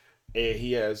yards, and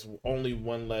he has only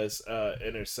one less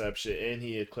interception, and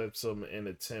he eclipsed him in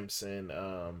attempts and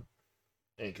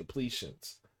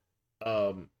completions.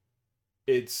 Um,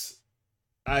 it's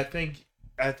I think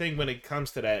when it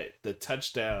comes to that, the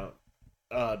touchdowns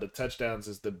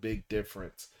is the big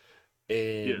difference. yeah,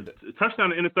 And touchdown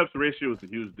to interception ratio is a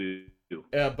huge deal.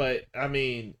 yeah, but I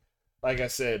mean, like I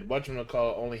said,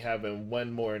 whatchamacallit only having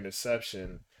one more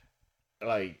interception,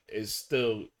 like, is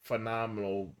still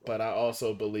phenomenal. But I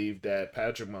also believe that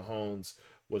Patrick Mahomes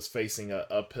was facing an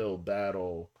uphill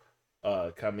battle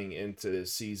coming into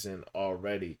this season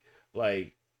already.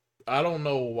 Like, I don't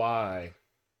know why.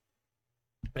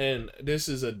 And this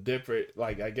is a different,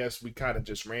 like, I guess we kind of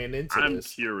just ran into I'm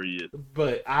this. curious.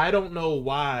 But I don't know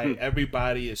why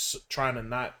everybody is trying to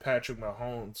knock Patrick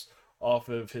Mahomes off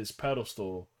of his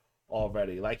pedestal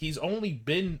already. Like, he's only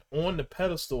been on the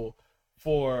pedestal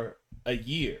for a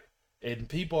year, and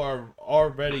people are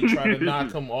already trying to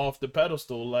knock him off the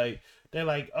pedestal. Like, they're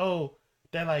like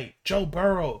Joe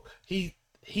Burrow.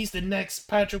 He's the next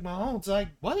Patrick Mahomes. Like,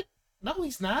 what? No,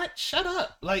 he's not. Shut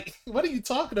up. Like, what are you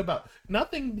talking about?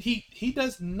 Nothing. He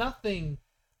does nothing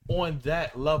on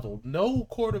that level. No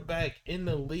quarterback in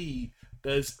the league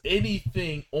does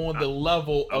anything on the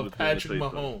level I of was gonna Patrick say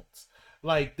Mahomes. so.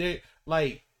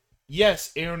 Like,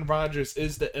 yes, Aaron Rodgers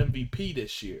is the MVP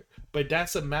this year, but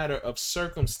that's a matter of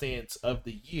circumstance of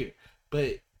the year.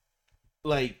 But,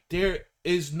 like, there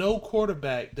is no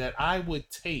quarterback that I would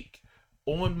take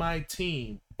on my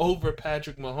team over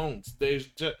Patrick Mahomes. There's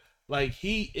just, like,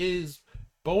 he is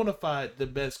bona fide the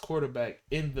best quarterback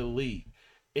in the league.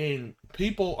 And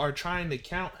people are trying to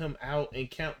count him out and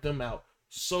count them out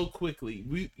so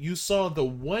quickly. You saw the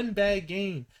one bad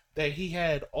game that he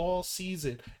had all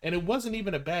season, and it wasn't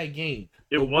even a bad game.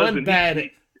 It The wasn't.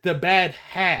 the bad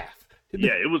half.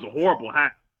 Yeah, it was a horrible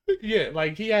half. Yeah,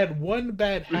 like, he had one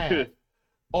bad half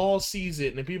all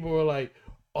season, and people were like,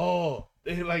 "Oh,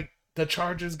 they, like, the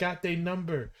Chargers got their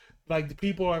number." Like, the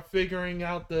people are figuring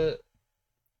out the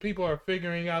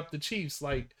Chiefs.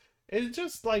 Like, it's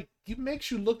just like, it makes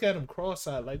you look at them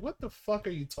cross-eyed. Like, what the fuck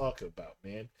are you talking about,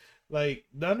 man? Like,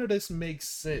 none of this makes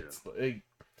sense. Yeah. Like,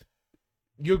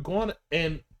 you're going,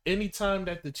 and anytime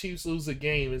that the Chiefs lose a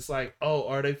game, it's like, oh,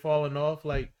 are they falling off?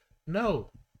 Like,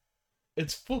 no,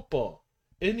 it's football.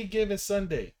 Any given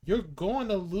Sunday, you're going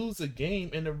to lose a game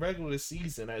in the regular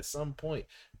season at some point.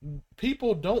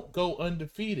 People don't go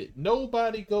undefeated.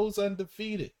 Nobody goes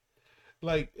undefeated.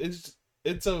 Like, it's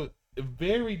a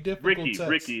very difficult test.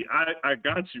 Ricky, I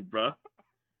got you, bro.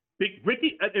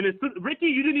 Ricky, and it's Ricky.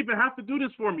 You didn't even have to do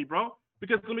this for me, bro.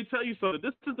 Because let me tell you something.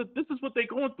 This is what they're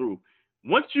going through.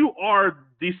 Once you are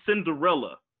the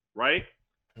Cinderella, right?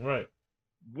 Right.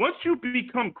 Once you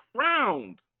become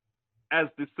crowned as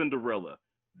the Cinderella,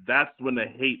 that's when the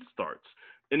hate starts.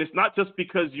 And it's not just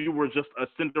because you were just a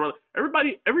Cinderella. Let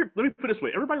me put it this way.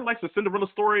 Everybody likes a Cinderella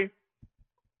story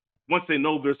once they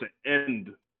know there's an end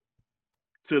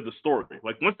to the story.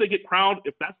 Like, once they get crowned,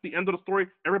 if that's the end of the story,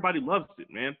 everybody loves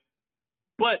it, man.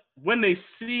 But when they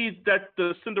see that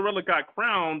the Cinderella got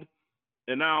crowned,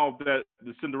 and now that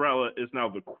the Cinderella is now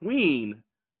the queen,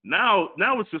 now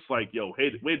it's just like, yo,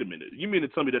 hey, wait a minute. You mean to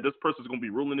tell me that this person's going to be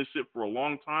ruling this shit for a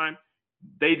long time?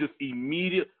 They just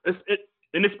immediately,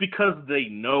 and it's because they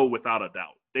know without a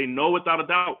doubt. They know without a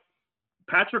doubt.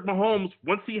 Patrick Mahomes,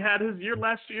 once he had his year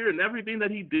last year and everything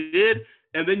that he did,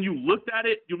 and then you looked at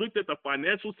it, you looked at the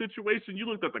financial situation, you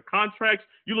looked at the contracts,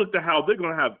 you looked at how they're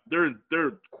going to have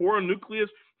their core nucleus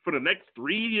for the next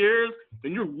 3 years,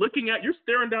 and you're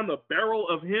staring down the barrel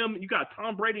of him. You got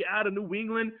Tom Brady out of New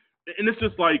England, and it's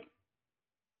just like,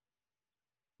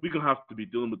 we're going to have to be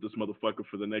dealing with this motherfucker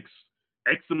for the next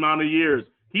X amount of years.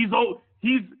 He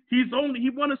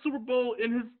won a Super Bowl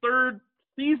in his third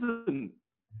season.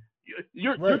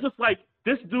 You're just like,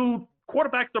 this dude,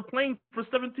 quarterbacks are playing for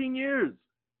 17 years.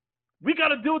 We got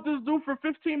to deal with this dude for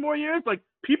 15 more years. Like,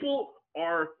 people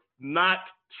are not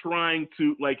trying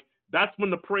to, like, that's when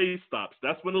the praise stops.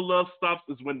 That's when the love stops,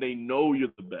 is when they know you're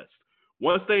the best.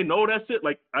 Once they know that's it,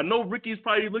 like, I know Ricky's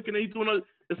probably looking at you doing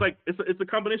it's like, it's a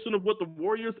combination of what the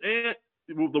Warriors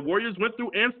went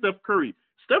through, and Steph Curry.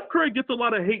 Steph Curry gets a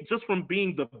lot of hate just from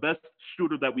being the best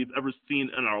shooter that we've ever seen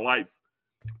in our life.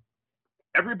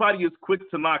 Everybody is quick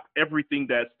to knock everything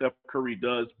that Steph Curry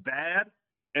does bad,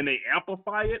 and they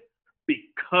amplify it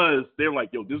because they're like,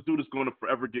 yo, this dude is going to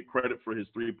forever get credit for his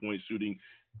three-point shooting.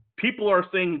 People are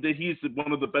saying that he's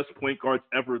one of the best point guards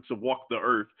ever to walk the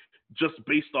earth just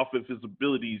based off of his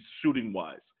abilities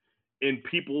shooting-wise. And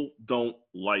people don't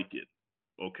like it,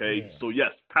 okay? Yeah. So,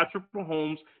 yes, Patrick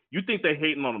Mahomes, you think they're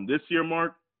hating on him this year,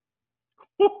 Mark?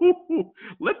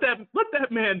 Let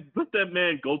that man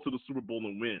go to the Super Bowl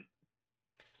and win.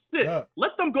 Yeah.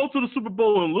 Let them go to the Super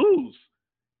Bowl and lose.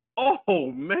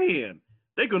 Oh, man.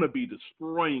 They're going to be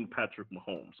destroying Patrick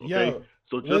Mahomes, okay? Yo,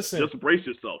 so just brace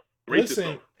yourself. Brace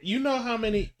yourself. You know how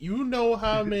many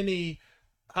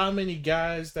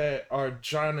guys that are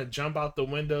trying to jump out the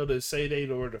window to say they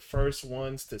were the first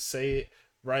ones to say it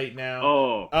right now.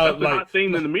 Oh, that's a hot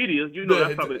thing in the media. You know,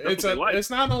 that's what they like. It's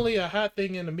not only a hot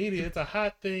thing in the media, it's a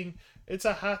hot thing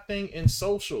in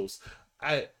socials.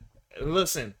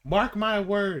 Listen, mark my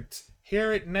words.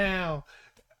 Hear it now.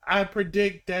 I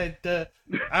predict that the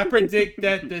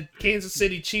Kansas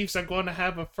City Chiefs are going to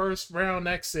have a first round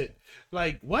exit.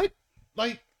 Like, what?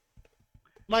 Like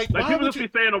people just be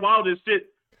saying the wildest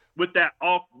shit with that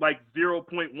off, like,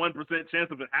 0.1% chance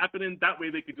of it happening. That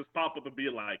way they could just pop up and be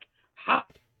like, ha,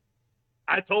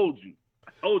 I told you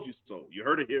so. You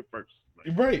heard it here first.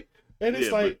 Like, right. And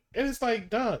it's like,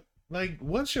 dog, like,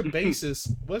 what's your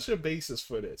basis? What's your basis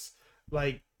for this?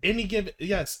 Like, anything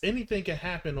can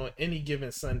happen on any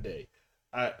given Sunday.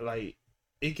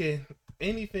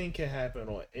 Anything can happen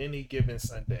on any given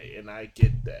Sunday, and I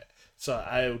get that. So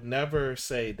I would never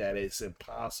say that it's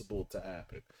impossible to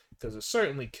happen, because it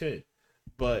certainly could.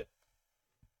 But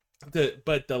the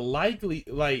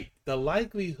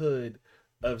likelihood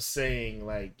of saying,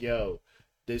 like, yo,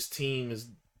 this team is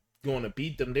going to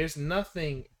beat them. There's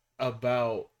nothing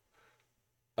about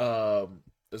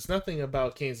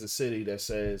Kansas City that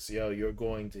says, yo, you're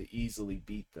going to easily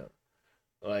beat them.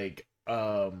 Like,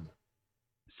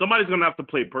 somebody's gonna have to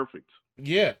play perfect.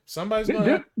 Yeah, somebody's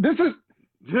gonna. This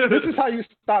is how you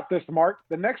stop this, Mark.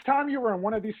 The next time you were in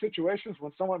one of these situations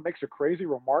when someone makes a crazy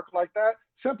remark like that,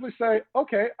 simply say,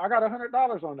 "Okay, I got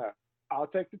 $100 on that. I'll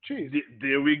take the cheese."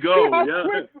 There we go.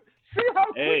 See how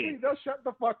quickly they'll shut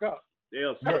the fuck up.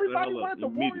 Everybody wanted the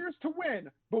Warriors to win,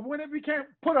 but when it became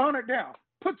put 100 down,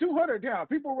 put 200 down,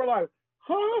 people were like,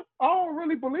 "Huh? I don't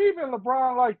really believe in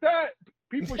LeBron like that."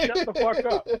 People shut the fuck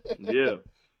up. Yeah.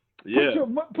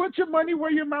 Put your money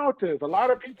where your mouth is. A lot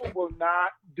of people will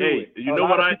not do it. You know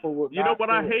what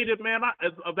I hated, man,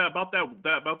 about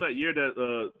that year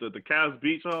that the Cavs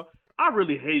beat y'all. I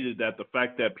really hated the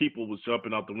fact that people was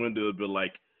jumping out the window and be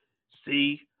like,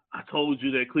 "See, I told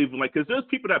you that Cleveland," like, because there's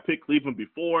people that picked Cleveland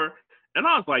before, and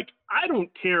I was like, I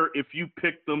don't care if you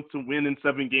picked them to win in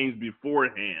 7 games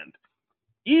beforehand.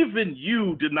 Even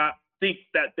you did not think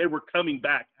that they were coming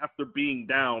back after being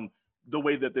down the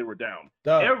way that they were down.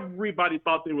 Everybody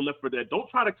thought they were left for dead. Don't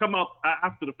try to come out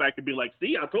after the fact and be like,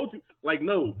 "See, I told you." Like,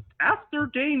 no. After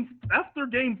game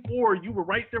 4, you were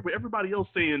right there with everybody else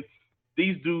saying,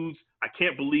 "These dudes, I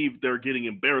can't believe they're getting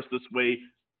embarrassed this way.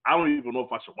 I don't even know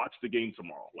if I should watch the game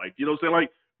tomorrow." Like, you know what I'm saying?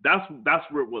 Like, that's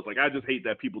where it was. Like, I just hate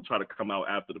that people try to come out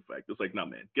after the fact. It's like, nah,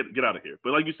 man, get out of here.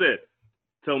 But like you said,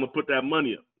 tell them to put that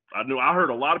money up. I heard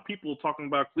a lot of people talking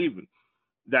about Cleveland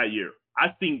that year.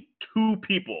 I seen 2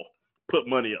 people put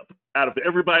money up out of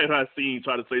everybody that I've seen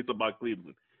try to say something about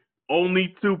Cleveland.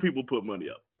 Only 2 people put money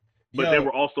up, but they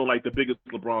were also like the biggest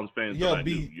LeBron fans that I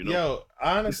knew. You know?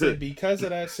 Honestly, because of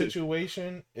that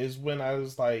situation is when I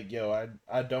was like, yo,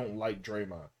 I don't like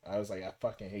Draymond. I was like, I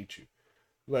fucking hate you.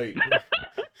 Like,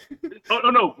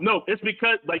 no, it's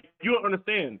because, like, you don't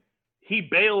understand. He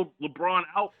bailed LeBron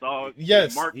out, dog.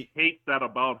 Yes, Mark hates that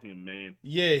about him, man.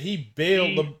 Yeah, he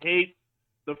bailed. He hates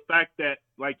the fact that,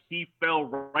 like, he fell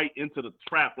right into the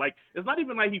trap. Like, it's not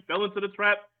even like he fell into the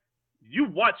trap. You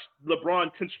watched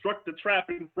LeBron construct the trap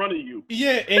in front of you.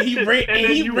 Yeah, and he ran And and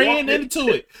then he you ran walked into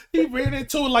it. He ran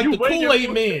into it like You the waited Kool-Aid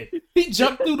for- man. He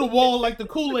jumped through the wall like the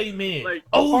Kool-Aid man. Like,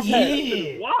 oh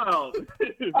okay. yeah. Wow.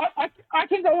 I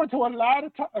can go into a lot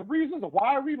of reasons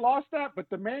why we lost that, but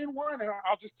the main one, and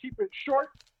I'll just keep it short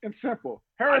and simple.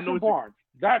 Harrison Barnes.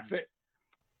 That's it.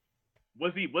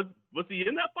 Was he in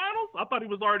that finals? I thought he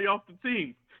was already off the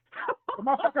team. The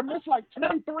motherfucker missed like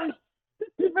 23.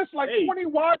 He missed like 20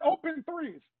 wide open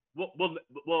threes.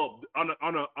 Well, on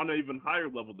an even higher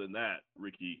level than that,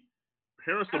 Ricky,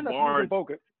 Harrison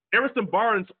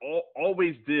Barnes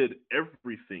always did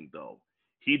everything though.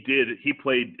 He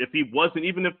played. If he wasn't,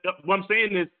 even if what I'm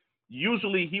saying is,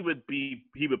 usually he would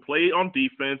play on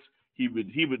defense. He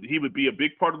would be a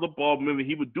big part of the ball movement.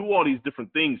 He would do all these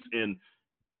different things, and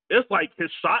it's like his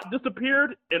shot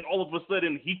disappeared, and all of a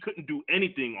sudden he couldn't do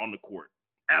anything on the court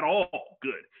at all.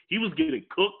 Good. He was getting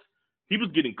cooked. He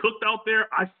was getting cooked out there.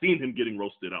 I seen him getting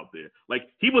roasted out there. Like,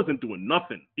 he wasn't doing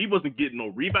nothing. He wasn't getting no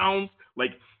rebounds.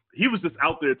 Like, he was just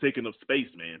out there taking up space,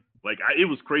 man. Like, it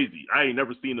was crazy. I ain't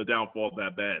never seen a downfall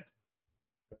that bad.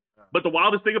 But the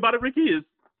wildest thing about it, Ricky, is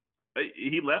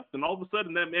he left, and all of a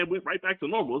sudden that man went right back to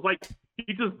normal. It's like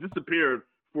he just disappeared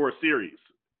for a series.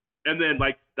 And then,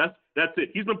 like, that's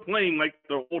it. He's been playing like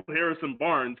the old Harrison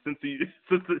Barnes since it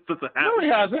happened. No, he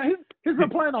hasn't. He's been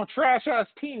playing on trash ass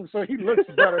teams, so he looks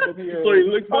better than he is. So he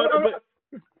looks better.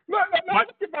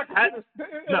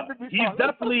 He's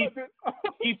definitely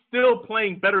he's still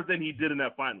playing better than he did in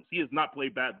that finals. He has not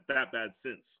played that bad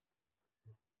since.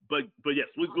 But yes,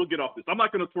 we'll get off this. I'm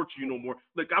not gonna torture you no more.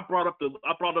 Look, I brought up the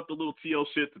little TL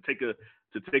shit to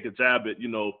take a jab at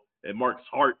at Mark's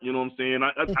heart, you know what I'm saying?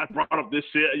 I brought up this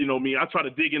shit, you know me. I try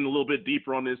to dig in a little bit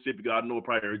deeper on this shit because I know it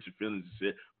probably hurts your feelings and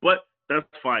shit. But that's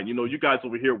fine. You guys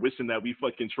over here wishing that we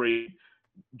fucking trade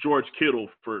George Kittle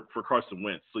for Carson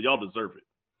Wentz. So y'all deserve it.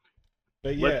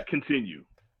 But yeah. Let's continue.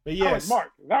 But yes. Mark,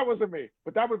 that wasn't me,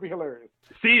 but that would be hilarious.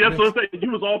 See, that's what I'm saying.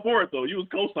 You was all for it though. You was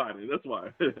co-signing. That's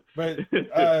why.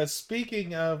 But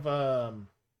speaking of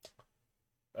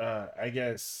I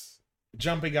guess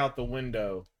jumping out the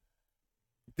window,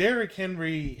 Derrick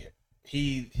Henry,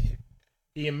 he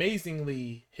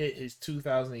amazingly hit his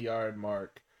 2,000-yard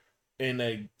mark in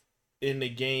the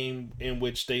game in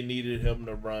which they needed him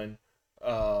to run.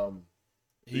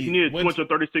 He needed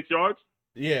 236 yards.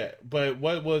 Yeah, but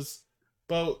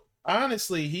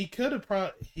honestly, he could have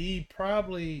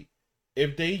probably,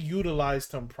 if they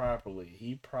utilized him properly,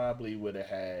 he probably would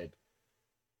have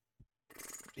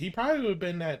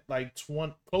been at like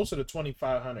closer to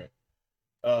 2,500.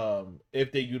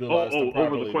 If they utilized him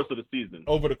properly over the course of the season.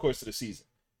 Over the course of the season,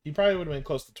 he probably would have been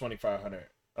close to 2,500.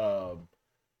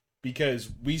 Because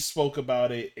we spoke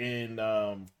about it in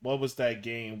what was that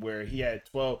game where he had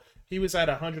 12? He was at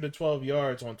 112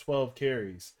 yards on 12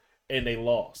 carries, and they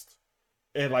lost.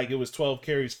 And like it was 12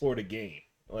 carries for the game,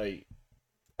 like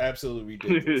absolutely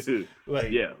ridiculous.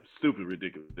 Like yeah, stupid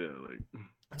ridiculous. Yeah, like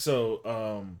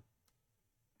so.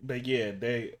 But yeah,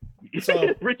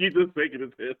 so Ricky's just shaking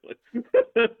his head. Like,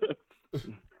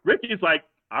 Ricky's like,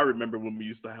 I remember when we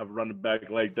used to have a running back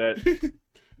like that.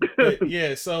 But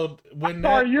yeah, so when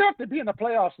you have to be in the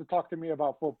playoffs to talk to me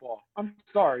about football. I'm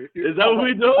sorry. Is that what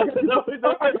we do?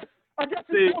 I guess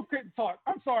we still couldn't talk.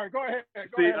 I'm sorry. Go ahead.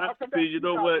 You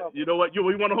know what? You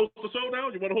want to host the show now?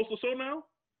 You want to host the show now?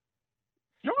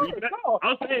 Sure.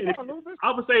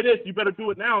 I would say this: you better do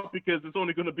it now because it's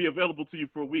only going to be available to you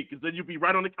for a week. Because then you'll be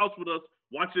right on the couch with us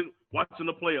watching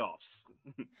the playoffs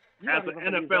as an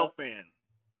NFL fan.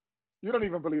 You don't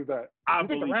even believe that. I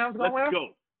believe. Let's go.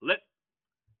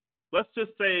 Let's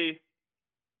just say,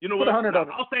 you know what?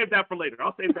 I'll save that for later.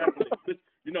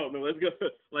 No, let's go.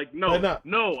 Like,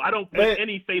 no, I don't put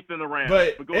any faith in the Rams.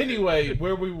 But anyway,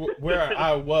 where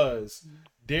I was,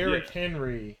 Derrick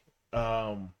Henry,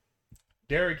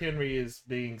 Derrick Henry is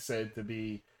being said to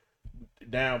be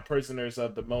now prisoners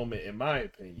of the moment, in my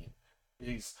opinion.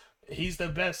 He's the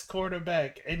best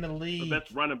quarterback in the league. The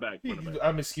best running back.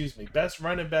 Best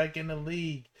running back in the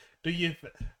league. Do you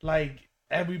like?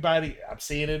 Everybody, I'm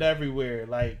seeing it everywhere.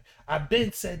 Like, I've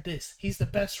been said this. He's the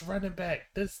best running back.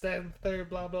 This, that, and third,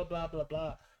 blah, blah, blah, blah,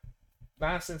 blah.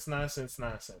 Nonsense.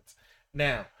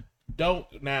 Now,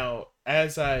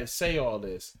 as I say all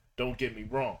this, don't get me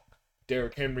wrong.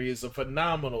 Derrick Henry is a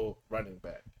phenomenal running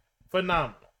back.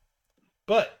 Phenomenal.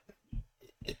 But,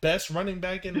 best running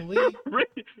back in the league?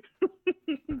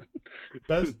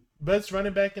 best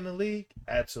running back in the league?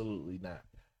 Absolutely not.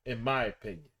 In my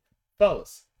opinion.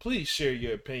 Fellas, please share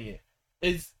your opinion.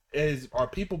 Are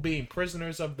people being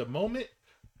prisoners of the moment,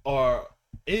 or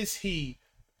is he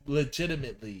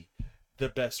legitimately the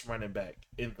best running back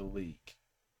in the league?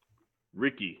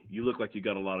 Ricky, you look like you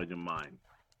got a lot on your mind.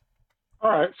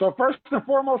 All right. So first and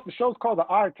foremost, the show's called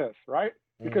the eye test, right?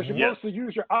 Because you're Yes. supposed to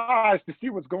use your eyes to see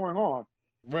what's going on.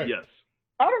 Right. Yes.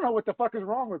 I don't know what the fuck is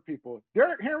wrong with people.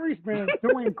 Derrick Henry's been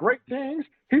doing great things.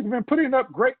 He's been putting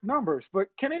up great numbers. But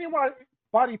can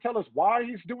anybody tell us why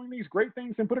he's doing these great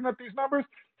things and putting up these numbers?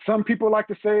 Some people like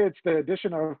to say it's the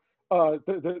addition of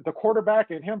the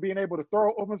quarterback and him being able to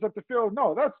throw opens up the field.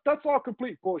 No, that's all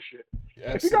complete bullshit.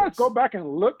 Yes, if you guys go back and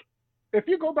look at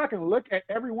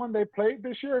everyone they played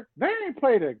this year, they ain't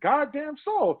played a goddamn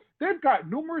soul. They've got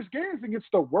numerous games against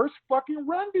the worst fucking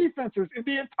run defenses in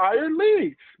the entire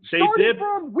league. They starting did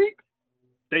from week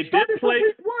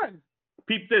one.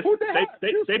 Peep this.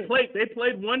 They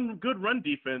played one good run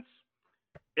defense,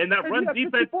 and that run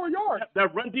defense 54 yards.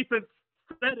 That run defense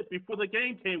said it before the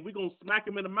game came. We're gonna smack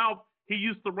him in the mouth. He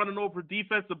used to running over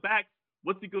defensive backs.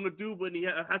 What's he gonna do when he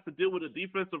has to deal with a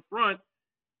defensive front?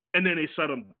 And then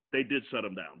they did shut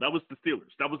him down. That was the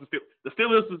Steelers. The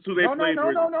Steelers is who they played.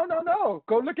 No.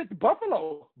 Go look at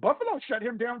Buffalo. Buffalo shut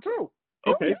him down too.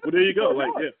 Okay, well there you go.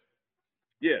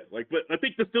 But I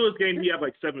think the Steelers game he had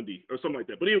like 70 or something like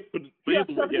that. But he had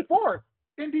 74.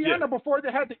 Yeah. Indiana before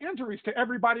they had the injuries to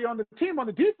everybody on the team on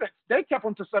the defense, they kept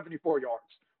him to 74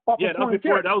 yards. That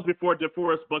was before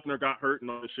DeForest Buckner got hurt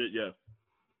and all this shit.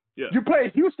 Yeah. You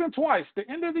played Houston twice, the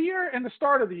end of the year and the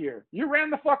start of the year. You ran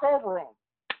the fuck over them.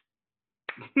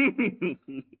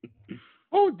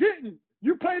 Who didn't?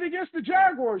 You played against the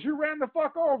Jaguars. You ran the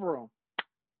fuck over them.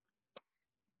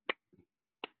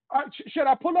 Should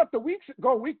I pull up the weeks?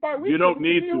 Go week by week? You don't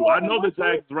need to. I know the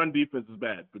Jags' run defense is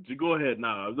bad, but you go ahead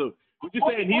now. What you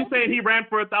saying? He's saying he ran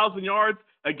for 1,000 yards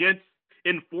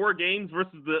in 4 games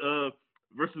versus the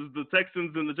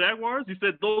Texans and the Jaguars. You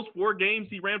said those 4 games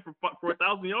he ran for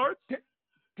 1,000 yards.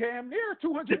 Damn near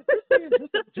 250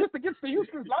 just against the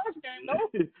Houston's last game, though.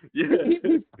 Yeah.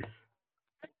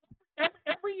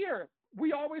 Every year,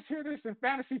 we always hear this in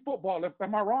fantasy football.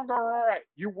 Am I wrong or all right?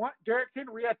 You want Derrick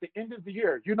Henry at the end of the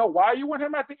year. You know why you want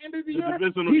him at the end of the year?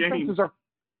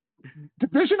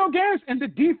 Divisional games and the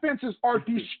defenses are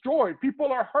destroyed.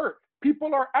 People are hurt.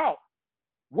 People are out.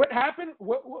 What happened?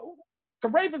 The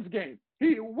Ravens game.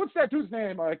 What's that dude's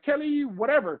name? Kelly,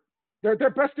 whatever.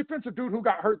 Their best defensive dude who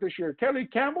got hurt this year. Kelly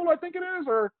Campbell, I think it is,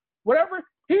 or whatever.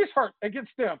 He's hurt against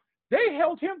them. They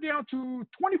held him down to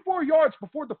 24 yards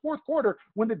before the fourth quarter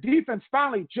when the defense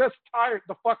finally just tired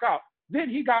the fuck out.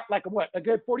 Then he got a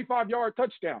good 45-yard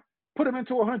touchdown. Put him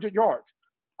into 100 yards.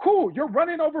 Cool. You're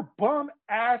running over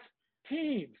bum-ass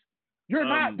teams. You're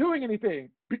not doing anything.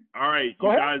 All right, you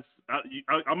guys.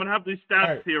 I'm going to have these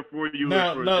stats here for you.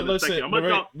 Listen. I'm going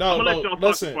to let y'all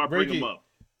talk before I bring them up.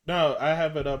 No, I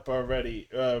have it up already.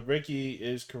 Ricky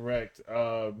is correct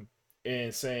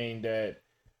in saying that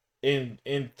in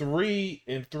three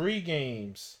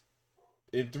games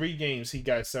he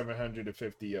got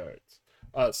 750 yards,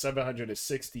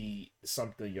 760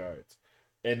 something yards,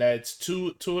 and that's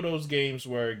two of those games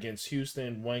were against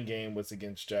Houston. 1 game was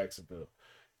against Jacksonville.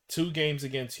 2 games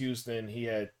against Houston, he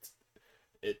had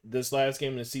this last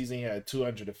game of the season he had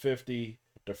 250.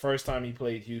 The first time he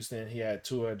played Houston, he had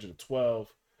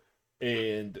 212.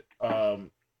 And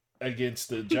against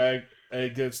the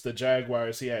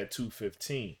Jaguars, he had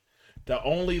 215. The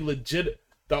only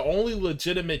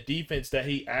legitimate defense that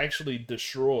he actually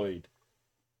destroyed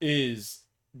is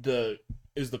the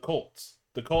Colts.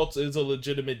 The Colts is a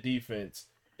legitimate defense,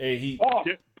 and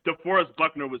DeForest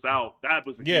Buckner was out. That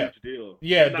was a huge deal.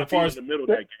 Yeah, DeForest in the middle of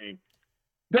that game.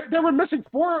 They were missing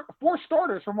four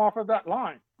starters from off of that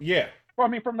line. Yeah.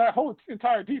 From that whole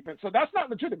entire defense. So that's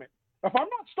not legitimate. If I'm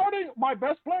not starting my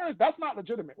best players, that's not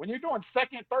legitimate. When you're doing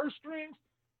second, third strings,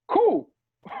 cool.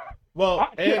 Well,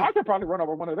 I could probably run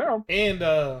over one of them. And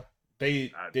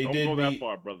they don't did go that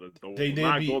far, brother. Don't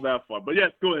go that far. But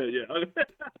yes, go ahead. Yeah.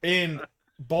 In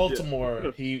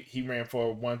Baltimore, he ran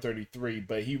for 133,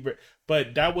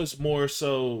 but that was more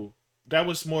so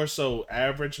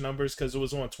average numbers because it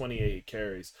was on 28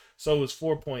 carries, so it was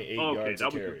 4.8 yards a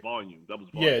carry. That was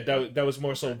volume. Yeah, that was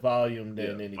more so volume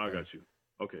than anything. I got you.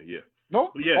 Okay, yeah.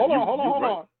 Nope. Yeah, hold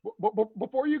on.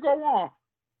 Before you go on,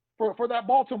 for that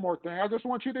Baltimore thing, I just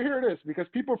want you to hear this because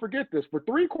people forget this. For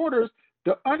 3 quarters,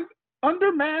 the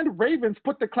undermanned Ravens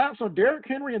put the clamps on Derrick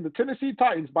Henry and the Tennessee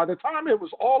Titans. By the time it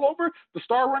was all over, the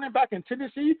star running back in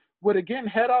Tennessee would again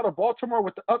head out of Baltimore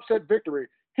with the upset victory.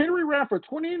 Henry ran for a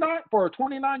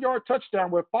 29-yard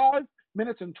touchdown with 5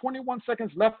 minutes and 21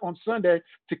 seconds left on Sunday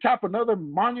to cap another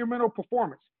monumental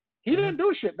performance. He didn't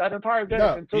do shit that entire game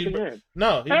until the end.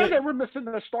 They were missing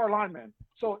their star lineman.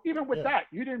 So even with that,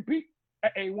 you didn't beat an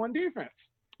A1 defense.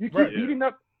 You keep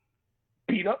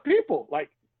beat up people. Like,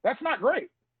 that's not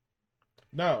great.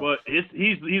 No. But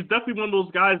he's definitely one of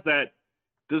those guys that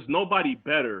there's nobody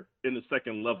better in the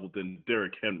second level than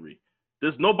Derrick Henry.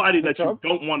 There's nobody Nick that you Chubb?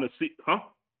 don't want to see, huh?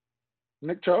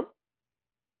 Nick Chubb?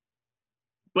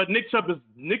 But Nick Chubb.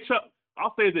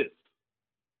 I'll say this: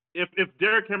 if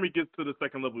Derrick Henry gets to the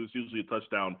second level, it's usually a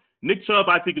touchdown. Nick Chubb,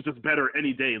 I think, is just better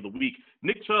any day of the week.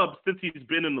 Nick Chubb, since he's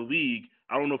been in the league,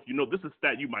 I don't know if you know, this is a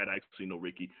stat you might actually know,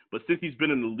 Ricky, but since he's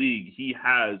been in the league, he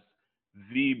has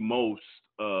the most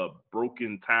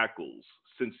broken tackles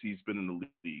since he's been in the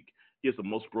league. He has the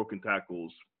most broken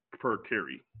tackles per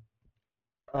carry.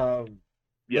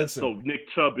 Yeah, Listen, so Nick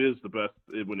Chubb is the best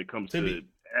when it comes to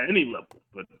any level.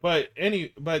 but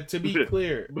to be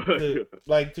clear,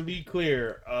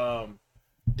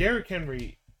 Derrick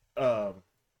Henry,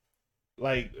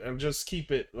 just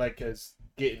keep it like as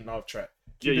getting off track.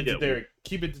 Keep it to Derrick.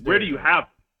 Where do you have?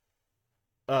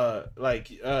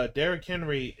 Derrick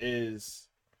Henry is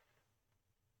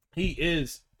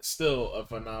still a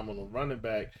phenomenal running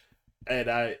back.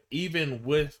 And even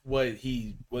with what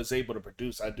he was able to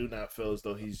produce, I do not feel as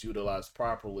though he's utilized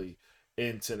properly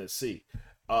in Tennessee.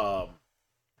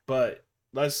 But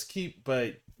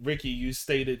Ricky, you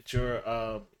stated your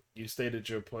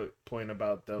point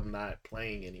about them not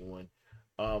playing anyone.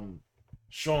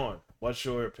 Shawn, what's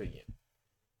your opinion?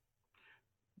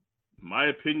 My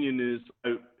opinion is,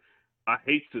 I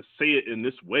hate to say it in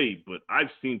this way, but I've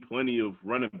seen plenty of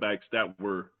running backs that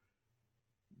were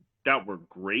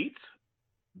great,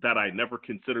 that I never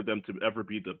considered them to ever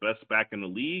be the best back in the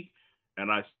league, and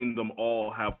I've seen them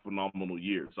all have phenomenal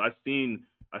years. I've seen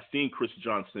Chris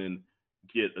Johnson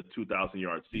get a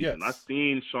 2,000-yard season. Yes. I've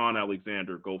seen Shawn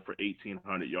Alexander go for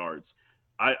 1,800 yards.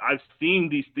 I've seen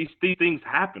these things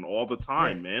happen all the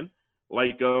time, man.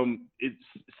 Like it's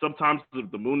sometimes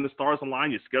the moon and the stars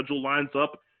align, your schedule lines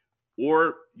up,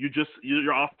 or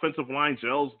your offensive line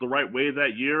gels the right way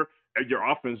that year, and your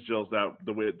offense gels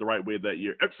the right way that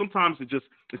year. Sometimes it's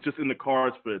just in the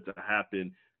cards for it to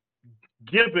happen,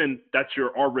 given that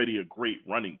you're already a great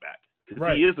running back.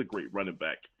 Because he is a great running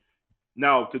back.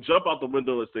 Now, to jump out the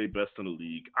window and say best in the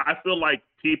league, I feel like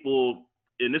people,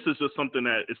 and this is just something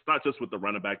that it's not just with the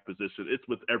running back position, it's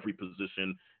with every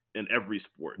position in every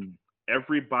sport.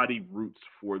 Everybody roots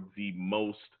for the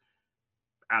most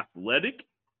athletically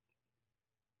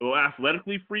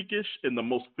freakish and the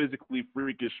most physically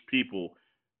freakish people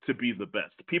to be the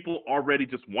best. People already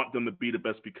just want them to be the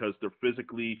best because they're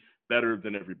physically better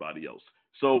than everybody else.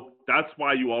 So that's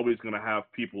why you're always going to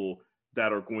have people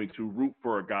that are going to root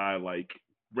for a guy like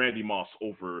Randy Moss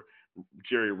over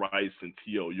Jerry Rice and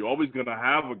T.O. You're always going to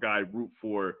have a guy root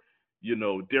for,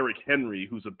 Derrick Henry,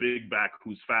 who's a big back,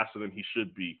 who's faster than he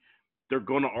should be. They're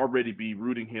going to already be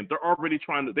rooting him. They're already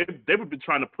they've been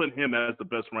trying to put him as the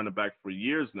best running back for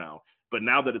years now. But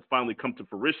now that it's finally come to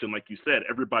fruition, like you said,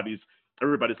 everybody's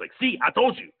like, see, I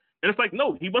told you. And it's like,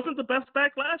 no, he wasn't the best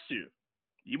back last year.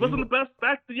 He wasn't the best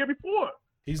back the year before.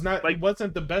 He's not. He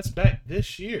wasn't the best back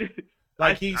this year.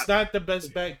 He's not the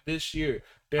best back this year.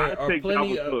 There are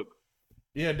plenty of. Cook.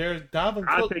 Yeah, there's Dalvin Cook.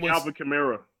 I'll take Alvin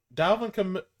Kamara.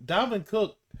 Dalvin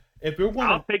Cook. If you're one,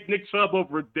 I'll take Nick Chubb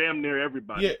over damn near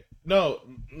everybody. Yeah, no,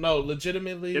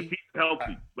 legitimately. If he's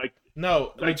healthy,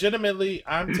 legitimately,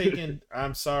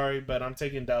 I'm sorry, but I'm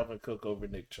taking Dalvin Cook over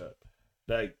Nick Chubb.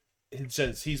 Like,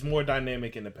 he's more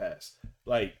dynamic in the pass.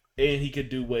 And he could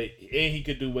do what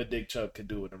Nick Chubb could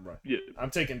do with him run. Yeah,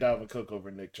 I'm taking Dalvin Cook over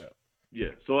Nick Chubb.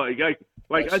 Yeah, so I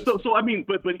mean,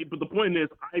 but the point is,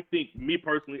 I think, me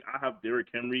personally, I have Derrick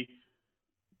Henry.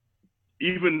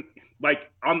 Even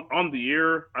on the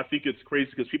year, I think it's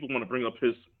crazy because people want to bring up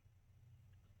his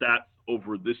stats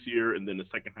over this year and then the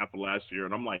second half of last year,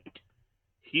 and I'm like,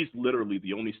 he's literally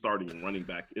the only starting running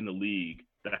back in the league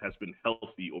that has been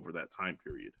healthy over that time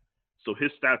period. So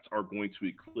his stats are going to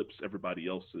eclipse everybody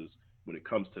else's when it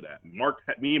comes to that.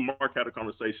 Me and Mark had a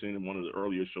conversation in one of the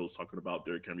earlier shows talking about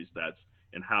Derrick Henry's stats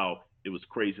and how it was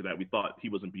crazy that we thought he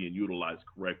wasn't being utilized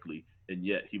correctly, and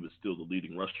yet he was still the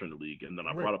leading rusher in the league. And then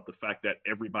I brought up the fact that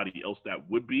everybody else that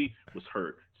would be was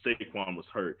hurt. Saquon was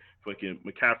hurt. Fucking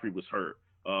McCaffrey was hurt.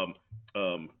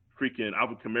 Freaking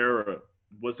Alvin Kamara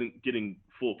wasn't getting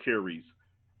full carries.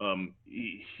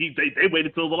 They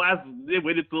waited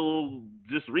till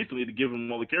just recently to give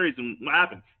him all the carries, and what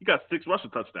happened? He got 6 rushing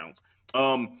touchdowns.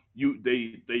 Dalvin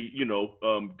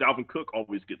Cook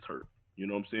always gets hurt. You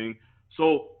know what I'm saying?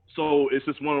 So it's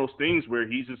just one of those things where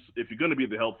he's just, if you're gonna be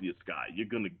the healthiest guy, you're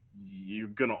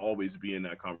gonna always be in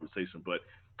that conversation. But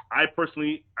I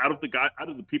personally, out of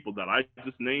the people that I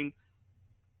just named,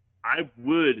 I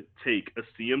would take a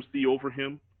CMC over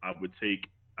him. I would take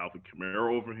Alvin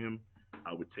Kamara over him.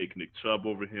 I would take Nick Chubb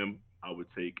over him. I would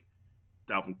take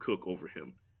Dalvin Cook over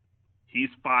him. He's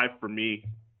 5 for me.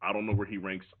 I don't know where he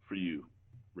ranks for you,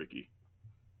 Ricky.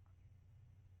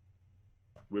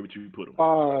 Where would you put him?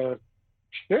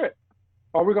 Shit.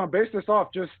 Are we gonna base this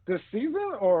off just this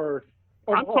season or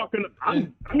overall?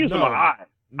 I'm using my eyes.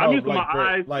 No, I'm using like, my bro,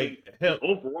 eyes like him,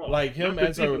 overall. like him not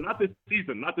as season, a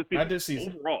not this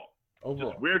season. Overall.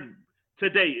 Just where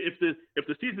today, if the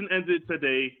season ended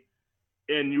today,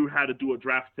 and you had to do a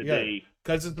draft today,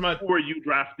 because it's my. Who are you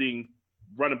drafting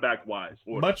running back wise?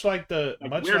 Or much like the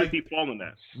where does he fall in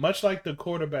that? Much like the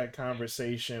quarterback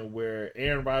conversation, where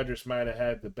Aaron Rodgers might have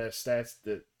had the best stats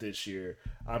this year,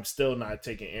 I'm still not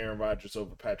taking Aaron Rodgers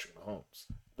over Patrick Mahomes.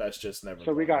 That's just never.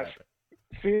 So we got happen.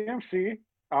 CMC,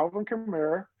 Alvin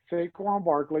Kamara, Saquon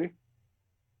Barkley,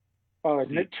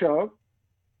 Nick Chubb,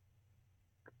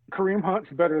 Kareem Hunt's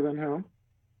better than him.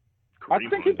 I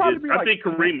think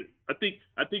Kareem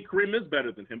is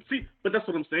better than him. See, but that's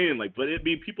what I'm saying. Like, but it'd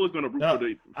be people are going to root for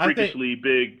the freakishly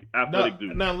big athletic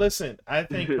dude. Now listen, I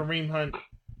think Kareem Hunt.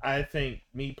 I think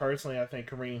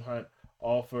Kareem Hunt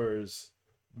offers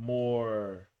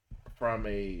more from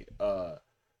a.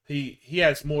 He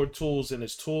has more tools in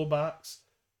his toolbox,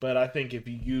 but I think if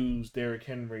you use Derrick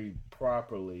Henry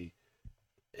properly,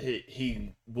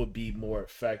 he would be more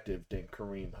effective than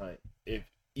Kareem Hunt, his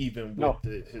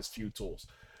few tools.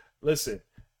 Listen,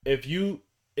 if you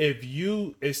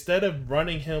instead of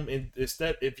running him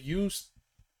if you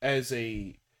as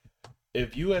a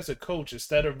coach,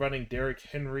 instead of running Derrick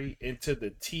Henry into the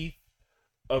teeth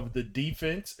of the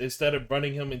defense, instead of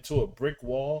running him into a brick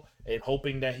wall and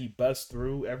hoping that he busts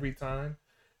through every time,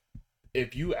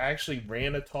 if you actually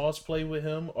ran a toss play with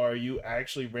him, or you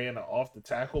actually ran an off the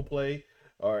tackle play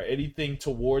or anything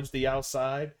towards the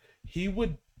outside, he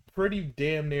would pretty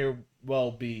damn near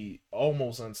well be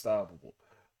almost unstoppable.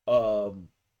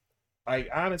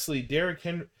 Honestly, Derrick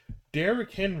Henry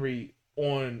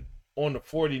on the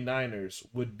 49ers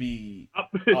would be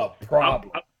a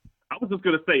problem. I was just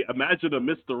gonna say, imagine a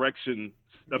misdirection,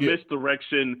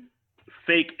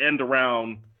 fake end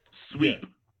around sweep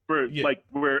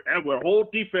where whole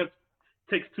defense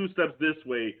takes 2 steps this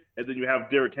way, and then you have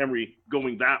Derrick Henry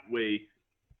going that way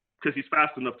because he's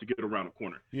fast enough to get around the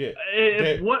corner. Yeah,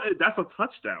 that's a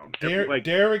touchdown.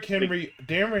 Derrick Henry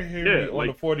on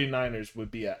the 49ers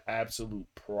would be an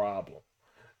absolute problem.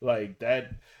 Like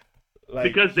that.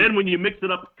 Because then when you mix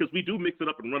it up, because we do mix it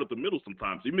up and run up the middle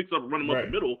sometimes. You mix it up and run him up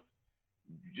the middle.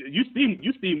 You see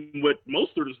what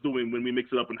Mostert is doing when we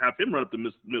mix it up and have him run up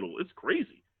the middle. It's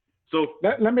crazy. So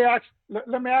let me ask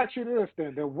you this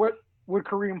then. What would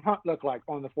Kareem Hunt look like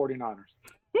on the 49ers?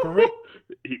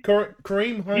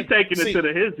 Kareem Hunt. He's taking it to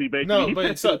the hizzy, baby. No,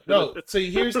 but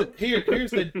See, here's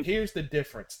the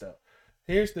difference though.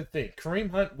 Here's the thing.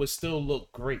 Kareem Hunt would still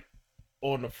look great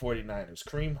on the 49ers.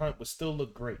 Kareem Hunt would still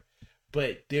look great.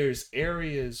 But there's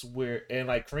areas where, and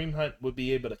like Kareem Hunt would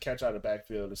be able to catch out of the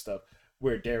backfield and stuff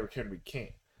where Derrick Henry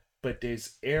can't. But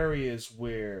there's areas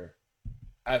where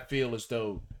I feel as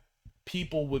though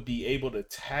people would be able to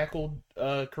tackle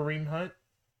Kareem Hunt,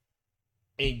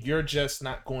 and you're just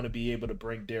not going to be able to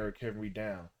bring Derrick Henry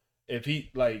down. If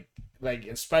he like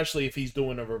especially if he's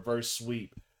doing a reverse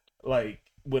sweep, like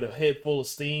with a head full of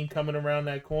steam coming around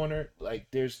that corner, like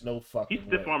there's no fucking He's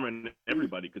stiff arming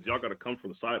everybody because y'all got to come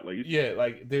from the side.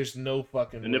 Like there's no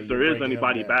fucking and way. And if there is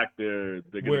anybody back there,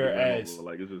 they're going to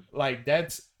like it's just like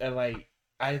that's like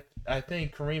I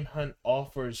think Kareem Hunt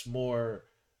offers more.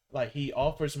 Like he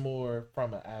offers more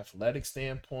from an athletic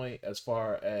standpoint as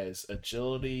far as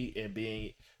agility and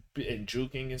being and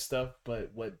juking and stuff.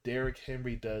 But what Derrick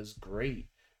Henry does great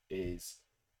is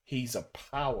he's a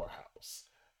powerhouse.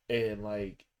 And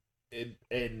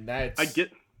that's I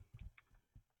get.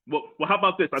 Well, how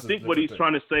about this? I think what he's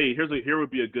trying to say here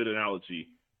would be a good analogy.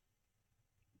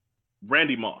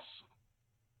 Randy Moss,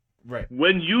 right?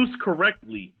 When used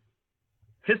correctly,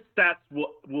 his stats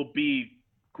will be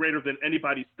greater than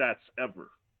anybody's stats ever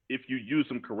if you use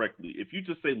them correctly. If you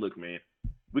just say, "Look, man,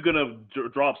 we're gonna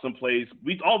drop some plays.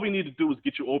 All we need to do is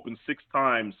get you open 6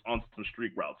 times on some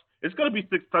streak routes. It's gonna be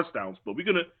 6 touchdowns, but we're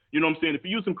gonna, you know what I'm saying? If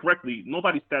you use them correctly,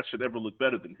 nobody's stats should ever look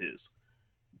better than his.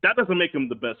 That doesn't make him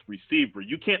the best receiver.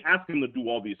 You can't ask him to do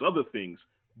all these other things,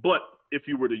 but if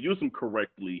you were to use him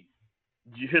correctly,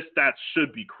 his stats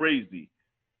should be crazy.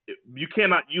 You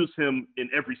cannot use him in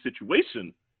every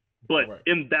situation, but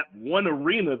in that one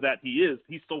arena that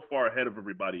he's so far ahead of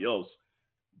everybody else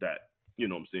that, you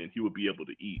know what I'm saying, he would be able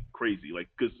to eat crazy.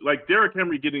 Because Derrick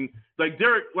Henry getting, this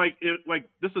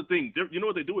is the thing. You know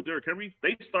what they do with Derrick Henry?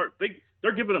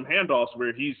 They're giving him handoffs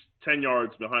where he's 10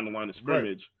 yards behind the line of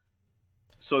scrimmage.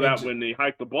 So that when they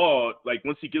hike the ball,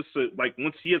 once he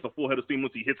has a full head of steam,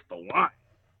 once he hits the line.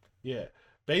 Yeah.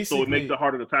 Basically, so it makes it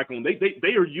harder to tackle them.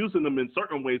 They are using them in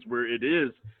certain ways where it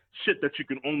is shit that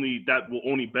will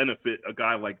only benefit a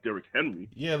guy like Derrick Henry.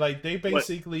 Yeah, like they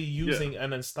basically using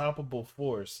an unstoppable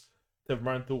force to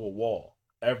run through a wall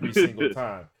every single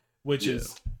time, which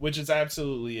is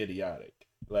absolutely idiotic.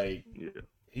 Like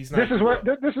he's not. This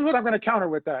is what I'm going to counter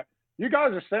with that. You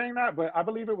guys are saying that, but I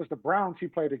believe it was the Browns he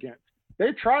played against.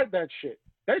 They tried that shit.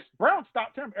 Brown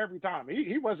stopped him every time.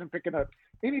 He wasn't picking up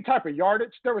any type of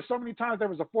yardage. There were so many times there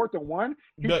was a 4th and 1.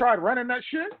 He tried running that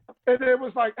shit, and it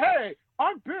was like, hey,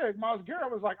 I'm big. Myles Garrett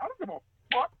was like, I don't give a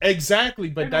fuck. Exactly,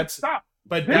 but that's the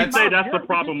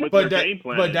problem with their game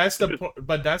planning.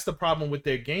 But that's the problem with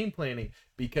their game planning,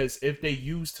 because if they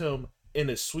used him in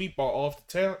a sweep or off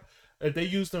the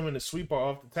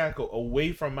tackle,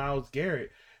 away from Myles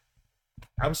Garrett,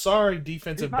 I'm sorry,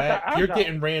 defensive back, you're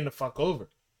getting ran the fuck over.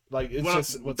 Like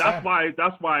that's why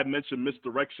I mentioned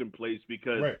misdirection plays,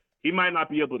 because he might not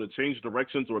be able to change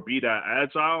directions or be that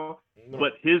agile,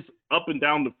 but his up and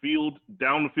down the field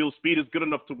speed is good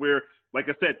enough to where, like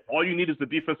I said, all you need is the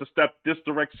defensive step this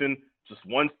direction, just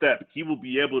one step. He will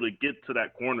be able to get to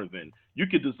that corner. Then you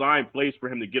could design plays for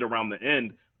him to get around the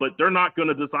end, but they're not going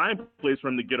to design plays for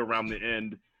him to get around the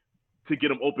end to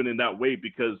get him open in that way,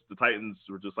 because the Titans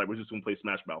were just like, we're just going to play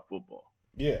smash mouth football.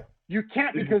 Yeah. You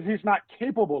can't, because he's not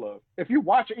capable of. If you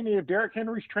watch any of Derrick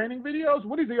Henry's training videos,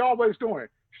 what is he always doing?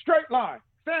 Straight line,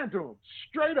 stand to him,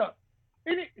 straight up.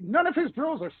 None of his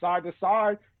drills are side to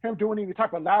side, him doing any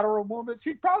type of lateral movements.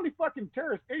 He'd probably fucking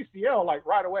tear his ACL like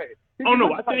right away.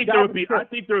 I think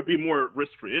there would be more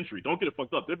risk for injury. Don't get it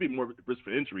fucked up. There'd be more risk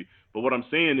for injury. But what I'm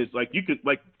saying is, like, you could,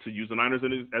 like, to use the Niners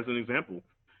as an example,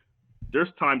 there's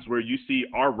times where you see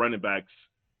our running backs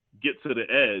get to the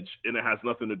edge, and it has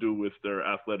nothing to do with their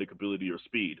athletic ability or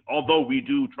speed. Although we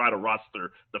do try to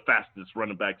roster the fastest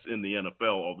running backs in the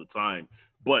NFL all the time,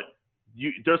 but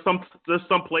there's some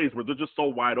plays where they're just so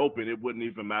wide open it wouldn't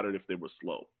even matter if they were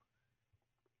slow.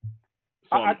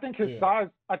 So, I think his size.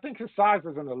 I think his size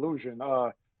is an illusion.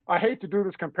 I hate to do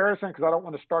this comparison because I don't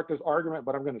want to start this argument,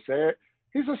 but I'm going to say it.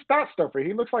 He's a stat stuffer.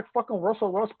 He looks like fucking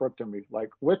Russell Westbrook to me. Like,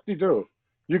 what'd he do?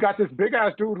 You got this big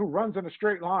ass dude who runs in a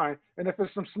straight line, and if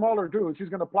it's some smaller dudes, he's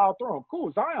going to plow through them.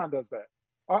 Cool, Zion does that.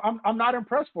 I'm not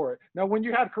impressed for it. Now, when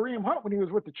you had Kareem Hunt when he was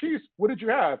with the Chiefs, what did you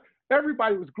have?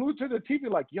 Everybody was glued to the TV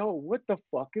like, yo, what the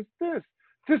fuck is this?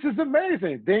 This is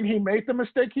amazing. Then he made the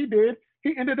mistake he did.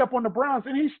 He ended up on the Browns,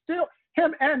 and him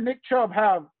and Nick Chubb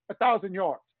have 1,000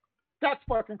 yards. That's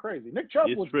fucking crazy. Nick Chubb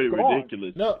was pretty gone.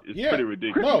 ridiculous. Pretty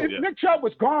ridiculous. Nick Chubb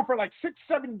was gone for like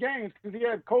 6-7 games because he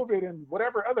had COVID and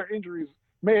whatever other injuries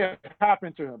may have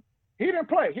happened to him. He didn't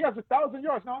play. He has 1,000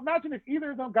 yards. Now imagine if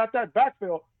either of them got that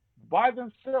backfield by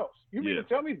themselves. You mean to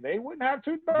tell me they wouldn't have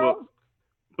 2,000?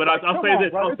 But I'll say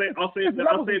this. I'll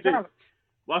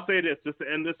say this just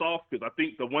to end this off, because I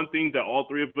think the one thing that all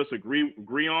three of us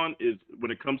agree on is, when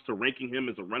it comes to ranking him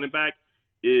as a running back,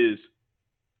 is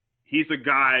he's a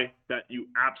guy that you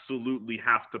absolutely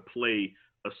have to play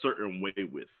a certain way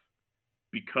with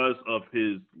because of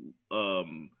his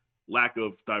lack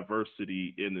of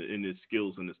diversity in his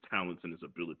skills and his talents and his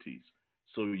abilities.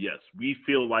 So yes, we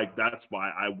feel like that's why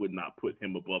I would not put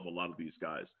him above a lot of these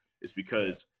guys. It's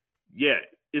because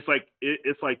it's like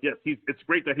yes, it's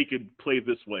great that he could play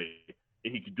this way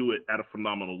and he could do it at a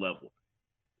phenomenal level.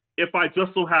 If I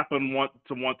just so happen want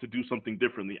to do something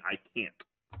differently, I can't.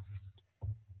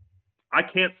 I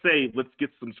can't say, let's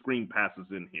get some screen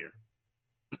passes in here.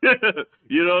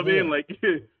 You know what I mean? Like,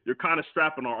 you're kind of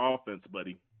strapping our offense,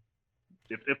 buddy.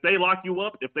 If they lock you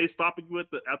up, if they stop you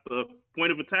at the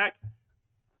point of attack,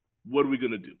 what are we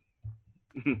gonna do?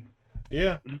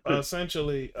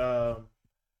 Essentially.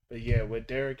 But yeah, with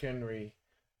Derrick Henry,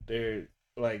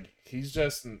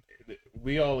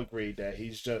 we all agree that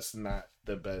he's just not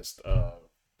the best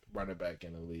running back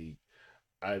in the league.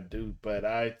 I do, but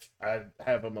I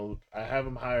have him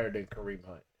higher than Kareem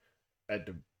Hunt at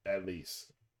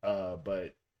least.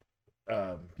 But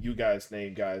you guys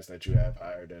name guys that you have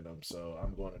higher than him, so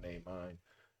I'm going to name mine.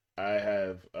 I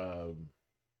have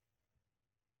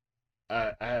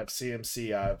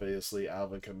CMC, obviously,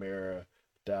 Alvin Kamara,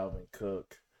 Dalvin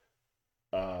Cook,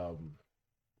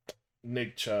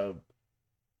 Nick Chubb,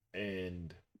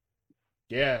 and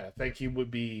I think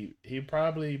he'd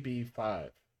probably be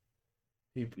 5.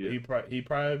 He'd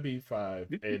probably be 5.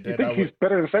 You think he's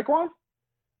better than Saquon?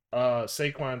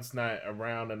 Saquon's not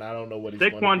around, and I don't know what he's.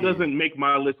 Saquon doesn't make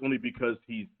my list only because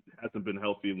he hasn't been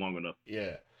healthy long enough.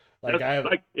 Yeah,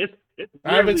 I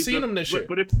haven't seen him this year.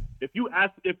 But if you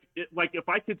ask if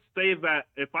I could say that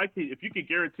if you could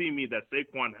guarantee me that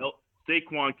Saquon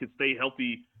could stay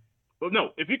healthy But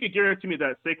no, if you could guarantee me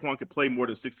that Saquon could play more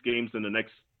than 6 games in the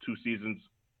next 2 seasons,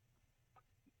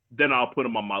 then I'll put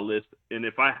him on my list. And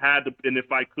if I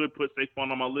could put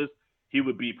Saquon on my list, he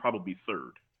would be probably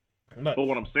 3rd. But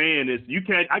what I'm saying is,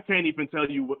 I can't even tell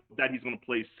you that he's going to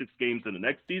play 6 games in the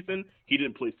next season. He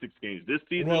didn't play 6 games this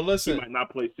season. Well, listen, he might not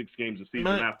play 6 games the season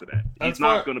after that. He's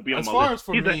not going to be on my list.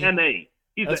 He's an NA.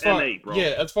 He's an NA, bro.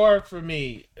 Yeah, as far as for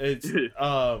me, it's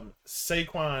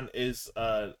Saquon is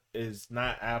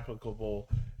not applicable,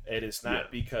 and it's not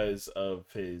because of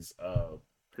his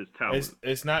talent.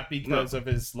 It's not because of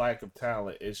his lack of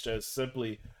talent. It's just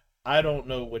simply, I don't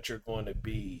know what you're going to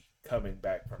be coming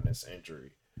back from this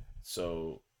injury.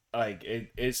 So, like,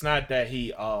 it's not that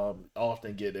he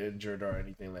often get injured or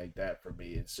anything like that for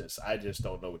me. It's just, I just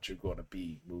don't know what you're going to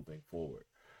be moving forward.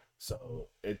 So,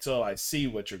 until I see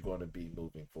what you're going to be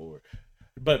moving forward.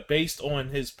 But based on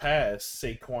his past,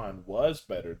 Saquon was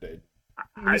better than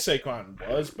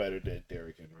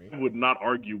Derrick Henry. I would not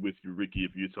argue with you, Ricky,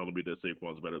 if you're telling me that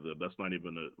Saquon's better than. That's not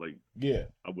even Yeah.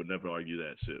 I would never argue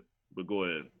that shit. But go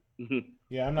ahead.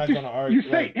 Yeah, I'm not going to argue.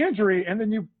 You say injury, and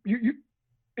then you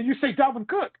say Dalvin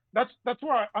Cook. That's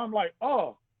why I'm like,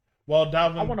 oh. Well,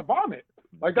 Dalvin. I want to vomit.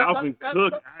 Like Dalvin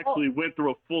Cook actually went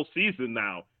through a full season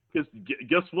now. Because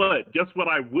guess what? Guess what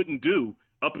I wouldn't do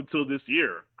up until this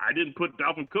year? I didn't put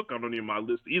Dalvin Cook on any of my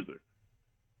list either.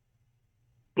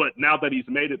 But now that he's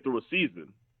made it through a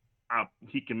season,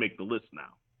 he can make the list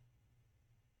now.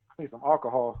 I need some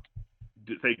alcohol.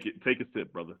 Take a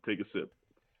sip, brother. Take a sip.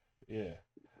 Yeah.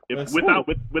 Without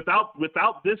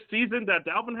this season that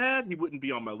Dalvin had, he wouldn't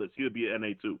be on my list. He would be an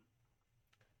NA too.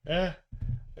 Yeah.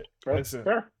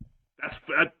 Fair.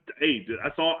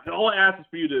 That's all I ask is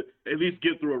for you to at least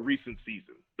get through a recent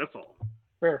season. That's all.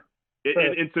 Fair.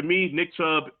 And to me, Nick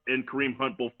Chubb and Kareem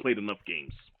Hunt both played enough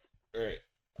games. Right.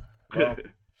 Well,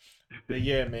 but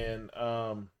yeah, man.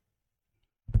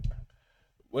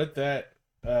 With that,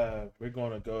 we're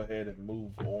going to go ahead and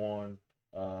move on.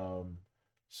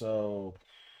 So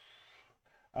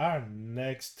our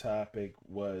next topic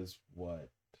was what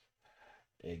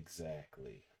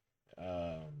exactly?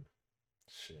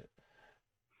 Shit.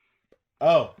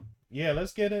 Oh, yeah,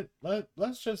 let's get it.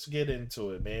 Let's just get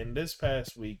into it, man. This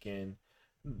past weekend,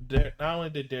 not only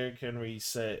did Derrick Henry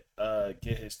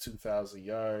get his 2,000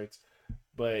 yards,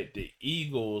 but the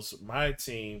Eagles, my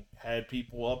team, had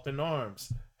people up in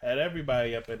arms, had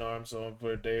everybody up in arms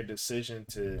over their decision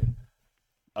to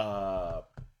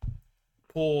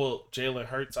pull Jalen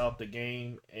Hurts out the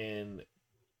game and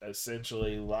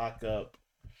essentially lock up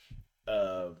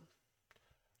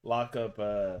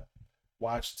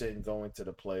Washington going to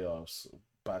the playoffs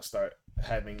by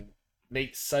having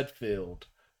Nate Sudfeld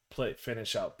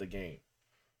finish out the game.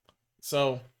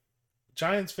 So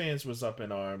Giants fans was up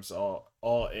in arms,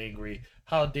 all angry.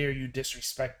 How dare you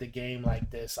disrespect the game like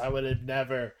this? I would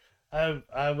never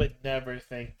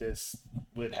think this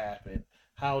would happen.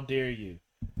 How dare you?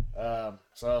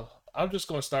 So I'm just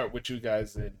gonna start with you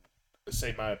guys and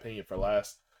say my opinion for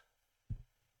last.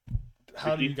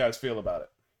 How do you guys feel about it?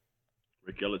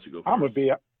 Ricky, I'll let you go first. I'm gonna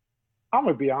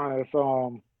be honest.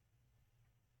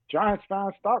 Giants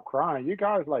fans, stop crying. You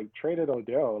guys traded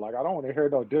Odell. I don't want to hear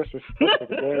no disrespect to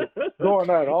the game going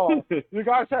at all. You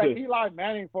guys had Eli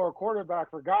Manning for a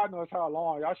quarterback for God knows how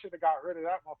long. Y'all should have got rid of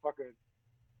that motherfucker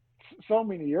so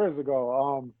many years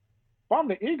ago. From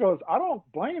the Eagles, I don't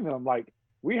blame them.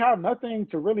 We have nothing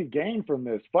to really gain from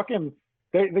this.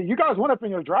 You guys went up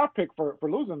in your draft pick for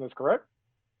losing this, correct?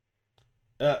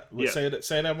 Say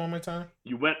that one more time.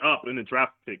 You went up in the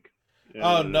draft pick.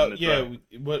 Oh no, yeah.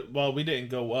 We didn't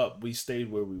go up. We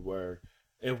stayed where we were.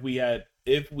 If we had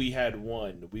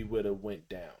won, we would have went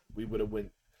down. We would have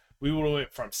went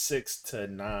from 6 to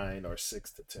 9 or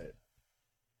 6 to 10.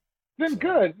 Then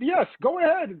good. Yes, go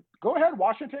ahead,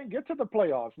 Washington. Get to the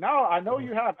playoffs. Now I know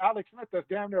you have Alex Smith that's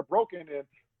damn near broken. And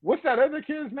what's that other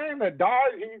kid's name that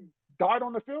died? He died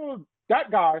on the field.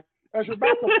 That guy as your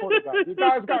backup quarterback. You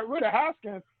guys got rid of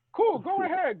Haskins. Cool, go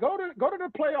ahead. Go to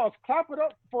the playoffs. Clap it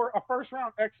up for a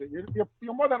first-round exit.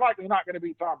 You're more than likely not going to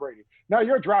beat Tom Brady. Now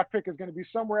your draft pick is going to be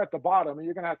somewhere at the bottom, and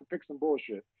you're going to have to pick some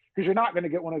bullshit because you're not going to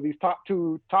get one of these top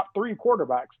 3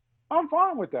 quarterbacks. I'm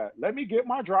fine with that. Let me get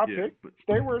my draft pick.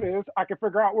 Stay where it is. I can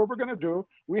figure out what we're going to do.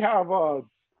 We have our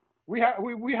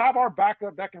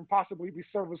backup that can possibly be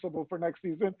serviceable for next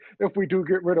season if we do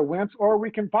get rid of Wentz, or we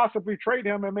can possibly trade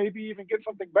him and maybe even get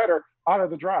something better out of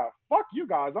the draft. Fuck you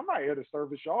guys. I'm not here to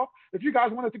service y'all. If you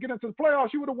guys wanted to get into the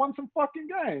playoffs, you would have won some fucking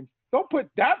games. Don't put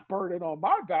that burden on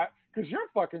my back because you're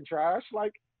fucking trash.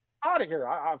 Out of here.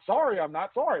 I'm sorry. I'm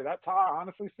not sorry. That's how I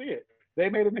honestly see it. They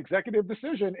made an executive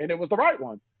decision, and it was the right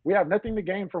one. We have nothing to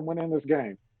gain from winning this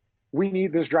game. we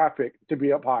need this draft pick to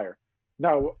be up higher.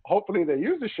 Now, hopefully they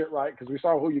use this shit right because we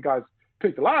saw who you guys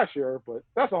picked last year, but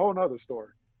that's a whole nother story.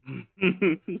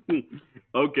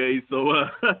 Okay, so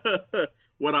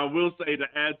what I will say to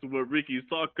add to what Ricky's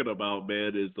talking about,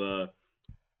 man, is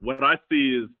what I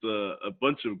see is a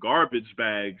bunch of garbage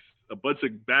bags, a bunch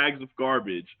of bags of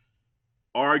garbage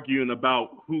arguing about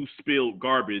who spilled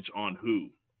garbage on who.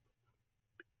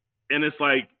 And it's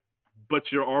like, but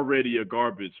you're already a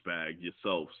garbage bag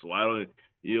yourself. So I don't,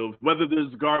 whether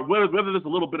there's whether there's a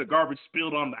little bit of garbage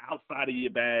spilled on the outside of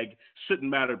your bag shouldn't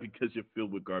matter because you're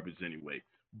filled with garbage anyway.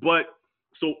 But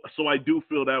so I do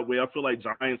feel that way. I feel like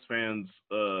Giants fans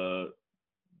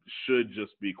should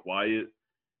just be quiet.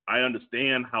 I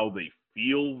understand how they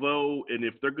feel though, and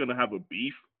if they're gonna have a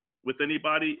beef with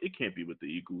anybody, it can't be with the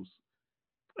Eagles.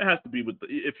 It has to be with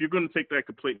if you're gonna take that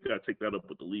complaint, you gotta take that up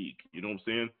with the league. You know what I'm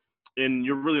saying? And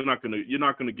you're not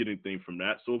gonna get anything from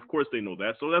that. So of course they know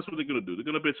that. So that's what they're gonna do. They're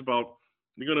gonna bitch about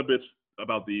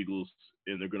the Eagles,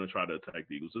 and they're gonna try to attack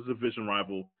the Eagles. It's a division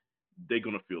rival. They're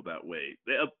gonna feel that way.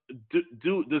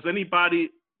 Does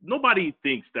anybody? Nobody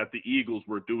thinks that the Eagles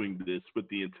were doing this with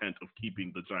the intent of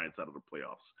keeping the Giants out of the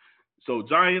playoffs. So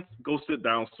Giants, go sit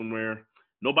down somewhere.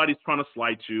 Nobody's trying to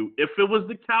slight you. If it was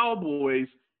the Cowboys,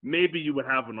 maybe you would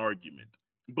have an argument.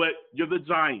 But you're the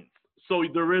Giants, so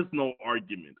there is no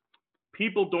argument.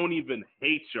 People don't even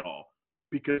hate y'all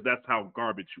because that's how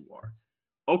garbage you are.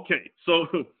 Okay, so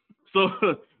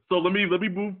let me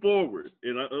move forward.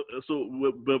 And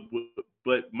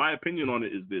but my opinion on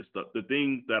it is this: the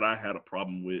thing that I had a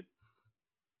problem with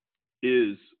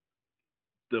is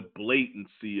the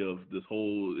blatancy of this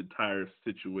whole entire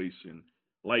situation.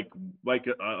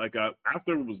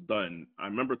 After it was done, I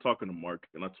remember talking to Mark,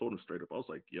 and I told him straight up, I was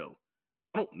like, "Yo,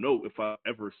 I don't know if I've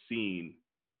ever seen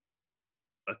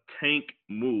a tank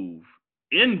move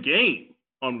in game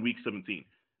on week 17."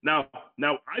 Now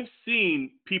I've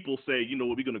seen people say, you know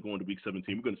what, we're going to go into week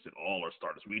 17. We're going to sit all our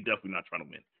starters. We're definitely not trying to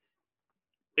win.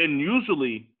 And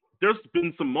usually there's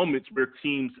been some moments where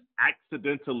teams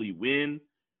accidentally win,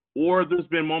 or there's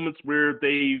been moments where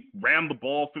they ran the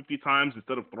ball 50 times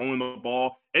instead of throwing the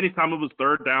ball. Anytime it was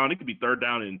third down, it could be third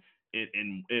down in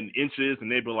inches,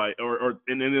 and they'd be like,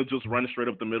 and then they'll just run straight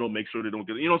up the middle, make sure they don't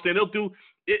get it. You know what I'm saying? They'll do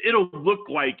it. It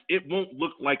won't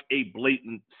look like a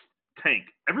blatant tank.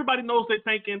 Everybody knows they're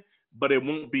tanking, but it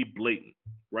won't be blatant,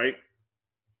 right?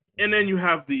 And then you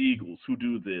have the Eagles who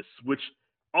do this, which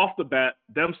off the bat,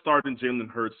 them starting Jalen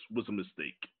Hurts was a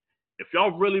mistake. If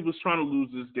y'all really was trying to lose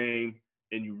this game,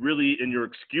 and your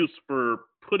excuse for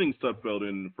putting Sudfeld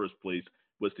in the first place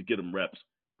was to get him reps,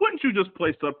 wouldn't you just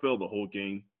play Sudfeld the whole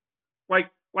game?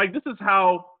 Like this is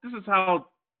how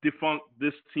defunct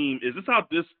this team is.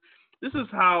 This is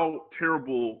how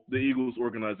terrible the Eagles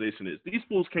organization is. These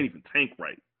fools can't even tank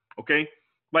right. Okay?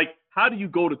 Like, how do you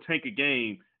go to tank a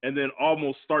game and then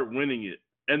almost start winning it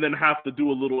and then have to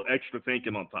do a little extra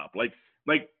tanking on top?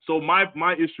 So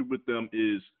my issue with them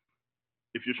is,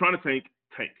 if you're trying to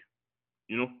tank.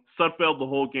 You know, Sudfeld the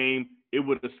whole game, it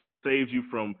would have saved you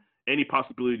from any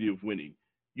possibility of winning.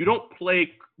 You don't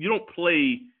play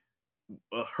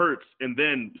Hurts and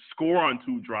then score on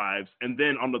 2 drives, and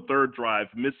then on the 3rd drive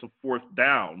miss a 4th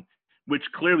down, which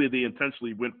clearly they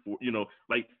intentionally went for. You know,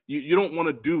 like you don't want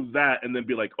to do that and then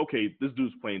be like, okay, this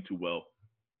dude's playing too well,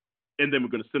 and then we're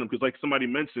going to sit him, because like somebody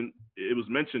mentioned, it was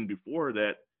mentioned before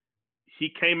that he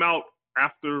came out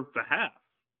after the half.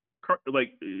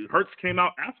 Like Hurts came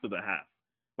out after the half.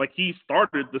 Like he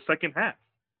started the second half.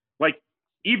 Like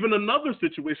even another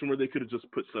situation where they could have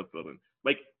just put Sudfeld in.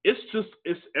 Like it's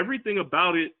everything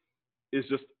about it is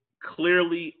just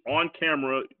clearly on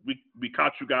camera. We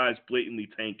caught you guys blatantly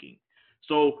tanking.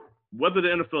 So whether the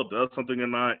NFL does something or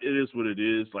not, it is what it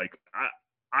is. Like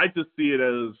I just see it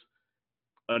as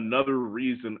another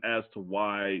reason as to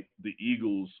why the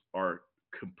Eagles are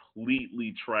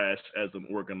completely trashed as an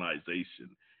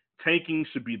organization. Tanking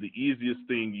should be the easiest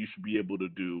thing you should be able to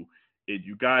do, and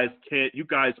you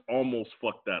guys almost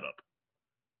fucked that up.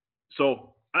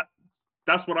 So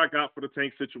that's what I got for the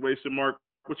tank situation. Mark,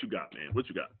 what you got, man? What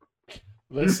you got?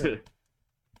 Listen,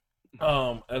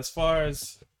 as far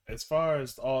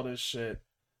as all this shit,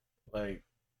 like,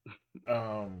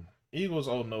 Eagles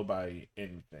owe nobody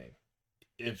anything.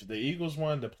 If the Eagles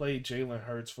wanted to play Jalen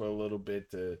Hurts for a little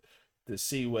bit to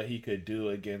see what he could do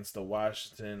against the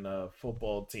Washington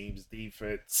football team's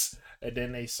defense, and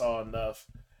then they saw enough,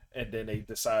 and then they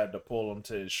decided to pull him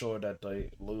to ensure that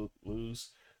they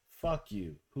lose. Fuck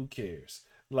you. Who cares?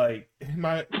 Like is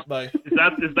that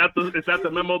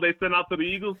the memo they sent out to the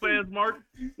Eagles fans, Mark?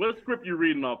 What script you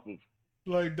reading off of?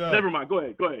 Never mind. Go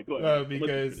ahead.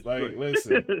 Because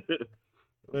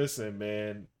listen,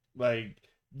 man. Like,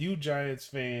 you Giants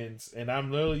fans, and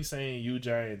I'm literally saying you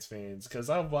Giants fans, because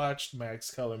I watched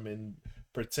Max Kellerman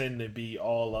pretend to be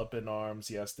all up in arms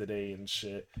yesterday and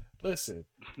shit. Listen,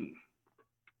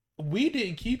 we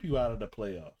didn't keep you out of the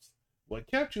playoffs. What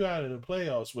kept you out of the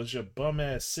playoffs was your bum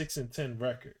ass 6-10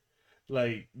 record.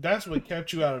 Like, that's what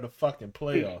kept you out of the fucking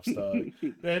playoffs, dog.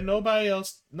 And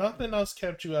nothing else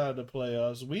kept you out of the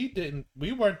playoffs.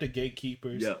 We weren't the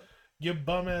gatekeepers. Yeah. Your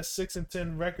bum ass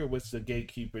 6-10 record was the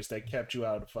gatekeepers that kept you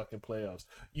out of the fucking playoffs.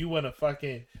 You want to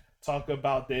fucking talk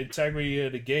about the integrity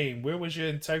of the game. Where was your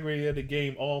integrity of the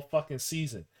game all fucking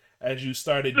season? As you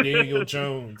started Daniel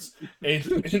Jones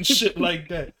and shit like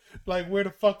that. Like, where the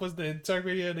fuck was the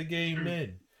integrity of the game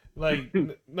then? Like,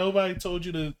 nobody told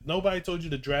you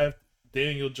to draft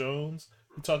Daniel Jones.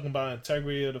 You're talking about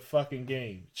integrity of the fucking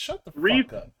game. Shut the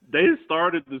fuck up. They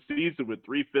started the season with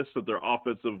 3/5 of their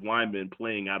offensive linemen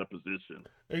playing out of position.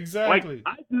 Exactly.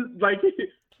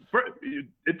 For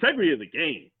integrity of the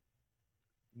game.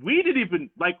 We didn't even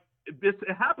this.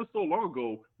 It happened so long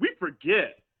ago. We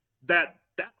forget that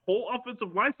whole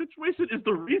offensive line situation is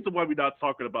the reason why we're not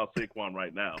talking about Saquon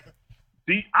right now.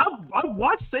 I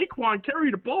watched Saquon carry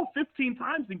the ball 15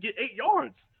 times and get 8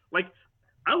 yards.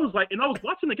 I was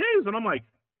watching the games and I'm like,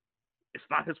 it's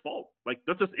not his fault.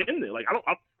 That's just in there.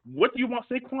 What do you want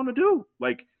Saquon to do?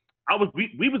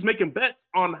 We was making bets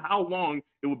on how long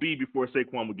it would be before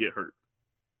Saquon would get hurt.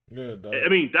 Yeah, I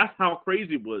mean, that's how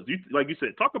crazy it was. Like you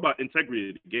said, talk about integrity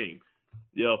of the game.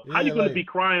 How you going to be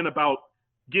crying about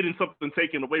getting something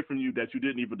taken away from you that you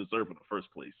didn't even deserve in the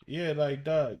first place? Yeah,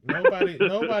 dog,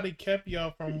 nobody kept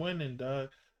y'all from winning, dog.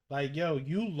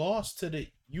 You lost to the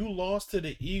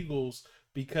Eagles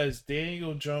because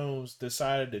Daniel Jones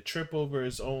decided to trip over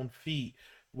his own feet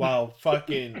while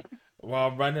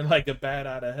running like a bat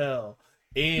out of hell,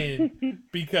 and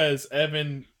because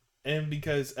Evan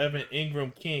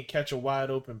Ingram can't catch a wide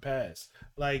open pass.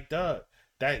 Dog,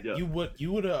 you would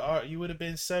have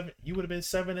been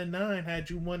 7-9 had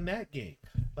you won that game.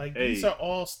 These are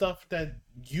all stuff that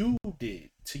you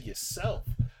did to yourself.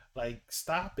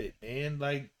 Stop it,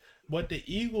 man. What the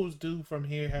Eagles do from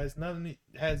here has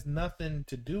nothing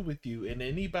to do with you. And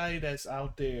anybody that's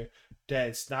out there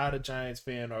that's not a Giants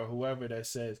fan or whoever that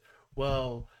says,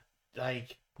 well,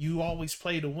 you always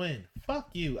play to win. Fuck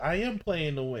you. I am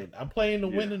playing to win. I'm playing to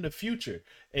win in the future.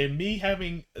 And me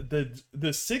having the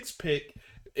 6th pick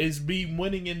is me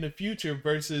winning in the future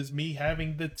versus me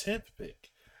having the 10th pick.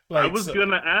 I was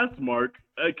gonna ask Mark,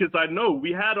 because I know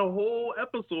we had a whole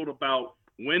episode about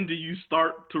when do you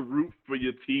start to root for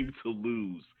your team to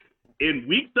lose. In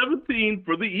week 17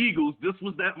 for the Eagles, this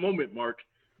was that moment, Mark,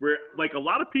 where a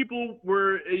lot of people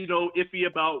were iffy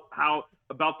about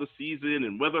the season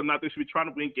and whether or not they should be trying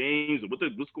to win games and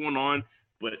what's going on.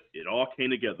 But it all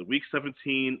came together. Week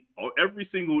 17, every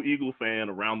single Eagle fan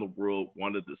around the world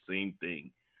wanted the same thing.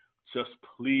 Just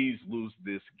please lose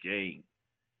this game.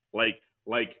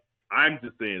 I'm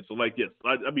just saying. So yes,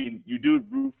 I mean, you do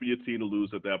root for your team to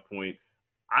lose at that point.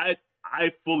 I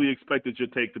fully expected your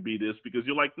take to be this because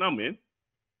you're like, no, man,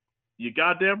 you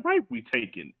goddamn right we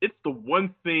taking. It's the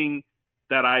one thing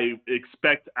that I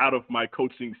expect out of my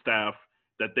coaching staff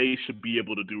that they should be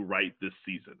able to do right this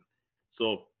season.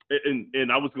 So,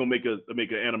 and I was gonna make an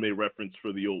anime reference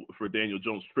for Daniel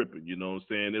Jones tripping. You know what I'm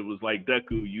saying? It was like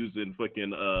Deku using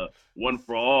fucking one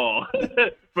for all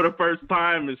for the first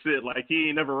time and shit. He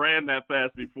ain't never ran that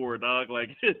fast before, dog.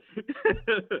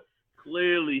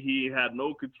 Clearly he had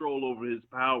no control over his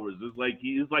powers. It's like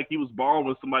he was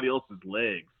borrowing somebody else's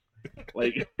legs.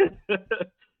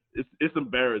 It's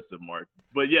embarrassing, Mark.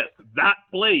 But yes, that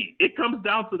play. It comes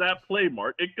down to that play,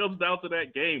 Mark. It comes down to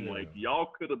that game. Yeah. Y'all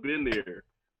could have been there.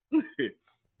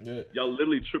 Yeah. Y'all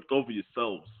literally tripped over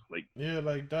yourselves.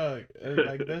 Dog.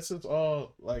 This is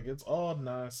all it's all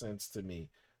nonsense to me.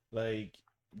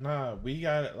 Nah, we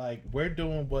got it. We're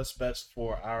doing what's best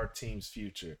for our team's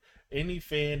future. Any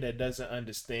fan that doesn't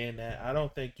understand that, I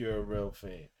don't think you're a real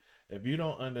fan. If you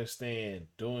don't understand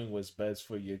doing what's best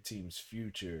for your team's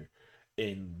future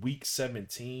in week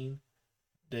 17,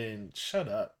 then shut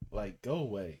up. Go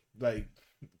away.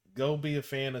 Go be a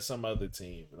fan of some other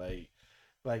team.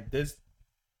 This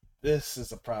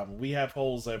is a problem. We have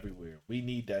holes everywhere. We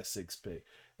need that 6th pick.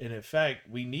 And in fact,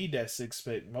 we need that 6th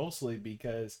pick mostly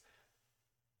because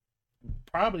we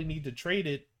probably need to trade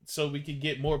it so we can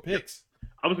get more picks.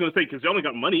 I was gonna say because you only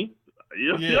got money.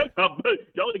 You only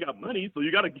got money, so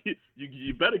you gotta get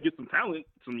you better get some talent,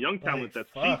 some young talent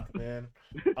that's cheap. Man.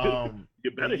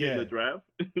 You better hit the draft.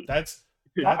 That's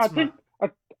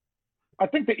I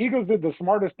think the Eagles did the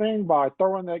smartest thing by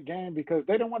throwing that game because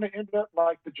they didn't want to end up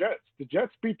like the Jets. The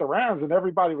Jets beat the Rams and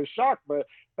everybody was shocked, but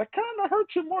that kind of hurt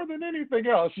you more than anything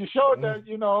else. You showed that,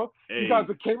 you guys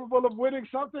are capable of winning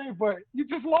something, but you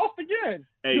just lost again.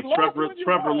 Hey,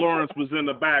 Trevor Lawrence was in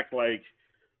the back like,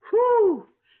 whew.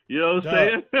 You know what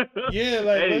I'm saying? Yeah,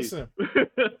 like, listen.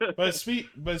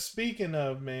 But speaking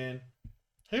of, man,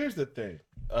 here's the thing.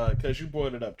 Because you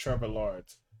brought it up, Trevor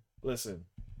Lawrence. Listen.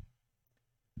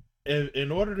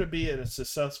 In order to be a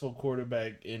successful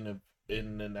quarterback in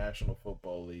the National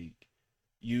Football League,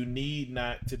 you need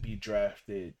not to be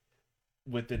drafted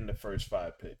within the first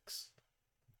 5 picks.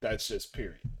 That's just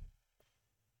period.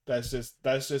 That's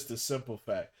just a simple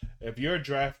fact. If you're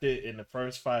drafted in the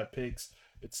first 5 picks,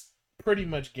 it's pretty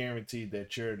much guaranteed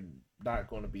that you're not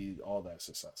going to be all that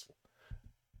successful.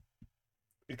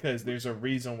 Because there's a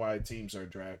reason why teams are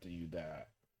drafting you that.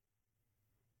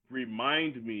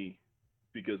 Remind me,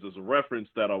 because there's a reference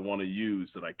that I want to use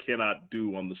that I cannot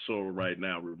do on the show right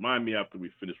now. Remind me after we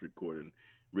finish recording.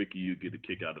 Ricky, you get a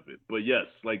kick out of it. But yes,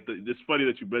 like it's funny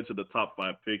that you mentioned the top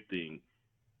 5 pick thing.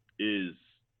 Is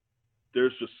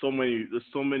there's so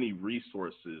many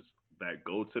resources that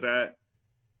go to that,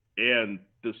 and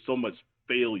there's so much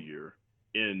failure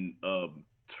in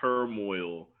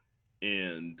turmoil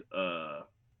and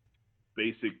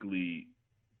basically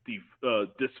the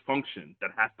dysfunction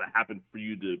that has to happen for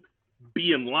you to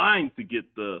be in line to get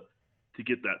that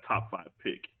top 5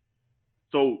 pick.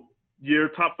 So your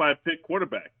top 5 pick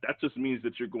quarterback, that just means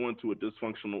that you're going to a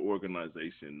dysfunctional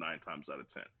organization 9 times out of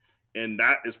 10. And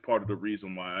that is part of the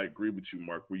reason why I agree with you,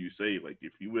 Mark, where you say, like,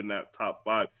 if you win that top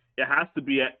 5, it has to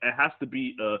be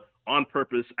a on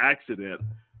purpose accident,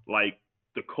 like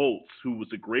the Colts, who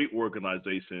was a great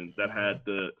organization that had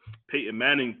the Peyton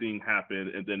Manning thing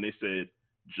happen, and then they said,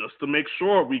 just to make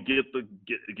sure we get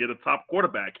a top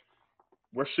quarterback,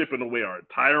 we're shipping away our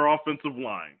entire offensive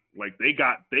line. Like they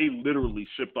literally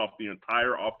shipped off the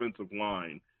entire offensive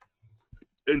line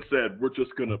and said,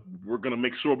 we're gonna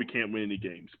make sure we can't win any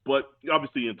games. But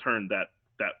obviously in turn that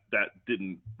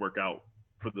didn't work out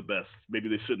for the best. Maybe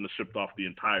they shouldn't have shipped off the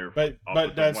entire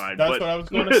offensive line. That's what I was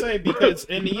gonna say, because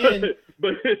in the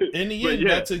end,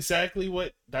 that's exactly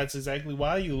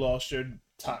why you lost your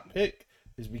top pick,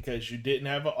 is because you didn't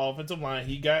have an offensive line.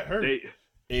 He got hurt.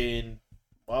 And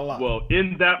voila. Well,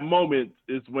 in that moment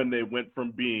is when they went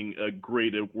from being a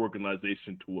great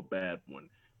organization to a bad one.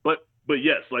 But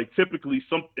yes, like typically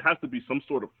it has to be some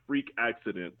sort of freak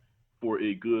accident for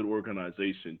a good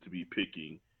organization to be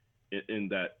picking in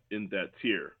that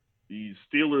tier. The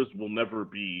Steelers will never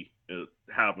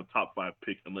have a top 5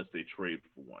 pick unless they trade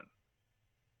for one.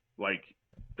 Like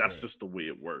that's just the way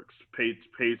it works.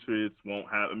 Patriots won't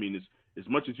have. I mean, as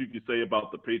much as you can say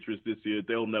about the Patriots this year,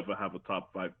 they'll never have a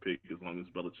top 5 pick as long as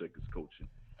Belichick is coaching.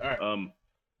 All right.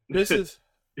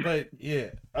 But yeah.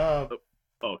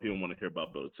 Oh, he don't want to hear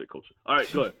about Belichick coaching. All right,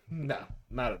 go ahead. No,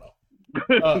 not at all.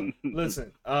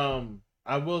 Listen,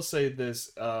 I will say this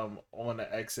on the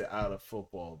exit out of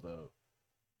football, though.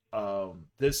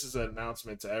 This is an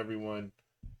announcement to everyone.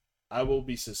 I will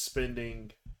be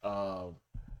suspending my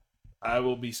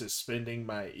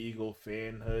Eagle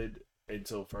fanhood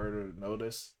until further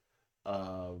notice.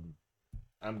 I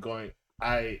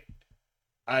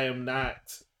am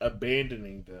not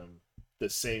abandoning them the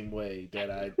same way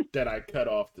that I cut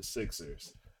off the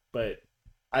Sixers, but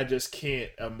I just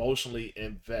can't emotionally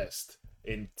invest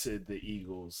into the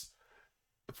Eagles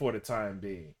for the time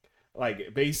being.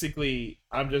 Like basically,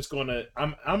 I'm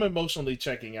emotionally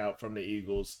checking out from the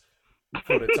Eagles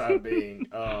for the time being,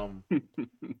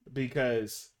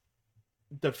 because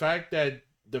the fact that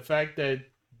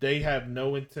they have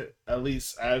no intent, at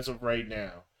least as of right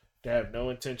now, they have no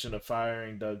intention of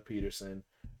firing Doug Peterson,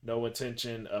 no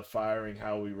intention of firing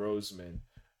Howie Roseman,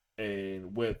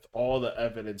 and with all the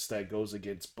evidence that goes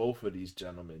against both of these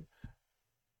gentlemen,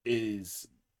 is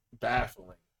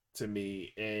baffling to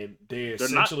me. And they're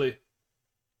essentially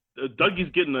Dougie's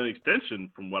getting an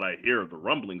extension, from what I hear. The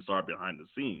rumblings are behind the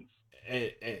scenes,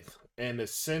 and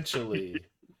essentially,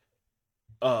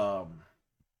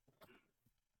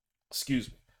 excuse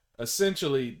me.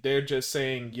 Essentially, they're just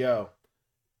saying, "Yo,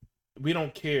 we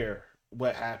don't care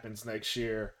what happens next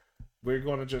year. We're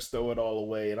going to just throw it all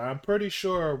away." And I'm pretty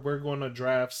sure we're going to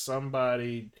draft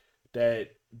somebody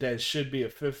that should be a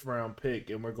 5th round pick,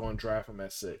 and we're going to draft him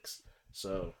at 6.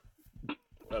 So,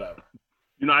 whatever.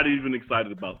 You're not even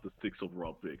excited about the 6th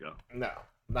overall pick, huh? No,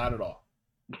 not at all.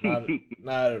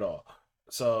 Not at all.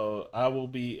 So I will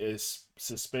be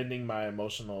suspending my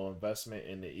emotional investment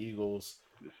in the Eagles.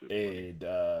 And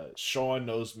Shawn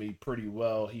knows me pretty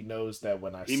well. He knows that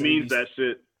when I he means that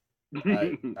shit.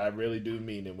 I really do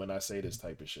mean it when I say this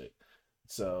type of shit.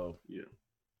 So yeah.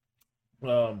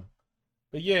 But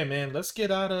yeah, man, let's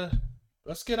get out of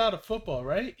football,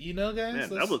 right? You know, guys. Man,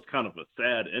 that was kind of a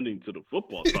sad ending to the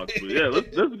football talk. But yeah,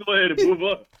 let's go ahead and move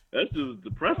on. That's just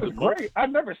depressing. Great.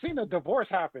 I've never seen a divorce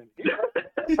happen.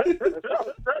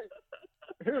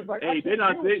 He was like, hey, they're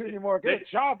not anymore. Get a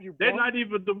job, you. They're not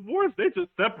even divorced. They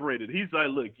just separated. He's like,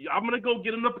 look, I'm gonna go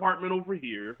get an apartment over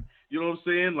here. You know what I'm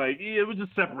saying? Like, yeah, we're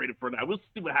just separated for now. We'll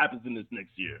see what happens in this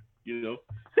next year. You know?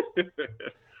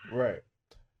 Right.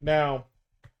 Now,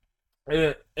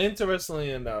 interestingly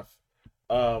enough,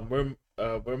 we're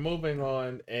moving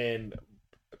on and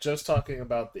just talking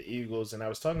about the Eagles, and I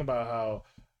was talking about how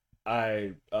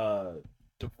I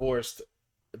divorced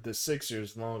the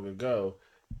Sixers long ago.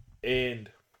 And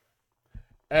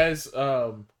as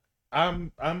I'm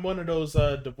one of those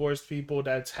divorced people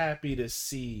that's happy to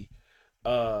see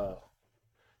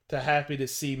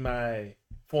my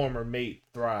former mate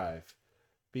thrive,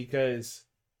 because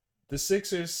the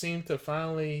Sixers seem to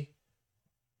finally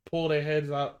pull their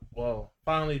heads out,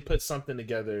 finally put something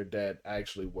together that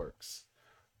actually works.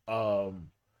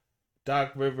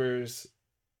 Doc Rivers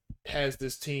has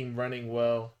this team running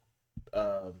well.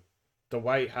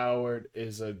 Dwight Howard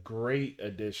is a great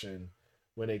addition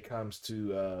when it comes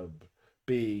to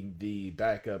being the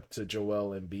backup to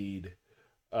Joel Embiid,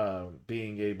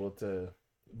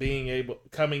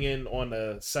 coming in on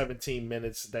the 17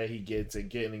 minutes that he gets and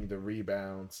getting the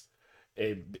rebounds,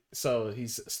 and so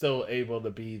he's still able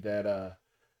to be that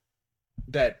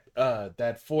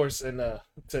force and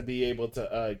to be able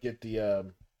to get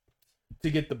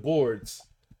the boards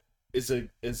is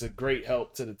a great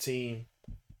help to the team.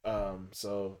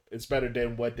 So it's better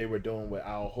than what they were doing with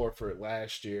Al Horford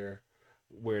last year,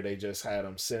 where they just had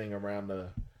him sitting around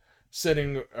the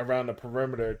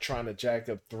perimeter trying to jack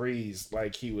up threes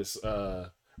like he was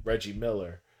Reggie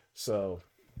Miller. So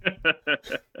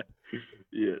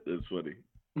yeah, that's funny.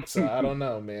 So I don't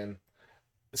know, man.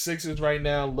 The Sixers right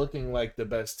now looking like the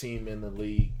best team in the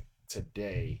league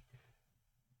today.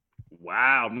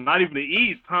 Wow, not even the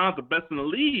East, huh? The best in the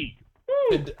league.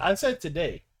 Woo. I said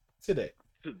today. Damn.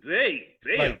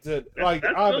 That's still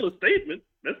a statement.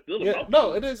 That's still a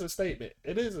no, it is a statement.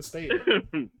 It is a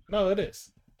statement. No, it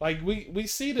is. Like we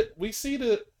see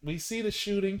the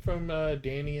shooting from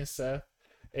Danny and Seth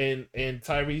and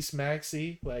Tyrese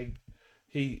Maxey. Like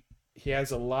he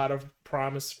has a lot of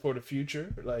promise for the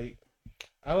future. Like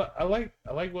I like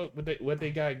what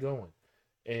they got going.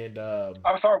 And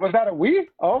I'm sorry, was that a we? I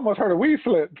almost heard a we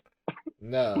slip.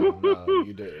 No,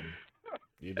 you didn't.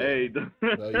 You didn't. Hey,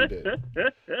 no, you didn't.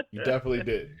 You definitely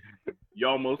didn't. You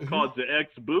almost called your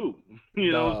ex boo.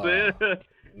 You know what I'm saying?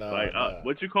 No, like,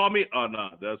 what you call me? Oh, no,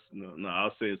 no. I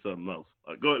was saying something else.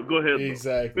 Go ahead.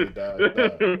 Exactly, dog.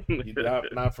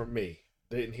 Not from me.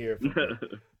 Didn't hear it from me.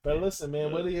 But listen,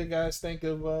 man, what do you guys think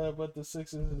of what the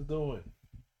Sixers are doing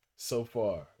so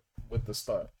far with the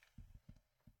start?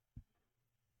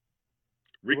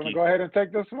 Rickey, you want to go ahead and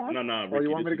take this one? No, Rickey, or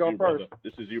you want me to go first? Brother.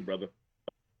 This is you, brother.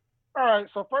 All right.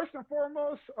 So first and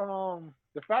foremost,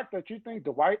 the fact that you think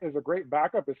Dwight is a great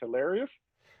backup is hilarious.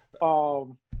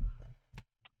 Them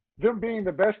being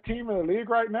the best team in the league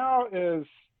right now is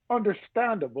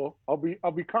understandable. I'll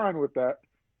be kind with that.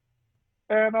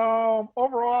 And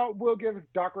overall, we'll give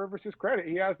Doc Rivers his credit.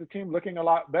 He has the team looking a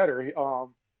lot better.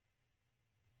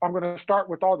 I'm going to start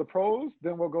with all the pros,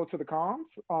 then we'll go to the cons.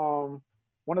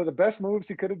 One of the best moves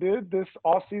he could have did this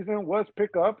offseason was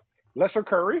pick up Lesser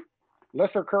Curry.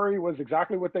 Lesser Curry was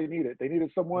exactly what they needed. They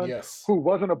needed someone who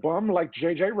wasn't a bum like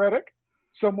J.J. Redick,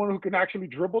 someone who can actually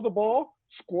dribble the ball,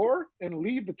 score, and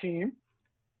lead the team.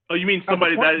 Oh, you mean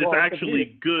somebody that is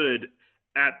actually good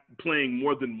at playing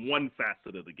more than one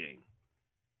facet of the game?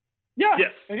 Yeah.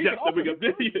 Yes. And yes. There we go.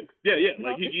 Yeah.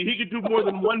 Like he could do more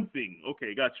than one thing.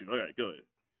 Okay, got you. All right, go ahead.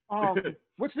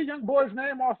 What's the young boy's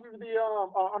name off of the?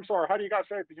 I'm sorry. How do you guys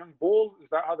say it? The young bull? Is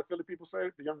that how the Philly people say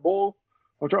it? The young bull?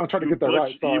 I'm trying to get that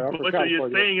right. Sorry,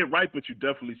 you're saying it right, but you're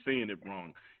definitely saying it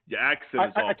wrong. Your accent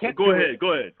is off. Go ahead.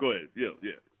 Yeah.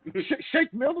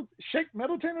 Shake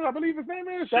Middleton, I believe his name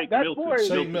is. Shake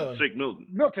Milton.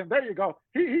 Milton. There you go.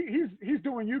 He's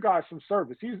doing you guys some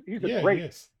service. He's a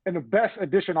great and the best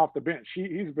addition off the bench.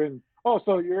 He's been. Oh,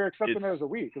 so you're accepting it as a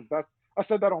we? Because I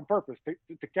said that on purpose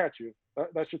to catch you.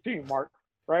 That's your team, Mark.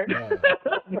 Right?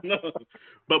 No.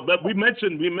 But we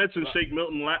mentioned Shake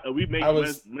Milton. We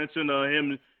mentioned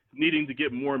him needing to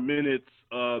get more minutes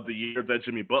the year that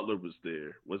Jimmy Butler was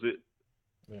there. Was it?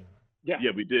 Yeah.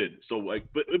 Yeah, we did. So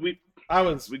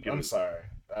I'm sorry.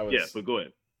 Yeah, but go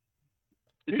ahead.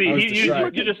 See,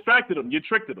 you distracted him. You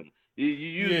tricked him. You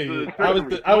used Yeah. the I was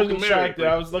smoke and mirrors. distracted.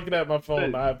 Like, I was looking at my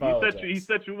phone. I apologize. he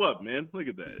set you up, man. Look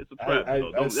at that. It's a trap. I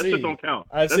That shit see. don't count.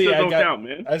 I That see. shit don't count,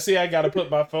 man. I see. I got to put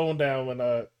my phone down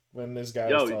when this guy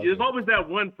is Yo, talking. there's always that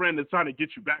one friend that's trying to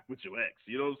get you back with your ex.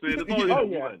 You know what I'm saying? There's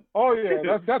always that one. Oh yeah,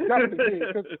 that's definitely me.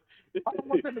 I don't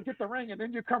want them to get the ring, and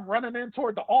then you come running in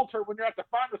toward the altar when you're at the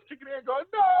finals, kicking in, going,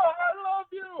 "No, I love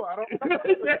you." I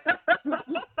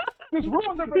don't. This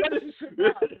ruins the relationship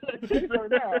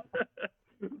now.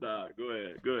 Nah, go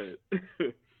ahead.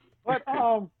 But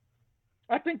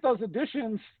I think those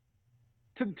additions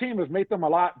to the team has made them a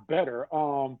lot better.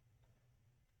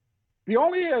 The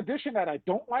only addition that I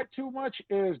don't like too much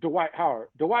is Dwight Howard.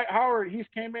 Dwight Howard, he's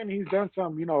came in, he's done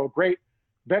some, great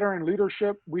veteran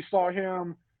leadership. We saw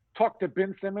him talk to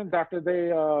Ben Simmons after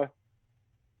they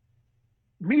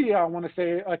media, I want to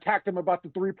say, attacked him about the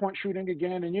three-point shooting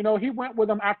again. And, he went with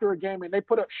them after a game and they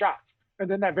put up shots. And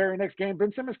then that very next game,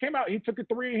 Ben Simmons came out, he took a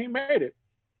three and he made it.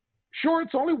 Sure,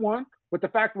 it's only one, but the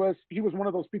fact was he was one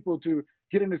of those people to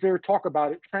get in his ear, talk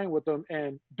about it, train with them,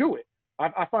 and do it.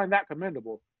 I find that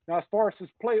commendable. Now, as far as his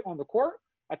play on the court,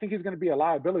 I think he's going to be a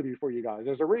liability for you guys.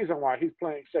 There's a reason why he's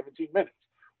playing 17 minutes.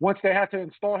 Once they had to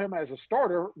install him as a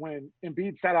starter when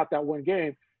Embiid sat out that one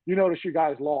game, you notice you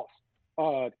guys lost.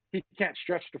 He can't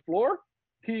stretch the floor.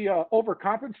 He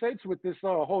overcompensates with this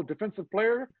whole defensive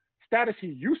player status he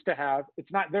used to have.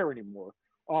 It's not there anymore.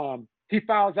 He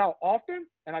fouls out often,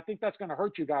 and I think that's going to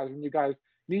hurt you guys when you guys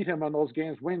need him on those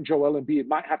games when Joel Embiid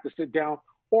might have to sit down,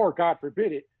 or God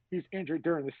forbid it, he's injured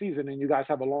during the season and you guys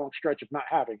have a long stretch of not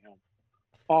having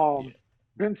him.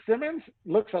 Ben Simmons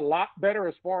looks a lot better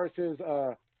as far as his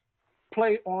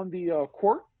play on the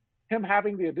court. Him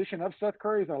having the addition of Seth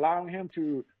Curry is allowing him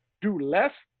to do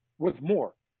less with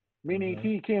more, meaning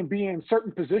he can be in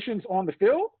certain positions on the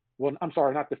field. Well, I'm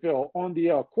sorry, not the field, on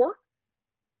the court,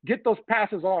 get those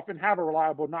passes off and have a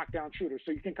reliable knockdown shooter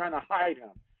so you can kind of hide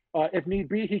him. If need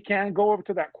be, he can go over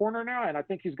to that corner now, and I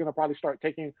think he's going to probably start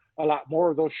taking a lot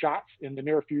more of those shots in the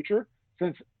near future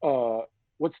since,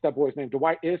 what's that boy's name?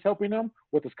 Dwight is helping him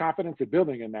with his confidence and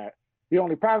building in that. The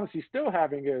only problem he's still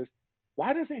having is,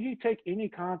 why doesn't he take any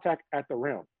contact at the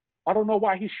rim? I don't know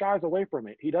why he shies away from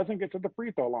it. He doesn't get to the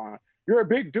free throw line. You're a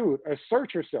big dude.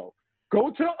 Assert yourself.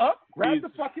 Go to up, grab the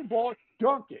fucking ball,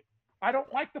 dunk it. I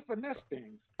don't like the finesse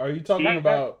things. Are you talking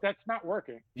about... That's not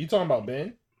working. You talking about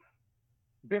Ben?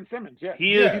 Ben Simmons, yeah.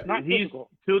 He's not physical.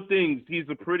 Two things. He's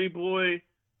a pretty boy.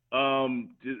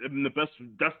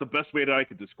 That's the best way that I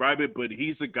could describe it. But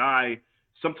he's a guy.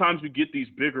 Sometimes we get these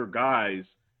bigger guys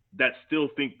that still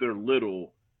think they're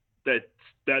little, that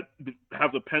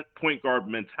have the point guard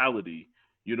mentality.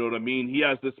 You know what I mean? He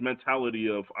has this mentality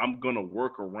of, I'm gonna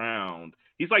work around.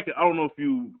 He's like, I don't know if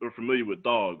you are familiar with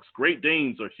dogs. Great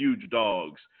Danes are huge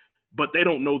dogs, but they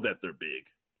don't know that they're big.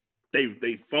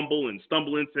 They fumble and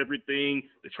stumble into everything.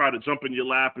 They try to jump in your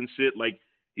lap and shit. Like,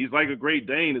 he's like a Great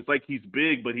Dane. It's like he's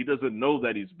big, but he doesn't know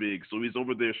that he's big. So he's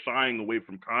over there shying away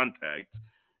from contact,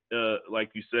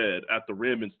 like you said, at the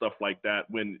rim and stuff like that.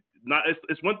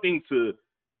 It's one thing to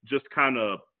just kind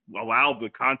of allow the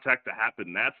contact to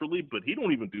happen naturally, but he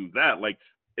don't even do that. Like,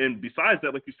 and besides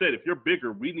that, like you said, if you're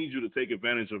bigger, we need you to take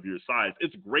advantage of your size.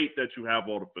 It's great that you have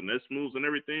all the finesse moves and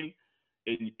everything.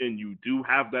 And you do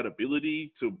have that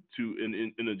ability to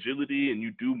in agility, and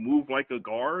you do move like a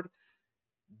guard.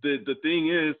 The thing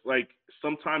is, like,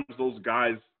 sometimes those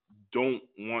guys don't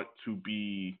want to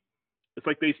be. It's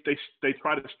like they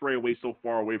try to stray away so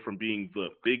far away from being the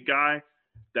big guy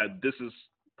that this is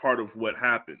part of what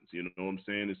happens. You know what I'm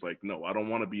saying? It's like, no, I don't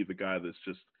want to be the guy that's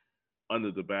just under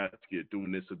the basket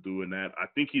doing this or doing that. I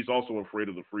think he's also afraid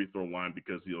of the free throw line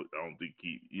because I don't think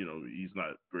he's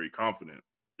not very confident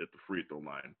at the free throw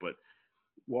line.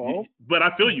 But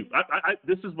I feel you. I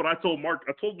this is what I told Mark.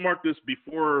 I told Mark this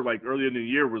before, like earlier in the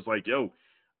year, was like, yo,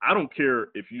 I don't care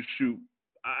if you shoot.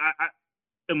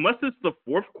 Unless it's the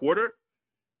fourth quarter,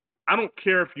 I don't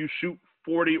care if you shoot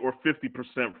 40 or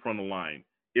 50% from the line.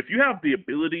 If you have the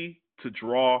ability to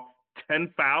draw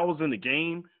 10 fouls in a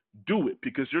game, do it,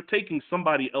 because you're taking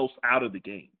somebody else out of the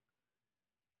game.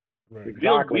 Right.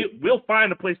 Exactly. We'll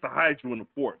find a place to hide you in the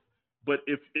fourth. But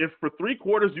if for three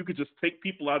quarters you could just take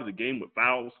people out of the game with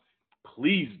fouls,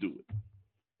 please do it.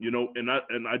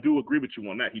 And I do agree with you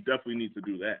on that. He definitely needs to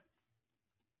do that.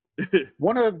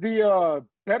 One of the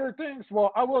better things,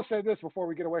 well, I will say this before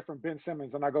we get away from Ben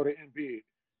Simmons and I go to Embiid.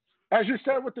 As you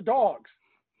said with the dogs,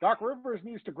 Doc Rivers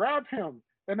needs to grab him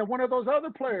and then one of those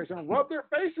other players and rub their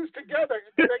faces together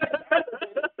and they get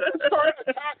activated and start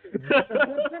attacking.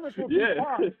 And Ben Simmons will be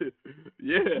fine.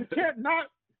 Yeah.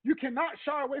 You cannot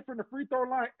shy away from the free throw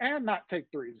line and not take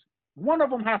threes. One of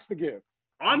them has to give.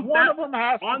 One of them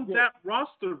has on to that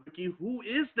roster, Ricky, who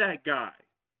is that guy?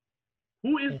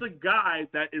 Who is the guy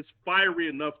that is fiery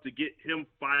enough to get him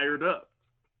fired up?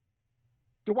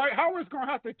 Dwight Howard's going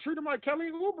to have to treat him like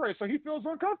Kelly Oubre so he feels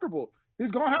uncomfortable.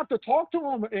 He's going to have to talk to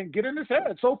him and get in his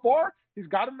head. So far, he's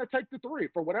got him to take the three.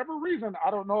 For whatever reason, I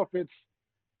don't know if it's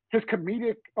his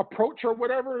comedic approach or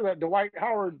whatever that Dwight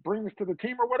Howard brings to the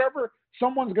team or whatever.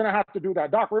 Someone's going to have to do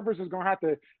that. Doc Rivers is going to have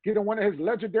to get in one of his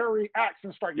legendary acts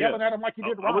and start yelling at him like he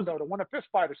did Rondo to win a fist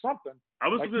fight or something. I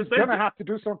was like going to say, he's going to have to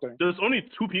do something. There's only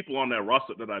 2 people on that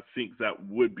roster that I think that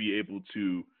would be able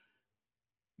to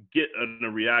get a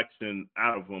reaction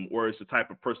out of him, or it's the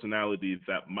type of personality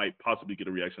that might possibly get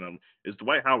a reaction out of him, is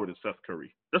Dwight Howard and Seth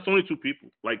Curry. That's only 2 people.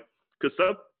 Like, because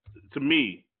Seth, to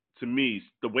me,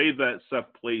 the way that Seth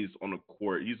plays on the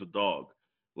court, he's a dog.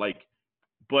 Like,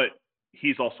 but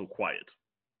he's also quiet.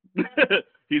 He's,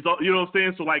 you know what I'm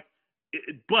saying? So like,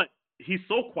 but he's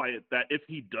so quiet that if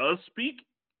he does speak,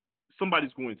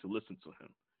 somebody's going to listen to him.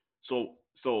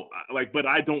 So like, but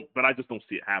I just don't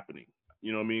see it happening.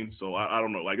 You know what I mean? So I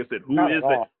don't know. Like I said,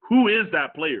 who is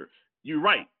that player? You're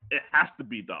right. It has to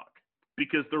be Doc,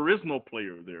 because there is no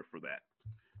player there for that.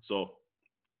 So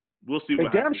we'll see what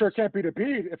happens. Damn sure can't be the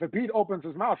Bede. If a Bede opens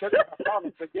his mouth, they're going to have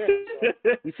problems again.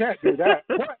 So you can't do that.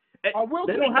 But they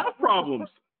don't have problems.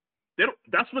 They don't.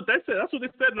 That's what they said. That's what they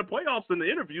said in the playoffs in the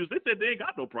interviews. They said they ain't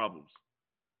got no problems.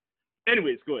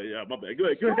 Anyways, go ahead. Yeah, my bad. Go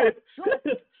ahead. Sure.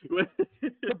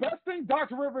 The best thing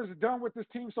Dr. Rivers has done with this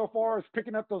team so far is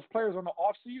picking up those players on the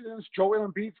off seasons. Joel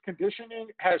Embiid's conditioning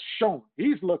has shown.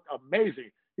 He's looked amazing.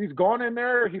 He's gone in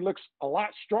there. He looks a lot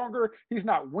stronger. He's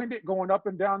not winded going up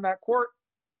and down that court.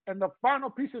 And the final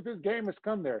piece of his game has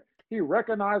come there. He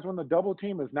recognized when the double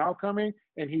team is now coming,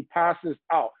 and he passes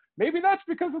out. Maybe that's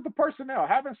because of the personnel.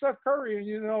 Having Seth Curry and,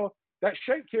 you know, that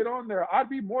Shake kid on there, I'd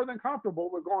be more than comfortable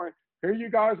with going, here you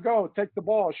guys go, take the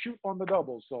ball, shoot on the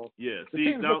double. So yeah, the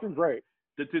team's looking great.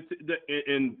 And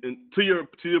to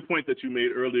your point that you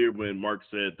made earlier when Mark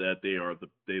said that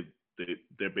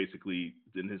they're basically,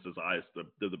 in his eyes,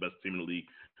 they're the best team in the league.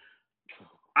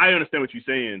 I understand what you're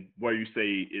saying, where you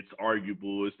say it's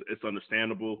arguable, it's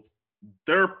understandable.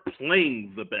 They're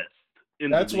playing the best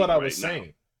in the league. That's what I was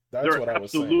saying. They're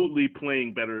absolutely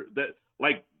playing better. That,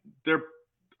 like, they're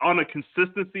on a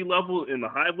consistency level, in the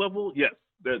high level. Yes,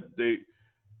 that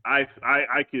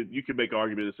you could make an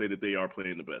argument to say that they are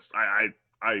playing the best.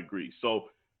 I agree. So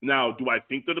now, do I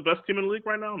think they're the best team in the league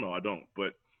right now? No, I don't.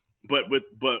 But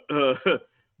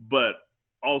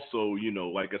also, you know,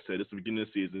 like I said, it's the beginning of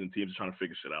the season and teams are trying to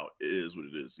figure shit out. It is what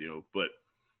it is, you know. But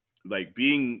like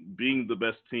being the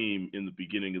best team in the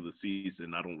beginning of the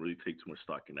season, I don't really take too much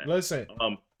stock in that.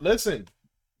 Listen,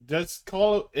 just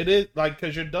call it is, like,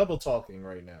 because you're double talking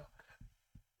right now.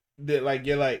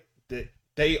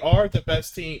 They are the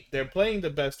best team. They're playing the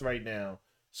best right now.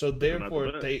 So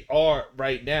therefore, they are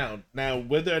right now. Now,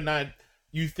 whether or not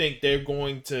you think they're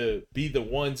going to be the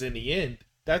ones in the end,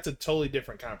 that's a totally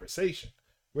different conversation.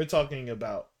 We're talking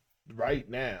about right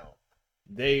now.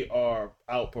 They are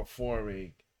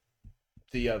outperforming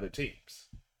the other teams.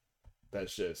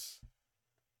 That's just.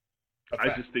 I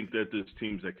just think that there's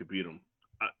teams that could beat them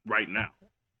right now,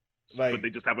 but they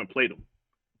just haven't played them.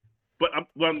 But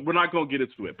we're not going to get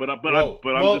into it. But I'm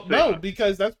just saying. No,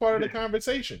 because that's part of the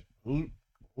conversation.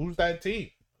 Who's that team?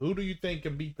 Who do you think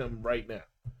can beat them right now?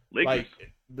 Lakers.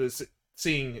 Like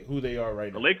seeing who they are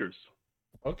right now. The Lakers.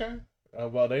 Okay.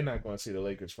 Well, they're not going to see the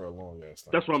Lakers for a long ass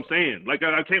time. That's what I'm saying. Like,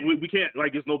 I can't. We can't.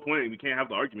 Like, there's no point. We can't have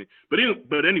the argument. But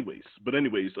anyways. But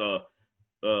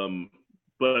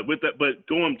with that. But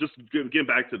getting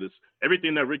back to this.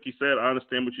 Everything that Ricky said, I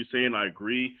understand what you're saying. I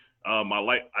agree.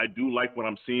 I do like what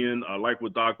I'm seeing. I like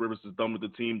what Doc Rivers has done with the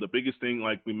team. The biggest thing,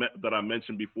 that I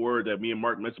mentioned before, that me and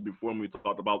Mark mentioned before when we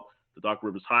talked about the Doc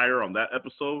Rivers hire on that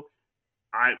episode,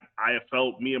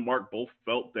 me and Mark both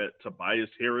felt that Tobias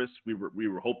Harris, we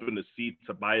were hoping to see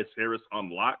Tobias Harris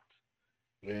unlocked.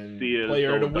 And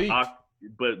player of the week.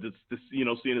 But this, you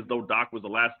know, seeing as though Doc was the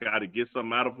last guy to get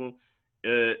something out of him,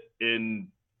 and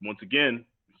once again,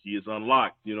 he is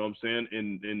unlocked. You know what I'm saying?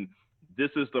 And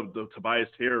this is the Tobias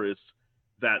Harris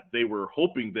that they were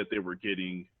hoping that they were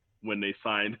getting when they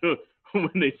signed him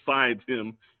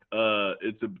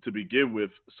to begin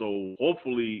with. So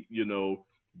hopefully, you know,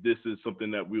 this is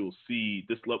something that we'll see.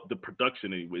 The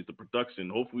production, anyways. The production.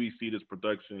 Hopefully, we see this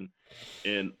production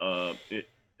and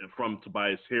from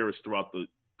Tobias Harris throughout the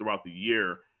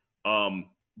year.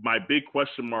 My big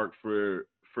question mark for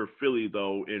Philly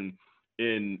though,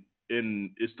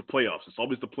 it's the playoffs. It's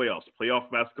always the playoffs.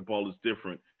 Playoff basketball is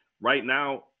different. Right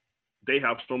now, they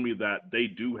have shown me that they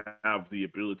do have the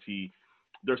ability.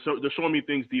 They're showing me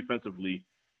things defensively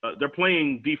they're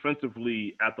playing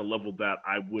defensively at the level that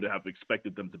I would have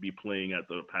expected them to be playing at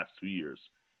the past 2 years.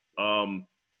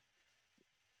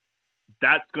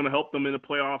 That's going to help them in the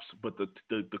playoffs. But the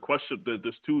question,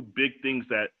 there's two big things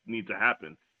that need to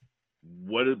happen.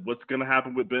 What's going to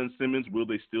happen with Ben Simmons? Will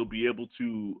they still be able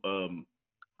to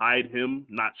hide him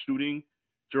not shooting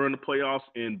during the playoffs?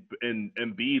 And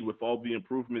Embiid, with all the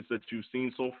improvements that you've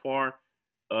seen so far,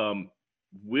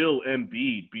 will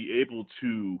Embiid be able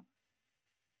to?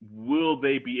 Will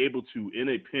they be able to, in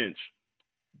a pinch,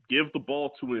 give the ball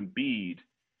to Embiid,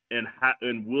 and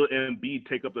will Embiid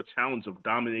take up the challenge of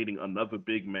dominating another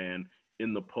big man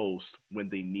in the post when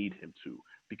they need him to?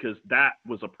 Because that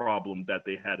was a problem that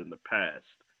they had in the past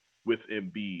with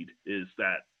Embiid, is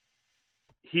that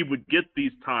he would get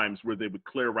these times where they would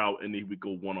clear out and he would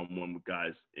go one-on-one with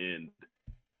guys in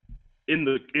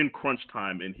crunch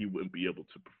time, and he wouldn't be able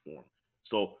to perform.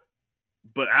 So,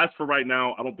 but as for right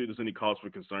now, I don't think there's any cause for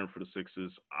concern for the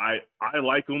Sixers. I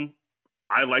like them.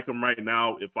 I like them right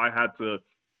now. If I had to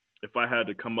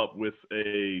come up with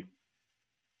a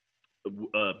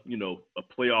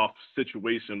playoff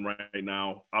situation right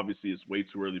now, obviously it's way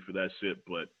too early for that shit,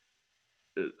 but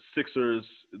Sixers,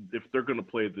 if they're going to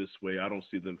play this way, I don't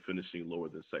see them finishing lower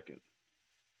than second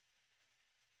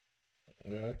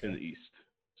in the East.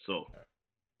 So,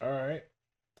 all right,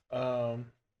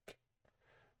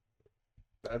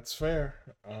 that's fair.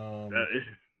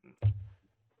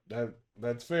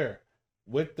 That's fair.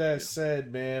 With that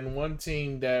said, man, one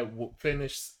team that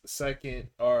finished second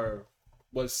or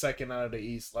was second out of the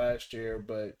East last year,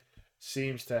 but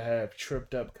seems to have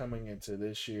tripped up coming into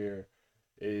this year,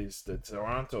 is the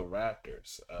Toronto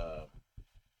Raptors.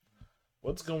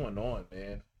 What's going on,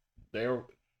 man? They're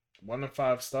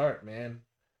 1-5 start, man.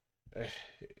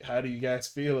 How do you guys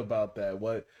feel about that?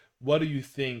 What do you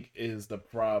think is the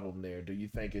problem there? Do you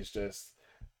think it's just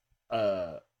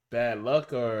bad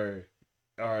luck, or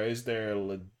is there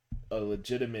a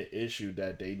legitimate issue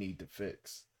that they need to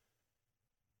fix?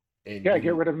 And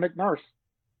get rid of Nick Nurse.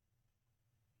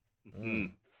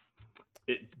 Could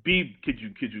you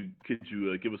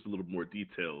give us a little more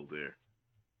detail there?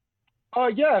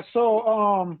 Yeah.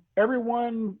 So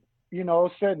everyone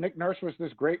said Nick Nurse was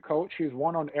this great coach. He's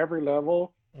won on every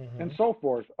level and so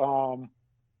forth.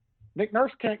 Nick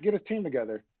Nurse can't get his team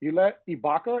together. He let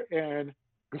Ibaka and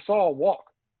Gasol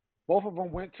walk. Both of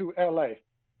them went to LA.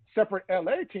 Separate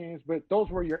LA teams, but those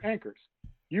were your anchors.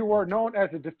 You were known as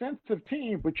a defensive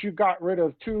team, but you got rid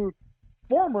of two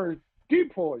former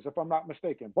depoys, if I'm not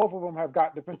mistaken. Both of them have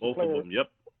got defensive players. Both of them, yep.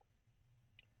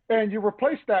 And you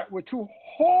replaced that with two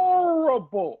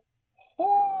horrible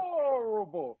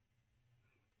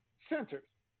centers,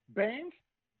 Baines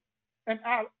and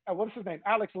what's his name?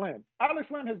 Alex Len. Alex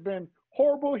Len has been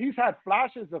horrible. He's had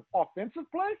flashes of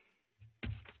offensive play.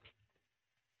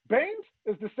 Baines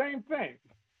is the same thing.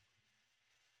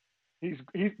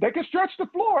 They can stretch the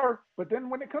floor, but then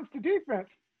when it comes to defense,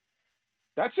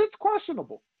 that shit's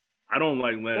questionable. I don't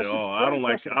like Len at all. I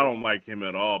don't like him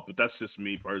at all. But that's just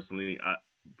me personally.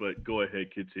 But go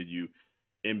ahead, continue.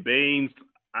 And Baines,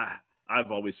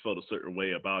 I've always felt a certain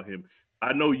way about him.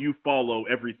 I know you follow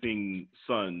everything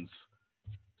Suns,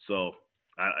 so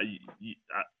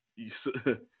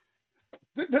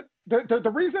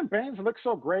the reason Baines looks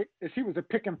so great is he was a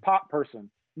pick and pop person.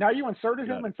 Now you inserted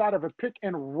him inside of a pick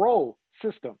and roll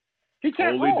system. He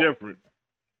can't roll. Totally different.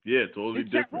 Yeah, totally different.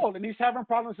 He can't roll, and he's having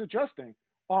problems adjusting.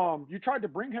 You tried to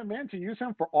bring him in to use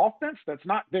him for offense. That's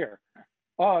not there.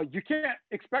 You can't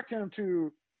expect him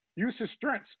to use his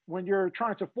strengths when you're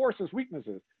trying to force his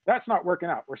weaknesses. That's not working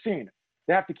out. We're seeing it.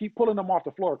 They have to keep pulling them off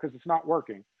the floor because it's not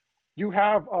working. You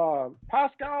have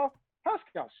Pascal.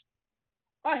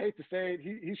 I hate to say it,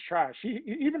 he's trash.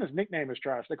 Even his nickname is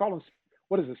trash. They call him,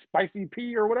 what is it, Spicy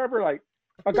P or whatever? Like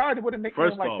a guy that would have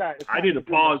nicknamed like that. I need to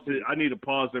pause. I need to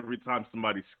pause every time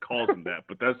somebody calls him that.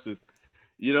 But that's just,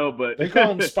 But they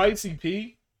call him Spicy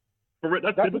P.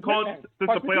 That's been called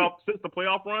since the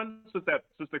playoff run, since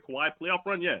the Kawhi playoff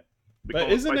run. Yeah.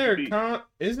 But isn't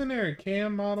there a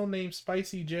Cam model named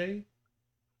Spicy J?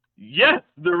 Yes,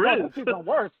 there is. That's even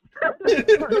worse.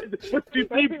 you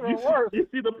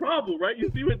see the problem, right?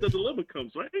 You see where the dilemma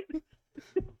comes, right?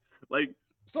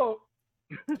 So.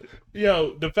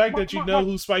 Yo, the fact that you know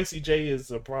who Spicy J is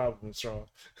a problem, Shawn.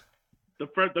 The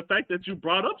fact that you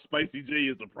brought up Spicy J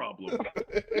is a problem.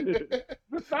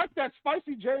 The fact that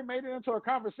Spicy J made it into a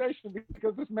conversation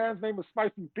because this man's name is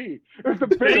Spicy P is the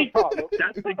big problem.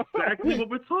 That's exactly what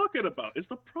we're talking about. It's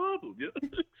the problem. Yeah.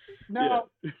 Now,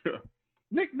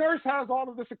 Nick Nurse has all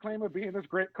of this acclaim of being this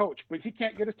great coach, but he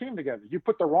can't get his team together. You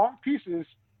put the wrong pieces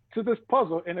to this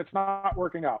puzzle, and it's not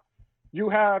working out. You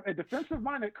have a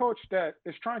defensive-minded coach that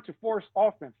is trying to force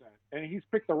offense in, and he's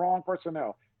picked the wrong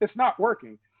personnel. It's not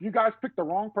working. You guys picked the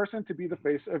wrong person to be the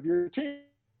face of your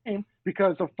team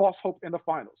because of false hope in the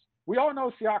finals. We all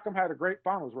know Siakam had a great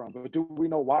finals run, but do we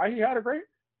know why he had a great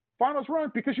finals run?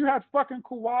 Because you had fucking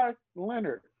Kawhi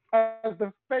Leonard as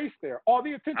the face there. All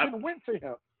the attention went to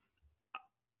him.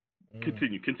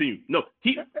 Continue. No,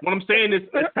 what I'm saying is,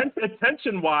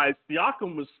 attention-wise,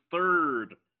 Siakam was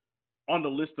third on the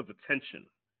list of attention,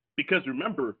 because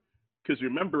remember,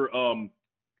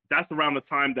 that's around the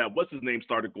time that what's his name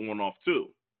started going off too,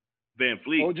 Van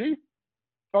Fleet. OG.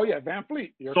 Oh yeah, Van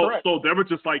Fleet. You're correct. So they were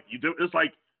just like it's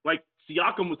like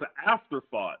Siakam was an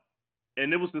afterthought,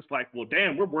 and it was just like, well,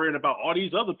 damn, we're worrying about all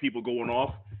these other people going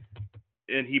off,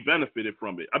 and he benefited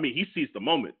from it. I mean, he seized the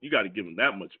moment. You got to give him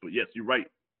that much. But yes, you're right.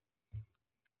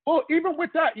 Well, even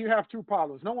with that, you have two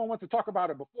problems. No one wants to talk about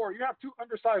it before. You have two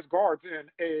undersized guards in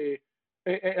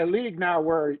a league now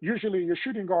where usually your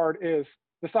shooting guard is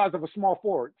the size of a small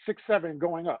forward, 6'7",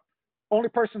 going up. Only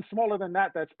person smaller than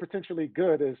that that's potentially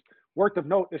good is worth of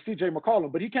note is C.J.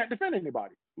 McCollum, but he can't defend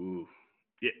anybody. Ooh.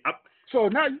 Yeah. So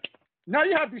now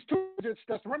you have these two digits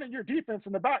that's running your defense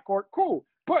in the backcourt. Cool.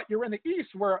 But you're in the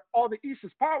East where all the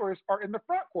East's powers are in the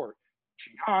front court.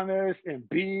 Giannis,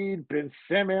 Embiid, Ben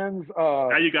Simmons,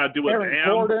 now you got to do Aaron Bam.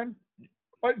 Gordon.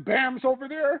 But Bam's over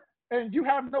there, and you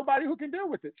have nobody who can deal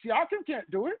with it. Siakam can't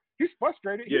do it. He's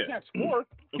frustrated. He can't score.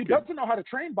 He doesn't know how to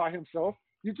train by himself.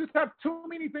 You just have too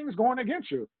many things going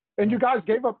against you. And you guys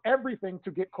gave up everything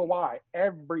to get Kawhi.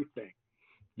 Everything.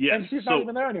 Yes. And he's not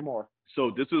even there anymore.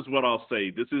 So this is what I'll say.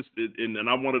 This is, and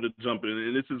I wanted to jump in,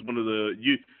 and this is one of the,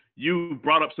 you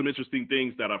brought up some interesting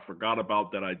things that I forgot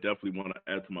about that I definitely want to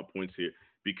add to my points here,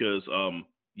 because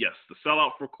yes, the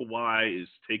sellout for Kawhi is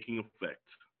taking effect.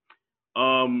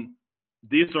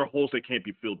 These are holes that can't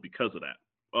be filled because of that.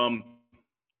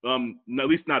 At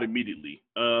least not immediately.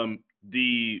 I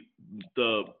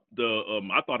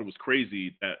thought it was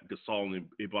crazy that Gasol and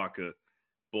Ibaka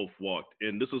both walked,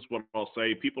 and this is what I'll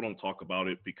say. People don't talk about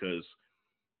it because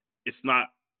it's not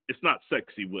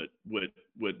sexy what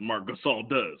Marc Gasol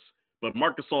does, but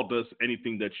Marc Gasol does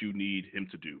anything that you need him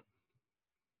to do.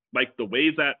 Like the way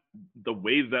that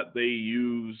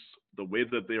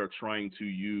they are trying to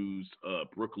use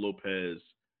Brook Lopez,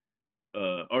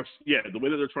 the way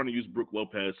that they're trying to use Brook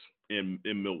Lopez in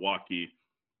Milwaukee.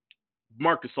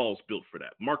 Marc Gasol is built for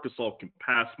that. Marc Gasol can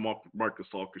pass. Marc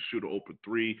Gasol can shoot an open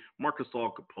three. Marc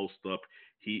Gasol can post up.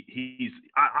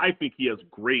 I think he has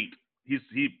great. He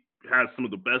has some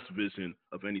of the best vision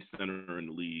of any center in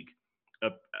the league.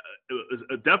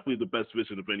 Definitely the best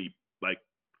vision of any like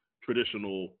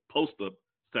traditional post up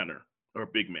center or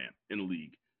big man in the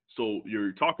league. So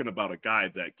you're talking about a guy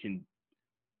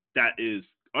that is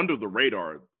under the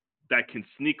radar, that can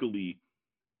sneakily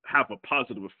have a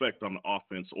positive effect on the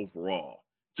offense overall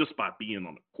just by being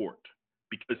on the court,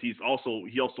 because he also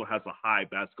has a high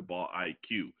basketball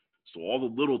IQ. So all the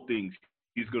little things,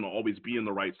 he's going to always be in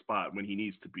the right spot when he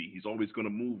needs to be. He's always going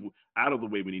to move out of the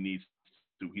way when he needs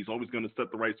to. He's always going to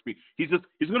set the right speed. He's going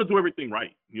to do everything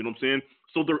right. You know what I'm saying?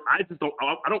 So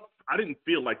I didn't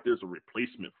feel like there's a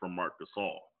replacement for Marc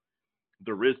Gasol.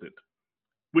 There isn't.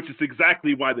 Which is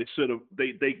exactly why they should have.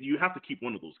 You have to keep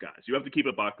one of those guys. You have to keep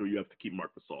Ibaka, or you have to keep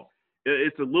Marc Gasol.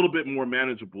 It's a little bit more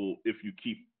manageable if you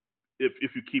keep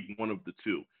one of the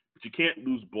two, but you can't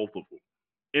lose both of them.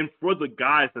 And for the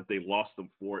guys that they lost them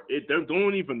for, they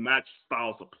don't even match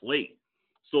styles of play.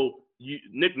 So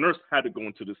Nick Nurse had to go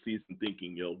into the season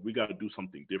thinking, we got to do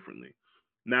something differently.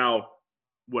 Now,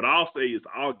 what I'll say is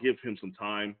I'll give him some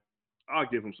time. I'll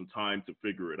give him some time to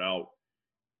figure it out.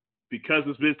 Because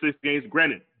it's been 6 games,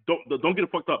 granted, don't get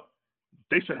it fucked up.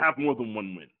 They should have more than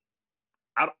one win.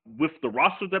 With the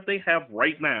roster that they have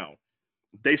right now,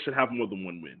 they should have more than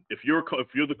one win. If you're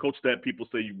the coach that people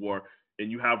say you are,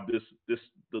 and you have the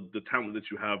talent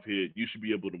that you have here, you should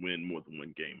be able to win more than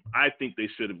one game. I think they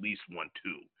should at least won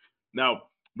 2. Now,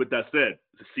 with that said,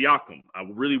 Siakam,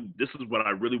 this is what I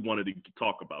really wanted to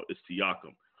talk about is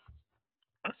Siakam.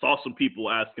 I saw some people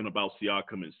asking about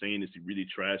Siakam and saying, is he really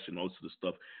trash and all this sort of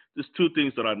stuff. There's 2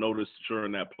 things that I noticed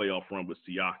during that playoff run with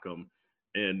Siakam,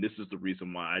 and this is the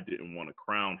reason why I didn't want to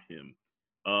crown him.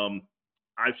 I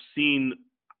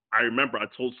remember I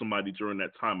told somebody during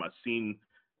that time, I've seen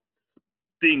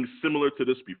things similar to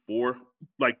this before.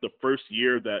 Like the first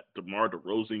year that DeMar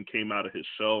DeRozan came out of his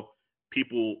shell,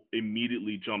 people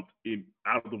immediately jumped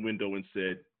out of the window and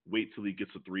said, wait till he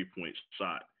gets a 3-point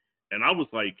shot. And I was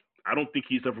like, I don't think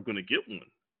he's ever going to get one.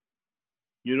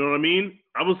 You know what I mean?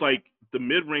 I was like, the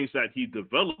mid-range that he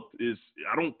developed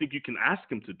I don't think you can ask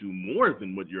him to do more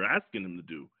than what you're asking him to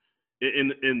do.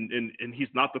 and he's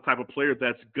not the type of player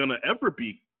that's gonna ever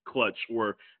be clutch,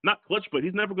 or not clutch, but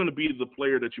he's never gonna be the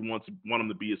player that you want him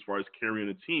to be as far as carrying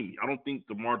a team. I don't think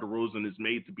DeMar DeRozan is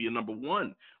made to be a number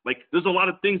one. Like, there's a lot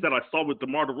of things that I saw with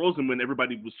DeMar DeRozan when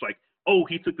everybody was like, oh,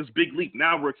 he took this big leap.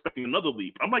 Now we're expecting another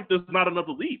leap. I'm like, there's not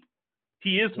another leap.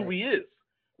 He is who he is,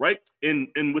 right? And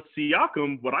with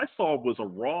Siakam, what I saw was a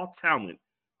raw talent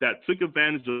that took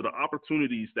advantage of the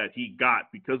opportunities that he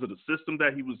got because of the system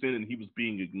that he was in, and he was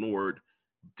being ignored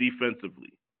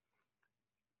defensively.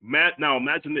 Now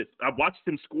imagine this. I watched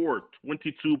him score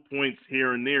 22 points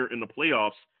here and there in the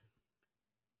playoffs.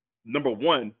 Number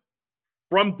one,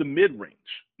 from the mid-range.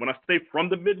 When I say from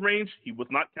the mid-range, he was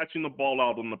not catching the ball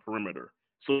out on the perimeter.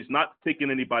 So he's not taking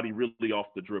anybody really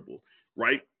off the dribble,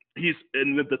 right?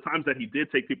 And the times that he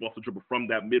did take people off the dribble from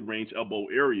that mid-range elbow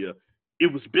area,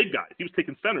 it was big guys. He was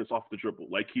taking centers off the dribble.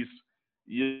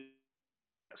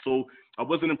 So I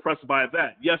wasn't impressed by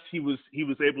that. Yes, he was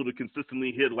able to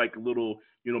consistently hit like a little,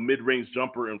 mid-range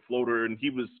jumper and floater, and he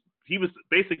was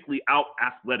basically out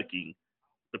athleticing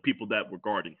the people that were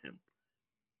guarding him.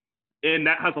 And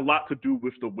that has a lot to do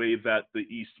with the way that the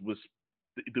East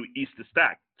is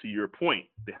stacked. To your point,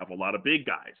 they have a lot of big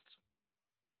guys.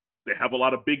 They have a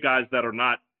lot of big guys that are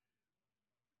not.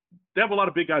 They have a lot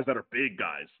of big guys that are big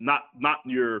guys, not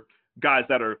your guys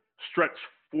that are stretch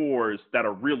fours that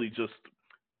are really just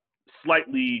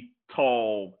slightly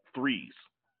tall threes.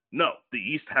 No, the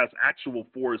East has actual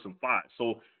 4s and 5s.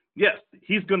 So yes,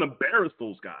 he's gonna embarrass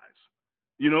those guys.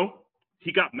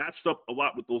 He got matched up a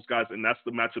lot with those guys, and that's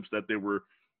the matchups that they were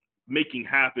making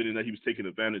happen and that he was taking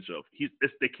advantage of.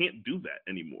 They can't do that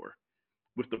anymore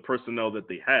with the personnel that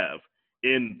they have.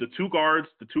 And the two guards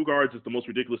is the most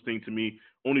ridiculous thing to me,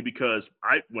 only because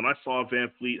when I saw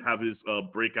Van Fleet have his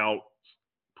breakout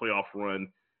playoff run,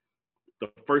 the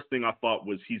first thing I thought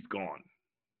was he's gone.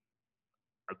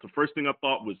 The first thing I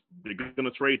thought was they're going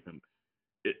to trade him.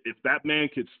 If that man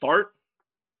could start,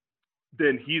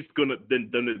 then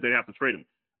then they have to trade him.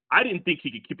 I didn't think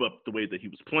he could keep up the way that he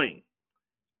was playing,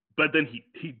 but then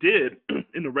he did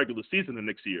in the regular season the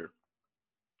next year.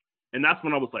 And that's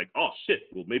when I was like, oh, shit,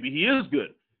 well, maybe he is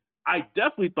good. I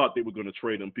definitely thought they were going to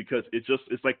trade him because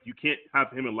it's like you can't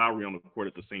have him and Lowry on the court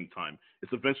at the same time.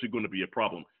 It's eventually going to be a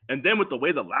problem. And then with the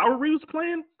way that Lowry was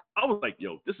playing, I was like,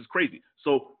 yo, this is crazy.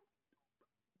 So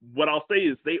what I'll say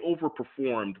is they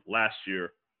overperformed last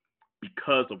year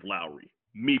because of Lowry.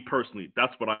 Me personally,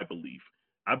 that's what I believe.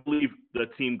 I believe the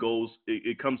team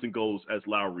it comes and goes as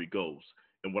Lowry goes.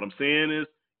 And what I'm saying is,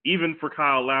 even for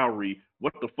Kyle Lowry,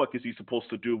 what the fuck is he supposed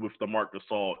to do with the Marc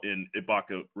Gasol and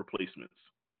Ibaka replacements?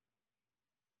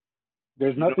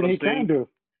 There's nothing he can do.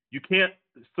 You can't.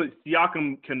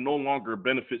 Siakam can no longer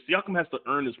benefit. Siakam has to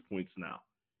earn his points now.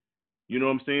 You know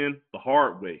what I'm saying? The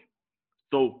hard way.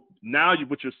 So now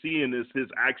what you're seeing is his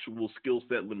actual skill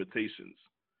set limitations.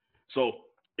 So,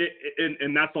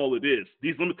 and that's all it is.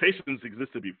 These limitations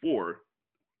existed before.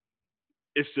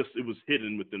 It was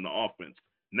hidden within the offense.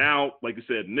 Now, like I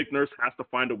said, Nick Nurse has to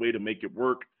find a way to make it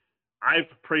work. I've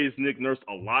praised Nick Nurse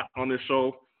a lot on this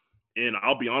show, and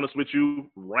I'll be honest with you,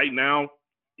 right now,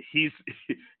 he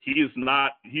is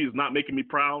not making me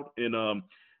proud. And I'm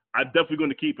definitely going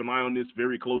to keep an eye on this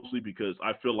very closely because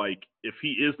I feel like if he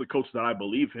is the coach that I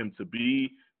believe him to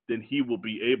be, then he will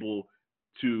be able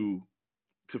to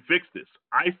fix this.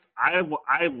 I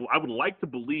would like to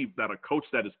believe that a coach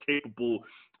that is capable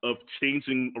of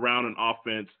changing around an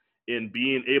offense and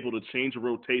being able to change a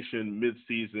rotation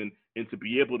mid-season and to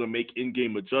be able to make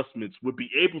in-game adjustments would be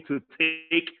able to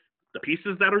take the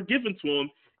pieces that are given to him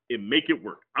and make it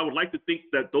work. I would like to think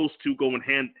that those two go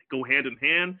hand in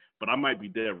hand, but I might be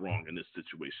dead wrong in this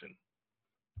situation.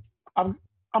 I'm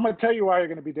going to tell you why you're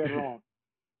going to be dead wrong.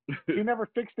 He never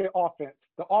fixed the offense.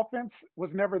 The offense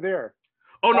was never there.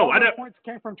 Oh, no. All the points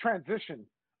came from transition.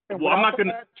 And well, I'm not going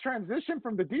to transition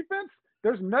from the defense.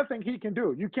 There's nothing he can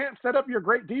do. You can't set up your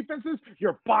great defenses,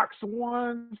 your box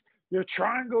ones, your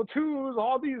triangle twos,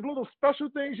 all these little special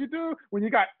things you do when you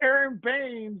got Aaron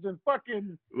Baines and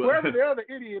fucking whoever the other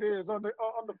idiot is on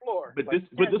the floor. But this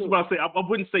is what I say. I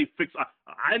wouldn't say fix.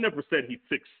 I never said he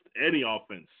fixed any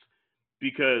offense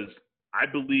because I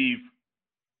believe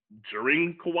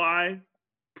during Kawhi,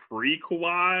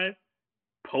 pre-Kawhi,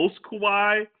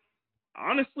 post-Kawhi,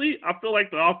 honestly, I feel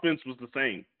like the offense was the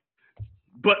same.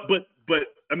 But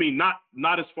I mean,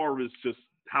 not as far as just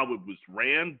how it was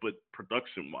ran, but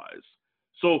production wise.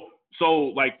 So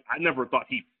like I never thought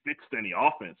he fixed any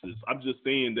offenses. I'm just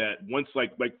saying that once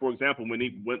like for example, when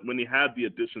he had the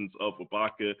additions of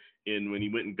Ibaka and when he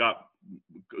went and got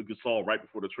Gasol right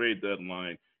before the trade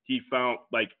deadline, he found,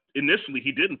 like, initially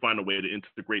he didn't find a way to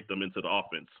integrate them into the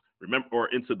offense. Remember, or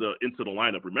into the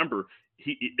lineup. Remember,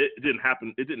 it didn't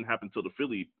happen. It didn't happen until the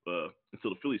Philly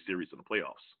series in the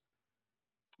playoffs.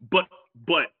 But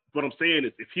what I'm saying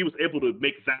is, if he was able to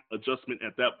make that adjustment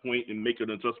at that point and make an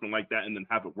adjustment like that and then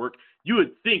have it work, you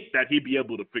would think that he'd be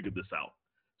able to figure this out.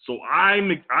 So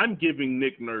I'm giving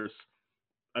Nick Nurse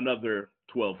another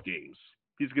 12 games.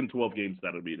 He's getting 12 games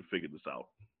out of me to figure this out.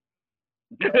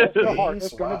 Your heart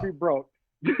is going to be broke.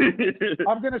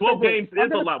 I'm going to 12 games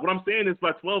is a lot. What I'm saying is,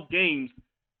 by 12 games,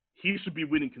 he should be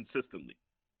winning consistently.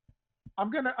 I'm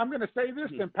gonna say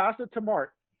this and pass it to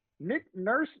Mark. Nick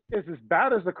Nurse is as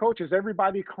bad as the coach as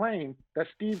everybody claimed that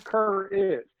Steve Kerr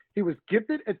is. He was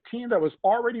gifted a team that was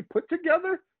already put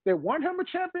together. They won him a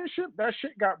championship. That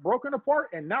shit got broken apart,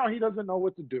 and now he doesn't know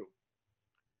what to do.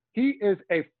 He is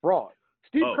a fraud.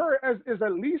 Steve Kerr at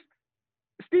least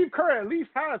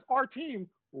has our team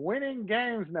winning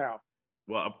games now.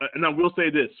 Well, and I will say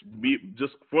this,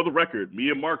 just for the record, me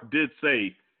and Mark did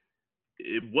say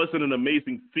it wasn't an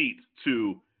amazing feat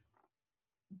to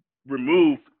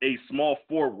remove a small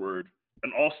forward,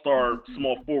 an all-star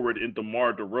small forward in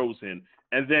DeMar DeRozan,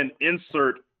 and then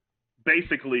insert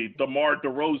basically DeMar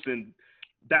DeRozan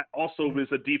that also is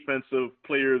a defensive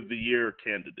player of the year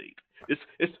candidate.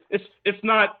 It's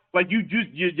not like you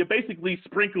basically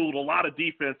sprinkled a lot of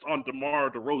defense on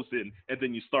DeMar DeRozan and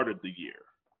then you started the year.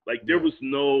 Like there was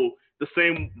no the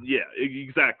same. Yeah,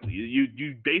 exactly.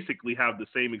 You basically have the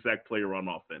same exact player on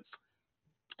offense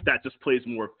that just plays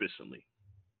more efficiently.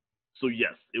 So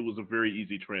yes, it was a very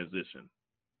easy transition.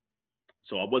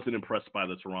 So I wasn't impressed by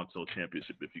the Toronto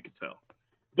championship, if you could tell.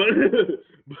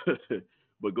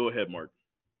 But go ahead, Mark.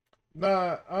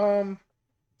 Nah,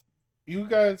 you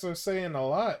guys are saying a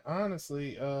lot,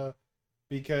 honestly,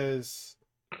 because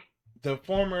the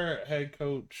former head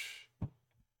coach,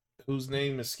 whose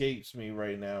name escapes me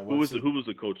right now. Who was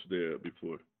the coach there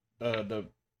before? The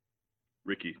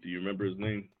Rickey. Do you remember his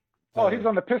name? Oh, he's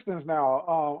on the Pistons now.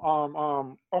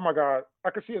 Oh my God, I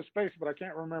could see his face, but I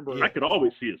can't remember. I could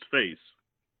always see his face.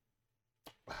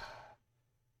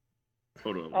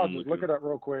 Hold on. I'll just look it up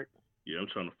real quick. Yeah, I'm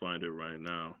trying to find it right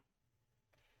now.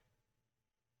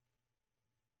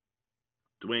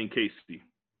 Dwayne Casey.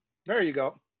 There you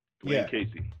go. Dwayne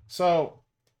Casey. So,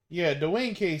 yeah,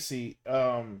 Dwayne Casey.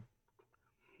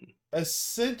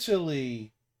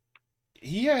 Essentially,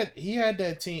 he had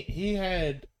that team. He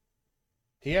had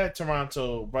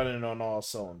Toronto running on all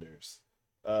cylinders,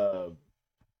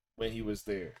 when he was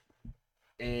there,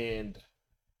 and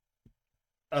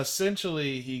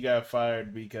essentially he got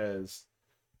fired because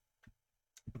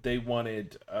they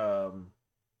wanted, I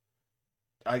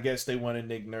guess they wanted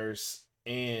Nick Nurse,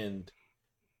 and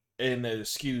the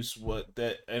excuse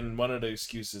and one of the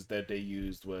excuses that they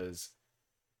used was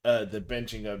the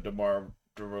benching of DeMar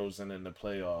DeRozan in the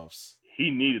playoffs. He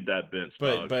needed that bench,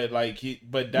 but dog. but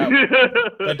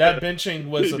that benching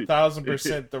was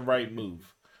 1,000% the right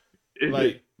move.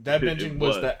 Like that benching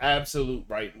was the absolute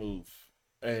right move,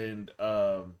 and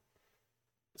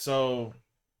so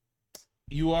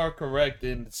you are correct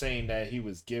in saying that he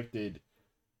was gifted.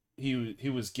 He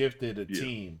was gifted a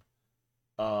team,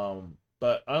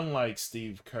 but unlike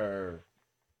Steve Kerr,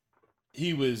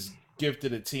 he was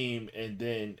gifted a team and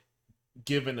then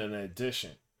given an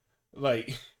addition,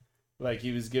 like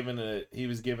he was given a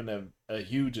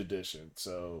huge addition.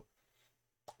 So,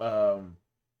 and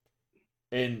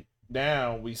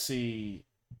now we see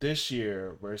this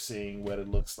year we're seeing what it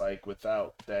looks like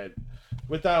without that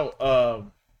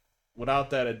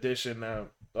addition.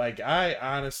 Like I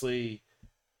honestly,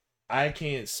 I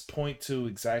can't point to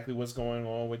exactly what's going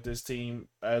on with this team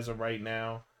as of right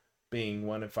now, being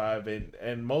 1-5,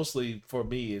 and mostly for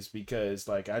me is because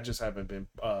like I just haven't been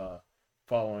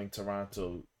following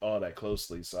Toronto all that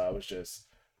closely, so I was just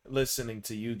listening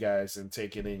to you guys and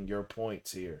taking in your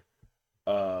points here.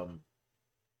 But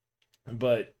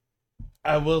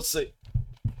I will say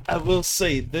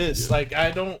this, like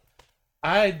I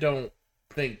don't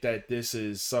think that this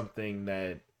is something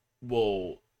that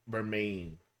will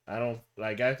remain. I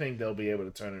think they'll be able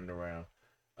to turn it around.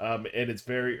 And it's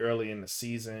very early in the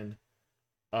season.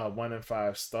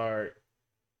 1-5 start.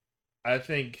 I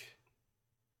think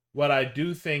what I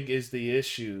do think is the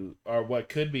issue, or what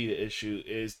could be the issue,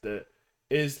 is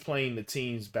playing the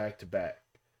teams back to back.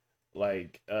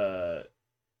 Like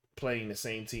playing the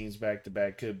same teams back to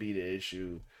back could be the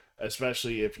issue,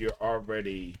 especially if you're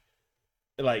already,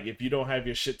 like, if you don't have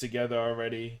your shit together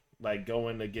already. Like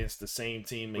going against the same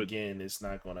team again, it's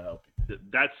not going to help you.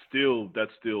 That still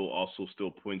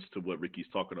points to what Ricky's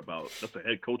talking about. That's a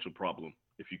head coaching problem.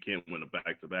 If you can't win a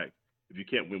back to back, if you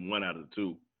can't win one out of the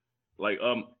two, Like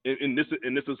and this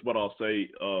is what I'll say.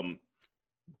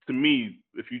 To me,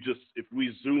 if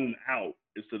we zoom out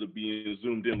instead of being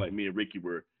zoomed in like me and Ricky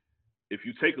were, if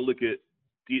you take a look at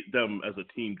them as a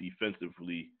team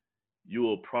defensively, you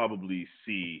will probably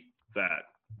see that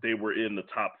they were in the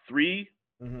top 3,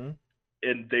 Mm-hmm.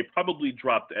 and they probably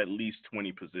dropped at least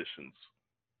 20 positions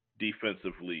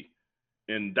defensively.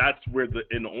 And that's where the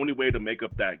only way to make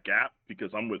up that gap, because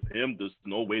I'm with him, there's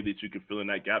no way that you can fill in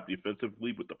that gap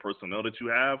defensively with the personnel that you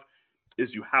have,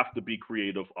 is you have to be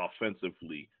creative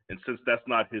offensively. And since that's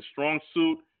not his strong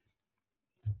suit,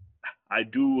 I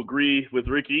do agree with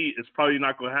Ricky. It's probably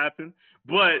not going to happen,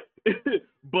 but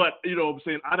you know what I'm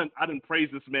saying. I didn't praise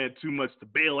this man too much to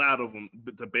bail out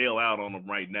on him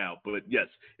right now. But yes,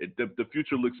 the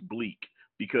future looks bleak,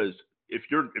 because if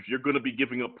you're going to be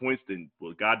giving up points, then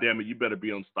well, goddamn it, you better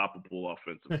be unstoppable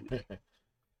offensively.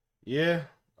 Yeah.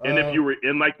 And if you were,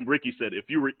 and like Ricky said, if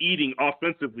you were eating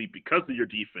offensively because of your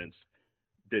defense,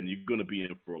 then you're going to be in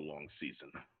for a long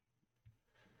season.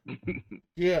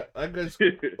 Yeah, I guess.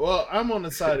 Well, I'm on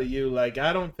the side of you. Like,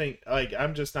 I don't think, like,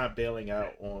 I'm just not bailing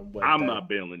out on what. I'm not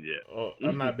bailing yet. Oh,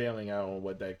 I'm not bailing out on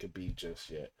what that could be just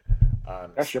yet.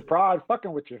 Honestly. That's your pride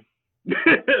fucking with you.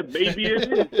 Maybe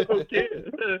it is. I don't care.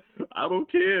 I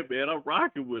don't care, man. I'm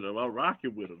rocking with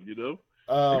him. You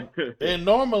know. And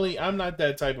normally I'm not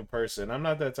that type of person. I'm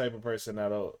not that type of person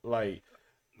that'll like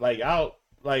out.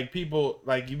 Like people,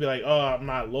 like you be like, oh, I'm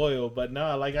not loyal, but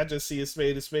no, like I just see a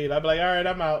spade. I'd be like, all right,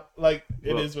 I'm out. Like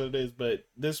it is what it is. But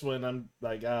this one, I'm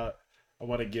like, I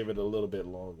want to give it a little bit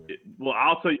longer. Well,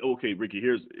 I'll tell you. Okay, Ricky,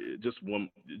 here's just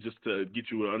to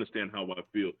get you to understand how I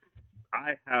feel.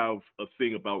 I have a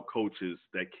thing about coaches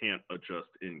that can't adjust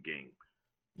in game.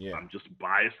 Yeah, I'm just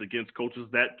biased against coaches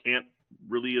that can't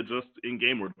really adjust in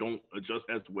game or don't adjust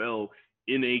as well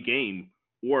in a game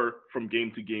or from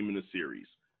game to game in a series.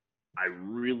 I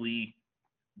really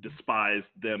despise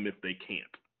them if they can't.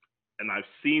 And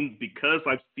because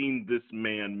I've seen this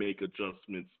man make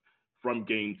adjustments from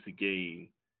game to game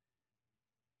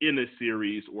in a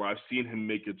series, or I've seen him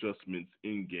make adjustments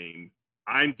in game,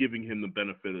 I'm giving him the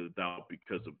benefit of the doubt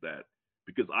because of that.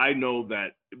 Because I know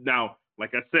that now,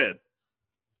 like I said,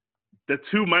 the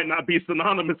two might not be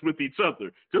synonymous with each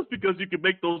other. Just because you can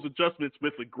make those adjustments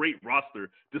with a great roster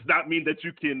does not mean that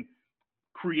you can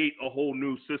create a whole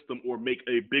new system or make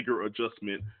a bigger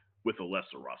adjustment with a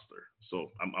lesser roster. So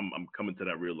I'm coming to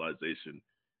that realization.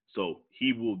 So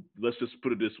he will. Let's just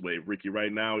put it this way, Ricky.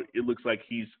 Right now, it looks like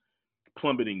he's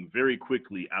plummeting very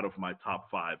quickly out of my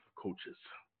top 5 coaches.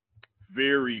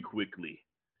 Very quickly.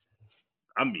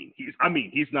 I mean,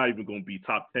 he's not even going to be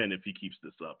top 10 if he keeps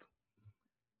this up.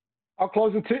 I'll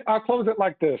close it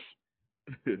like this.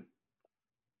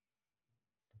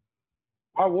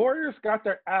 Our Warriors got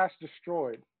their ass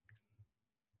destroyed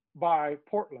by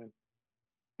Portland.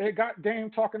 It got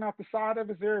Dame talking out the side of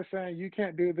his ear saying, you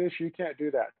can't do this, you can't do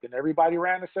that. Then everybody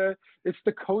ran and said, it's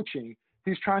the coaching.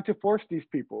 He's trying to force these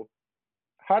people.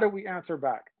 How did we answer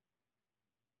back?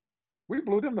 We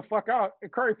blew them the fuck out.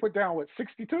 And Curry put down,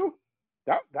 62?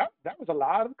 That was a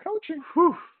lot of coaching.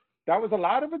 Whew. That was a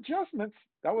lot of adjustments.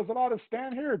 That was a lot of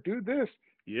stand here, do this,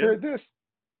 yeah. hear this.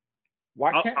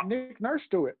 Why can't Nick Nurse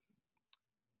do it?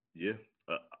 Yeah,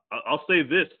 I'll say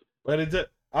this. But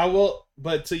I will.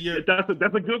 But to your, that's a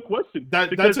good question.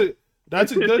 That's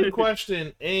a good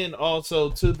question, and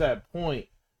also to that point,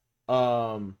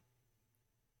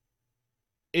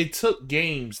 it took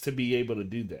games to be able to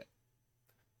do that.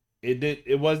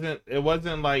 It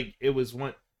wasn't like it was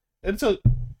one. It took.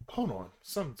 Hold on,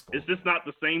 something's going. Is this not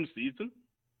the same season?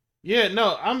 Yeah,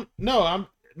 I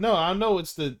know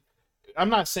it's the. I'm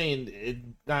not saying it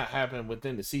not happening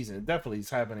within the season. It definitely is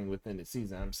happening within the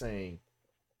season. I'm saying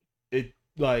it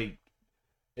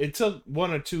took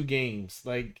 1 or 2 games.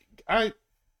 Like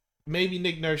maybe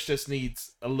Nick Nurse just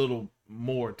needs a little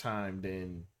more time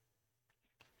than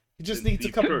he just needs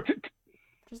a couple.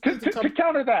 To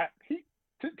counter that,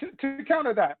 to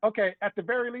counter that, okay, at the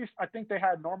very least, I think they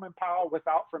had Norman Powell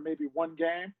without for maybe 1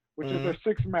 game, which is their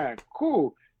 6th man.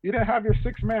 Cool. You didn't have your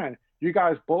 6th man. You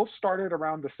guys both started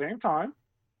around the same time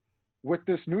with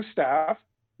this new staff.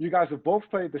 You guys have both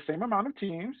played the same amount of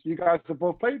teams. You guys have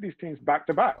both played these teams back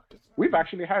to back. We've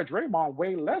actually had Draymond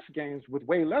way less games with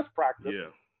way less practice.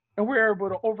 Yeah. And we're able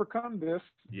to overcome this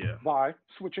by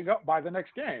switching up by the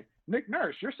next game. Nick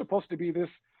Nurse, you're supposed to be this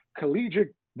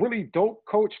collegiate, really dope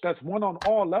coach that's won on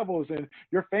all levels. And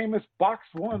your famous box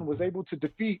 1 was able to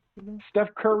defeat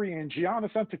Steph Curry and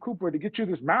Giannis Antetokounmpo to get you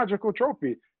this magical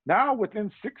trophy. Now,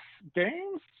 within 6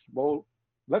 games, well,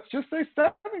 let's just say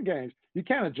 7 games, you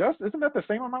can't adjust. Isn't that the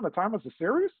same amount of time as the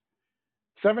series?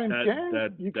 7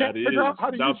 games. You can't figure out how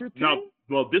to use your team.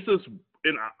 Well, this is,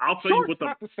 and I'll tell you what it's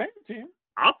not the same team.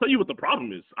 I'll tell you what the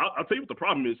problem is. I'll tell you what the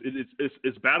problem is.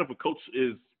 It's bad of a coach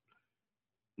is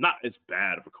not as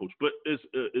bad of a coach, but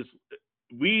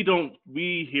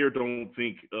we here don't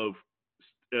think of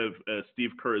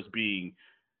Steve Kerr as being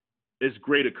as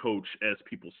great a coach as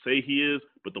people say he is.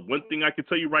 But the one thing I can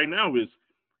tell you right now is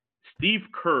Steve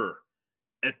Kerr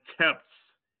attempts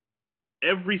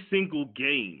every single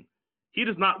game. He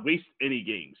does not waste any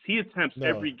games. He attempts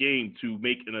every game to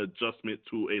make an adjustment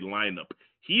to a lineup.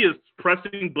 He is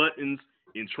pressing buttons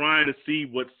and trying to see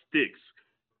what sticks.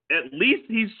 At least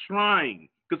he's trying,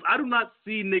 because I do not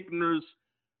see Nick Nurse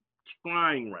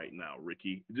trying right now,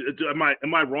 Ricky. Am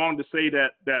I wrong to say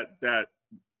that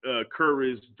Kerr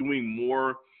is doing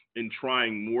more and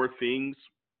trying more things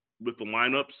with the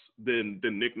lineups than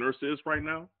Nick Nurse is right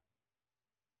now?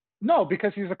 No,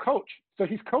 because he's a coach, so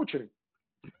he's coaching.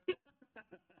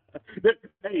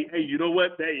 Hey, you know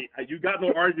what? Hey, you got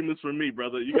no arguments for me,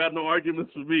 brother. You got no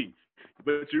arguments for me.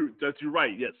 But you're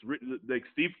right. Yes, like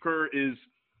Steve Kerr is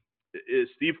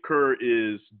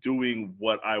doing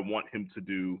what I want him to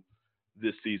do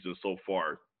this season so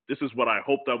far. This is what I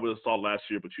hoped I would have saw last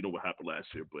year, but you know what happened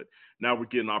last year. But now we're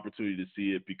getting an opportunity to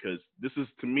see it, because this is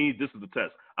the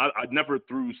test. I never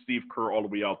threw Steve Kerr all the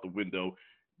way out the window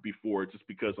before, just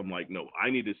because I'm like, no, I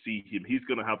need to see him. He's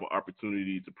going to have an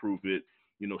opportunity to prove it.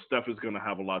 You know, Steph is going to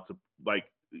have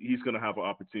he's going to have an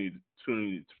opportunity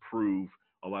to prove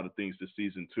a lot of things this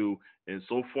season too. And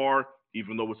so far,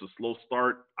 even though it's a slow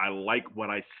start, I like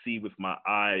what I see with my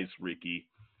eyes, Ricky.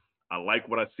 I like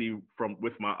what I see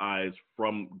with my eyes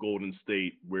from Golden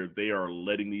State, where they are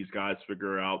letting these guys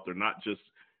figure out. They're not just,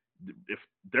 if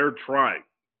they're trying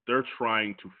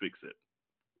to fix it.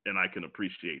 And I can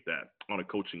appreciate that on a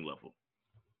coaching level.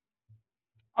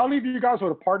 I'll leave you guys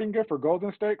with a parting gift for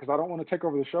Golden State, because I don't want to take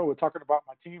over the show with talking about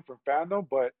my team from fandom.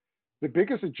 But the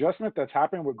biggest adjustment that's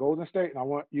happened with Golden State, and I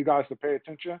want you guys to pay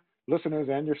attention, listeners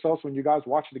and yourselves, when you guys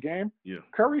watch the game,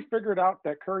 Curry figured out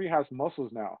that Curry has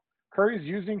muscles now. Curry's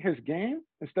using his game.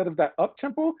 Instead of that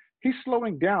up-tempo, he's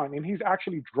slowing down, and he's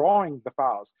actually drawing the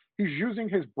fouls. He's using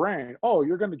his brain. Oh,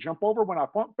 you're going to jump over when I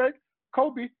pump fake?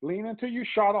 Kobe, lean into you,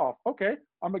 shot off. Okay,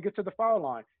 I'm going to get to the foul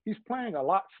line. He's playing a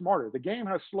lot smarter. The game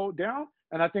has slowed down,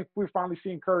 and I think we're finally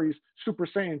seeing Curry's Super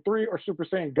Saiyan 3 or Super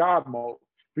Saiyan God mode,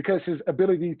 because his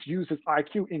ability to use his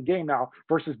IQ in game now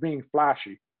versus being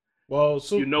flashy. Well,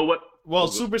 you know what? Well,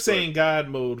 Super Saiyan God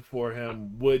mode for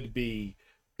him would be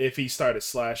if he started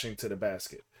slashing to the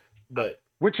basket, but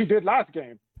which he did last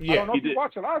game. Yeah, I don't know if you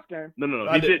watched the last game.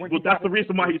 No. He did. Well, that's the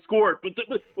reason why he scored. But this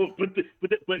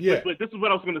is what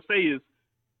I was going to say is,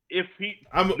 if he.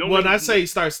 When I say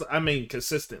starts, I mean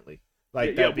consistently.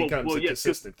 That becomes a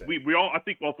consistent thing. I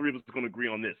think all three of us are going to agree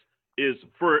on this. Is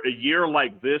for a year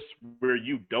like this, where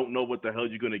you don't know what the hell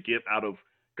you're going to get out of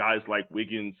guys like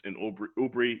Wiggins and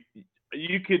Oubre,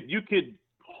 you could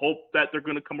hope that they're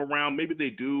going to come around. Maybe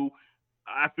they do.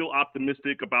 I feel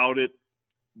optimistic about it,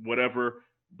 whatever.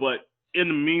 But in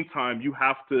the meantime, you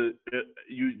have to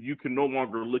you can no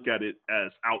longer look at it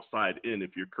as outside in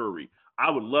if you're Curry. I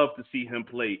would love to see him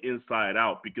play inside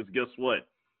out, because guess what?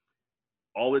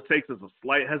 All it takes is a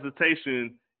slight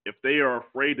hesitation. If they are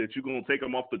afraid that you're going to take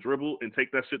them off the dribble and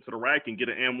take that shit to the rack and get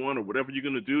an M1 or whatever you're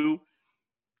going to do,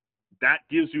 that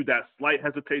gives you that slight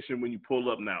hesitation when you pull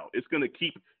up now. It's going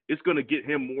to get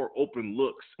him more open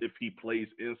looks if he plays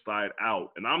inside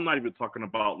out. And I'm not even talking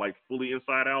about like fully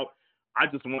inside out. I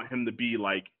just want him to be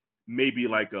like maybe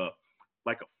like a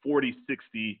 40,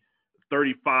 60,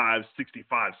 35,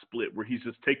 65 split, where he's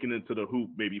just taking into the hoop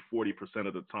maybe 40%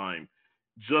 of the time,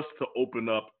 just to open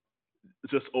up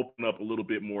a little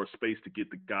bit more space to get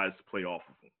the guys to play off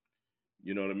of him.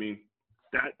 You know what I mean?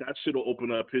 That shit will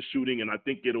open up his shooting, and I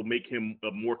think it'll make him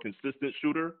a more consistent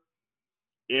shooter,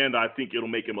 and I think it'll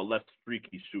make him a less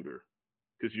streaky shooter,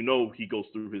 because he goes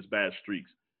through his bad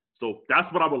streaks. So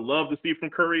that's what I would love to see from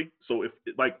Curry. So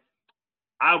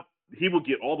he will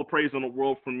get all the praise in the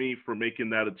world from me for making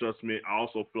that adjustment. I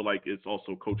also feel like it's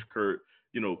also Coach Kerr,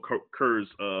 Kerr's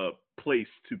place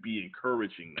to be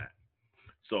encouraging that.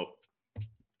 So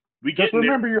we getting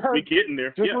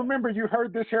there. Remember you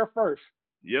heard this here first.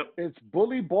 Yep. It's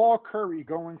bully ball Curry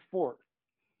going forward.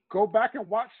 Go back and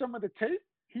watch some of the tape.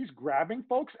 He's grabbing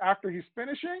folks after he's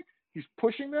finishing. He's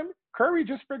pushing them. Curry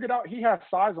just figured out he has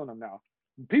size on him now.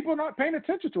 People are not paying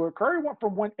attention to it. Curry went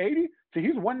from 180 to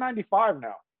he's 195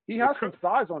 now. He has some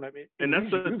size on him. And that's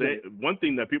the thing. One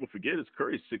thing that people forget is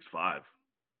Curry's 6'5".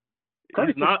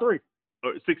 Curry's 6'3".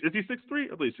 Is he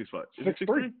 6'3"? I believe he's 6'5".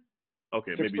 6'3".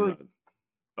 Okay, 6'3". maybe not.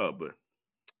 Oh, but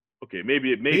Okay,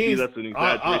 maybe Being, that's an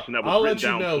exaggeration that was I'll written let you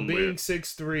down know, somewhere. being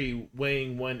 6'3",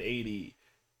 weighing 180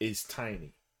 is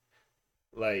tiny.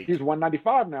 Like He's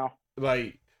 195 now.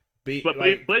 Like,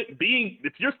 but being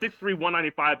if you're 6'3",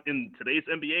 195 in today's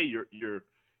NBA, you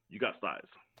got size.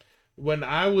 When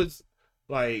I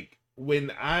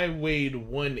weighed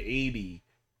 180,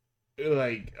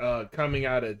 like coming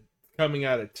out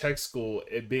of tech school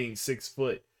and being 6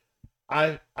 foot,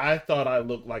 I thought I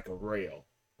looked like a rail.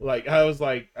 Like I was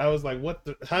like what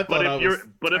the I thought I was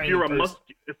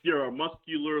if you're a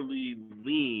muscularly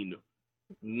lean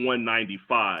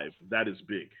 195, that is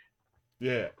big.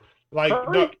 Yeah. Like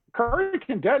Curry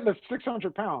can deadlift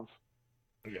 600 pounds.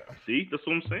 Yeah. See, that's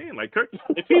what I'm saying. Like,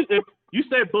 if you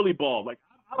said bully ball, like,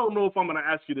 I don't know if I'm gonna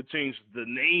ask you to change the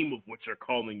name of what you're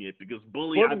calling it, because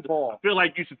bully I feel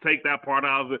like you should take that part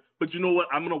out of it. But you know what?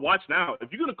 I'm gonna watch now.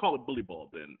 If you're gonna call it bully ball,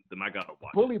 then I gotta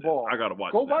watch bully ball. I gotta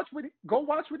watch. Go watch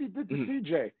what he did to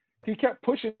CJ. He kept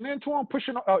pushing into him,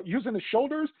 using his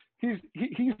shoulders. He's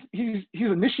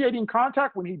initiating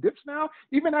contact when he dips now.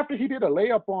 Even after he did a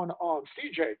layup on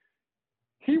CJ.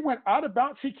 He went out of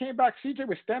bounds. He came back. CJ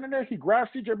was standing there. He grabbed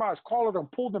CJ by his collar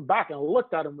and pulled him back and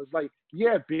looked at him. Was like,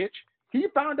 "Yeah, bitch." He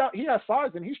found out he has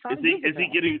size and he's trying to use it now.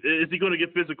 Is he going to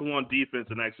get physical on defense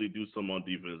and actually do some on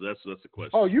defense? That's the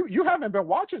question. Oh, you haven't been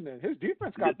watching then. His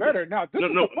defense got better. Now this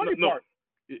is the funny part.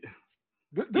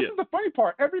 This is the funny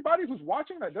part. Everybody who's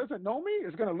watching that doesn't know me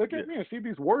is going to look at me and see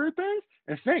these Warrior things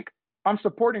and think I'm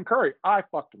supporting Curry. I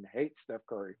fucking hate Steph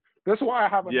Curry. That's why I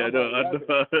have a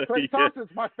Klay Thompson's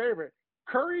my favorite.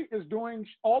 Curry is doing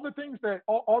all the things that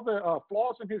all the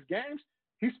flaws in his games,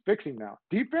 he's fixing now.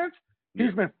 Defense,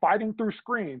 he's been fighting through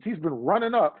screens. He's been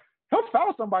running up. He'll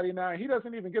foul somebody now, and he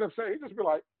doesn't even get upset. He just be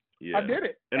like, I did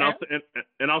it. And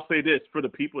I'll say this, for the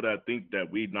people that think that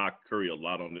we knock Curry a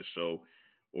lot on this show,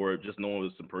 or just know him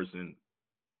as a person,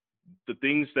 the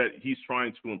things that he's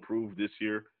trying to improve this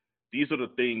year, these are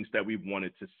the things that we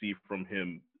wanted to see from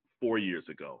him 4 years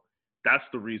ago. That's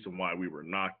the reason why we were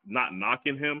not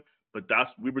knocking him. But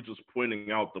we were just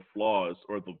pointing out the flaws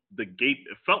or the gape.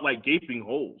 It felt like gaping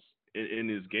holes in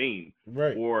his game,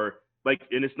 right? Or like,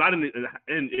 and it's not and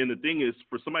the thing is,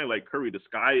 for somebody like Curry, the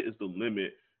sky is the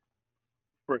limit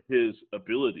for his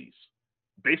abilities.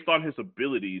 Based on his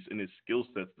abilities and his skill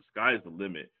sets, the sky is the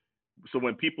limit. So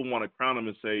when people want to crown him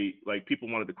and say, like, people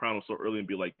wanted to crown him so early and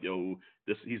be like, yo,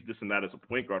 he's this and that as a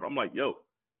point guard, I'm like, yo,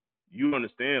 you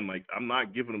understand, like, I'm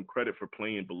not giving him credit for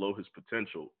playing below his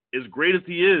potential. As great as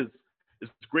he is, as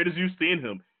great as you've seen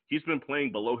him, he's been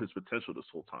playing below his potential this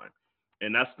whole time.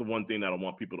 And that's the one thing that I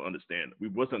want people to understand. We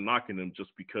wasn't knocking him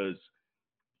just because,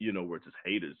 we're just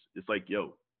haters. It's like,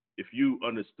 yo, if you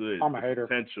understood I'm a hater.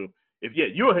 Potential,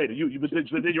 you're a hater. But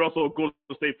then you're also a Golden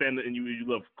State fan and you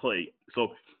love Clay.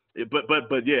 So, but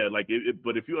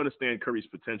if you understand Curry's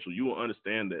potential, you will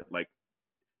understand that, like,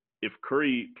 if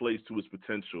Curry plays to his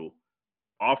potential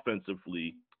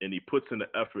offensively and he puts in the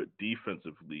effort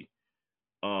defensively,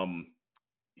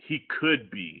 he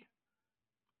could be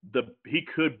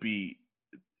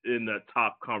in that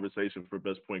top conversation for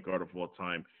best point guard of all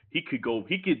time. He could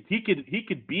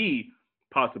be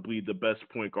possibly the best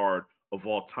point guard of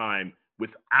all time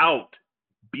without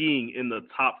being in the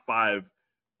top 5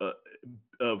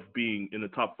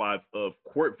 of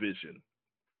court vision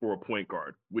for a point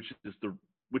guard, which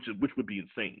would be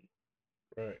insane.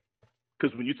 Right.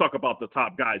 Because when you talk about the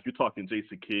top guys, you're talking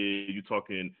Jason Kidd, you're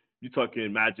talking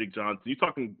Magic Johnson, you're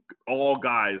talking all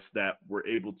guys that were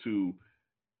able to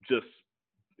just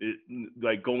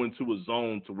go into a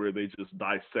zone to where they just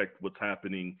dissect what's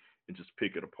happening and just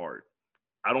pick it apart.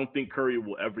 I don't think Curry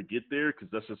will ever get there, because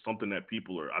that's just something that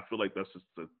I feel like that's just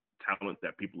a talent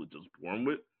that people are just born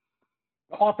with.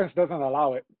 The offense doesn't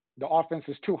allow it. The offense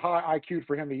is too high IQ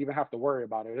for him to even have to worry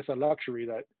about it. It's a luxury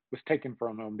that was taken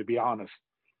from him, to be honest.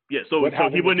 Yeah, so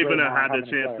he wouldn't even have had a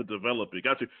chance to develop it.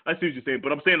 Got you. I see what you're saying,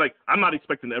 but I'm saying, like, I'm not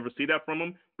expecting to ever see that from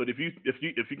him. But if you're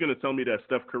gonna tell me that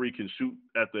Steph Curry can shoot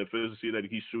at the efficiency that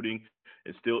he's shooting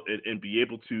and still and be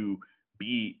able to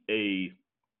be a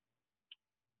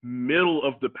middle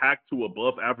of the pack to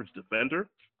above average defender,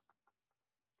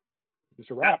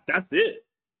 it's a wrap. That's it.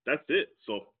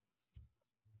 So,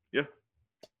 yeah.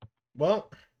 Well,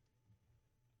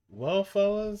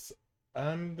 fellas,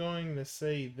 I'm going to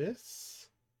say this.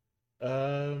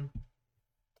 It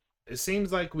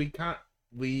seems like we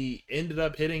ended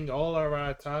up hitting all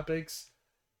our topics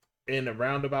in a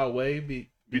roundabout way. We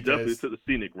definitely took the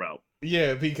scenic route.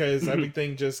 Yeah, because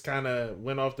everything just kind of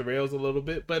went off the rails a little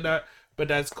bit, but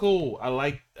that's cool. I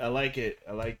like it.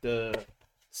 I like to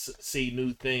see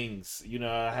new things.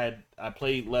 I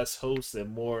played less host and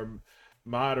more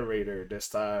moderator this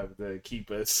time to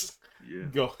keep us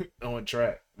go on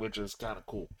track, which is kind of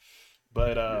cool.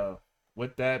 But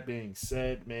with that being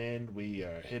said, man, we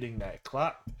are hitting that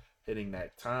clock, hitting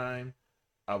that time.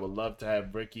 I would love to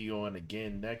have Ricky on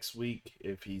again next week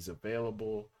if he's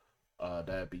available.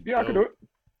 That'd be Yeah, I can do dope.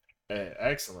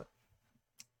 Excellent.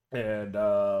 And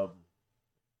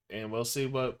we'll see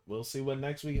what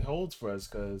next week holds for us,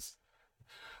 because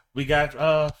we got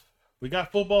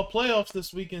football playoffs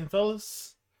this weekend,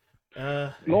 fellas.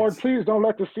 Lord, please don't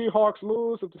let the Seahawks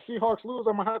lose. If the Seahawks lose,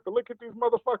 I'm gonna have to look at these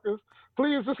motherfuckers.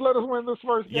 Please just let us win this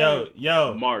first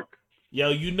game. Mark. Yo,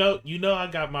 you know, I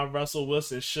got my Russell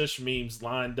Wilson shush memes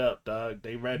lined up, dog.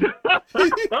 They ready? No,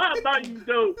 you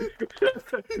don't.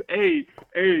 hey,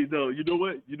 no. You know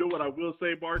what? You know what I will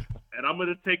say, Mark? And I'm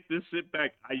gonna take this shit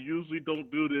back. I usually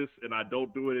don't do this, and I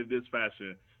don't do it in this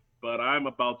fashion. But I'm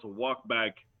about to walk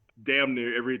back damn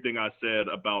near everything I said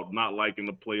about not liking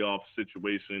the playoff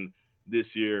situation this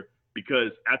year.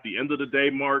 Because at the end of the day,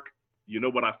 Mark, you know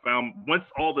what I found? Once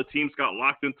all the teams got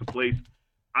locked into place,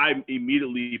 I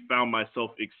immediately found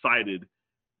myself excited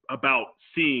about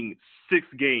seeing 6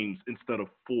 games instead of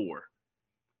 4.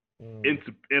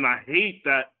 And I hate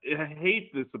that. I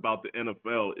hate this about the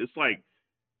NFL. It's like,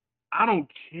 I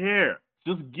don't care.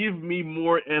 Just give me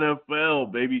more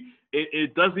NFL, baby.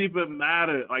 It doesn't even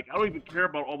matter. Like, I don't even care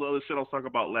about all the other shit I was talking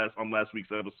about on last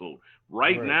week's episode.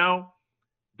 Right now,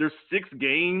 there's 6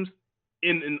 games,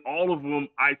 and in all of them,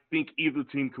 I think either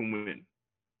team can win.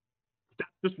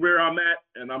 That's just where I'm at,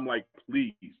 and I'm like,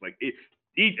 please, like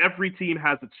every team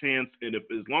has a chance, and as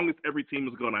long as every team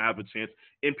is going to have a chance,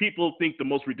 and people think the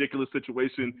most ridiculous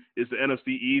situation is the NFC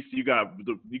East. You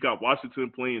got Washington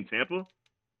playing Tampa.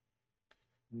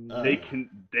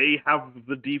 They have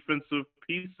the defensive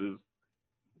pieces.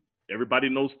 Everybody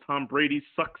knows Tom Brady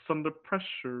sucks under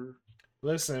pressure.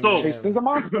 Listen, so Chase is a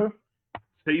monster.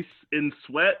 Chase and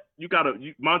Sweat,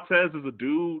 Montez is a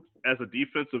dude as a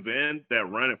defensive end that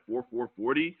ran at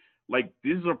 4.40. Like,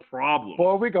 these are problems.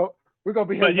 Boy, we're gonna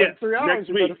be here for 3 hours. Next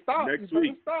week. Next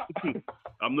week.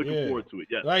 I'm looking forward to it.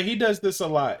 Yeah. Like, he does this a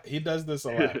lot.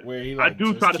 Where he, like, I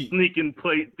do try to sneak in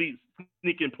plays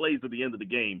at the end of the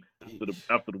game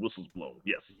after the whistles blow.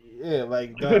 Yes. Yeah,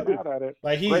 like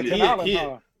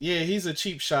he's a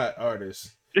cheap shot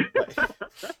artist.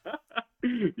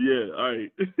 Yeah, all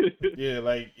right. Yeah,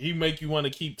 like, he make you want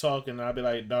to keep talking, and I'll be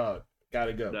like, dog,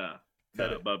 gotta go. Nah,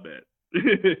 my bad.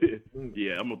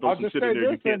 Yeah, I'm gonna throw some shit in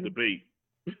there you can't debate.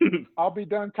 I'll be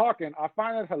done talking. I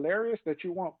find it hilarious that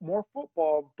you want more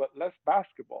football but less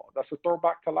basketball. That's a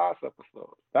throwback to last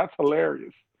episode. That's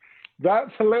hilarious.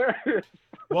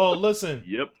 Well, listen.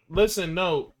 Yep. Listen,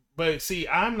 no, but see,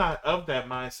 I'm not of that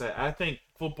mindset. I think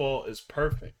football is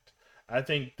perfect. I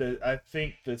think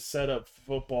the setup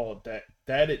football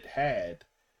that it had,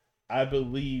 I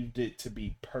believed it to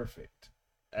be perfect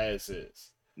as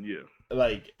is. Yeah.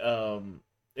 Like,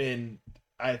 and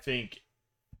I think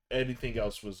anything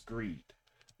else was greed.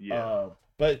 Yeah.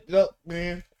 But look,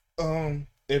 man,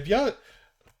 if y'all,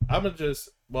 I'ma just,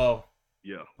 well,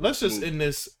 yeah, let's just end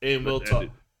this and we'll talk.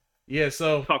 Yeah,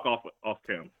 so talk off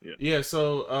cam. Yeah. Yeah,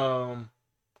 so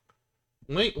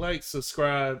link, like,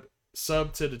 subscribe,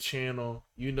 sub to the channel.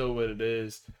 You know what it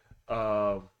is.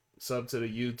 Sub to the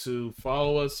YouTube.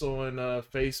 Follow us on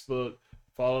Facebook.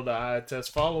 Follow the eye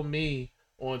test. Follow me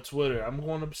on Twitter. I'm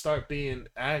going to start being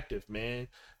active, man.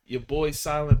 Your boy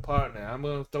Silent Partner. I'm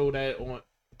going to throw that on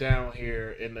down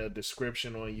here in the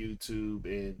description on YouTube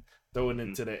and throw it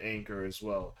into the anchor as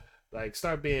well. Like,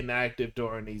 start being active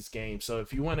during these games. So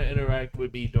if you want to interact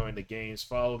with me during the games,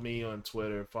 follow me on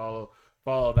Twitter. Follow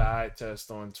the eye test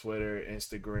on Twitter,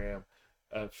 Instagram,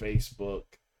 Facebook,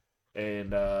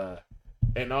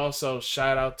 and also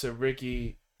shout out to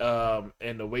Ricky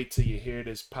and the Wait Till You Hear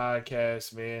This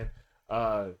podcast, man.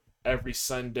 Every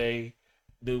Sunday,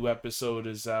 new episode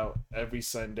is out every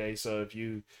Sunday. So if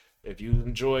you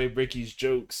enjoy Ricky's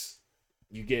jokes,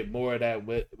 you get more of that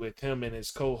with him and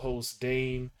his co-hosts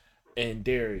Dane and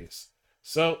Darius.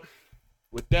 So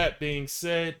with that being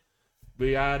said,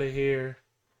 we out of here.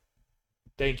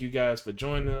 Thank you guys for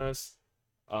joining us.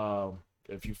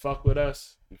 If you fuck with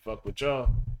us, we fuck with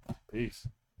y'all. Peace.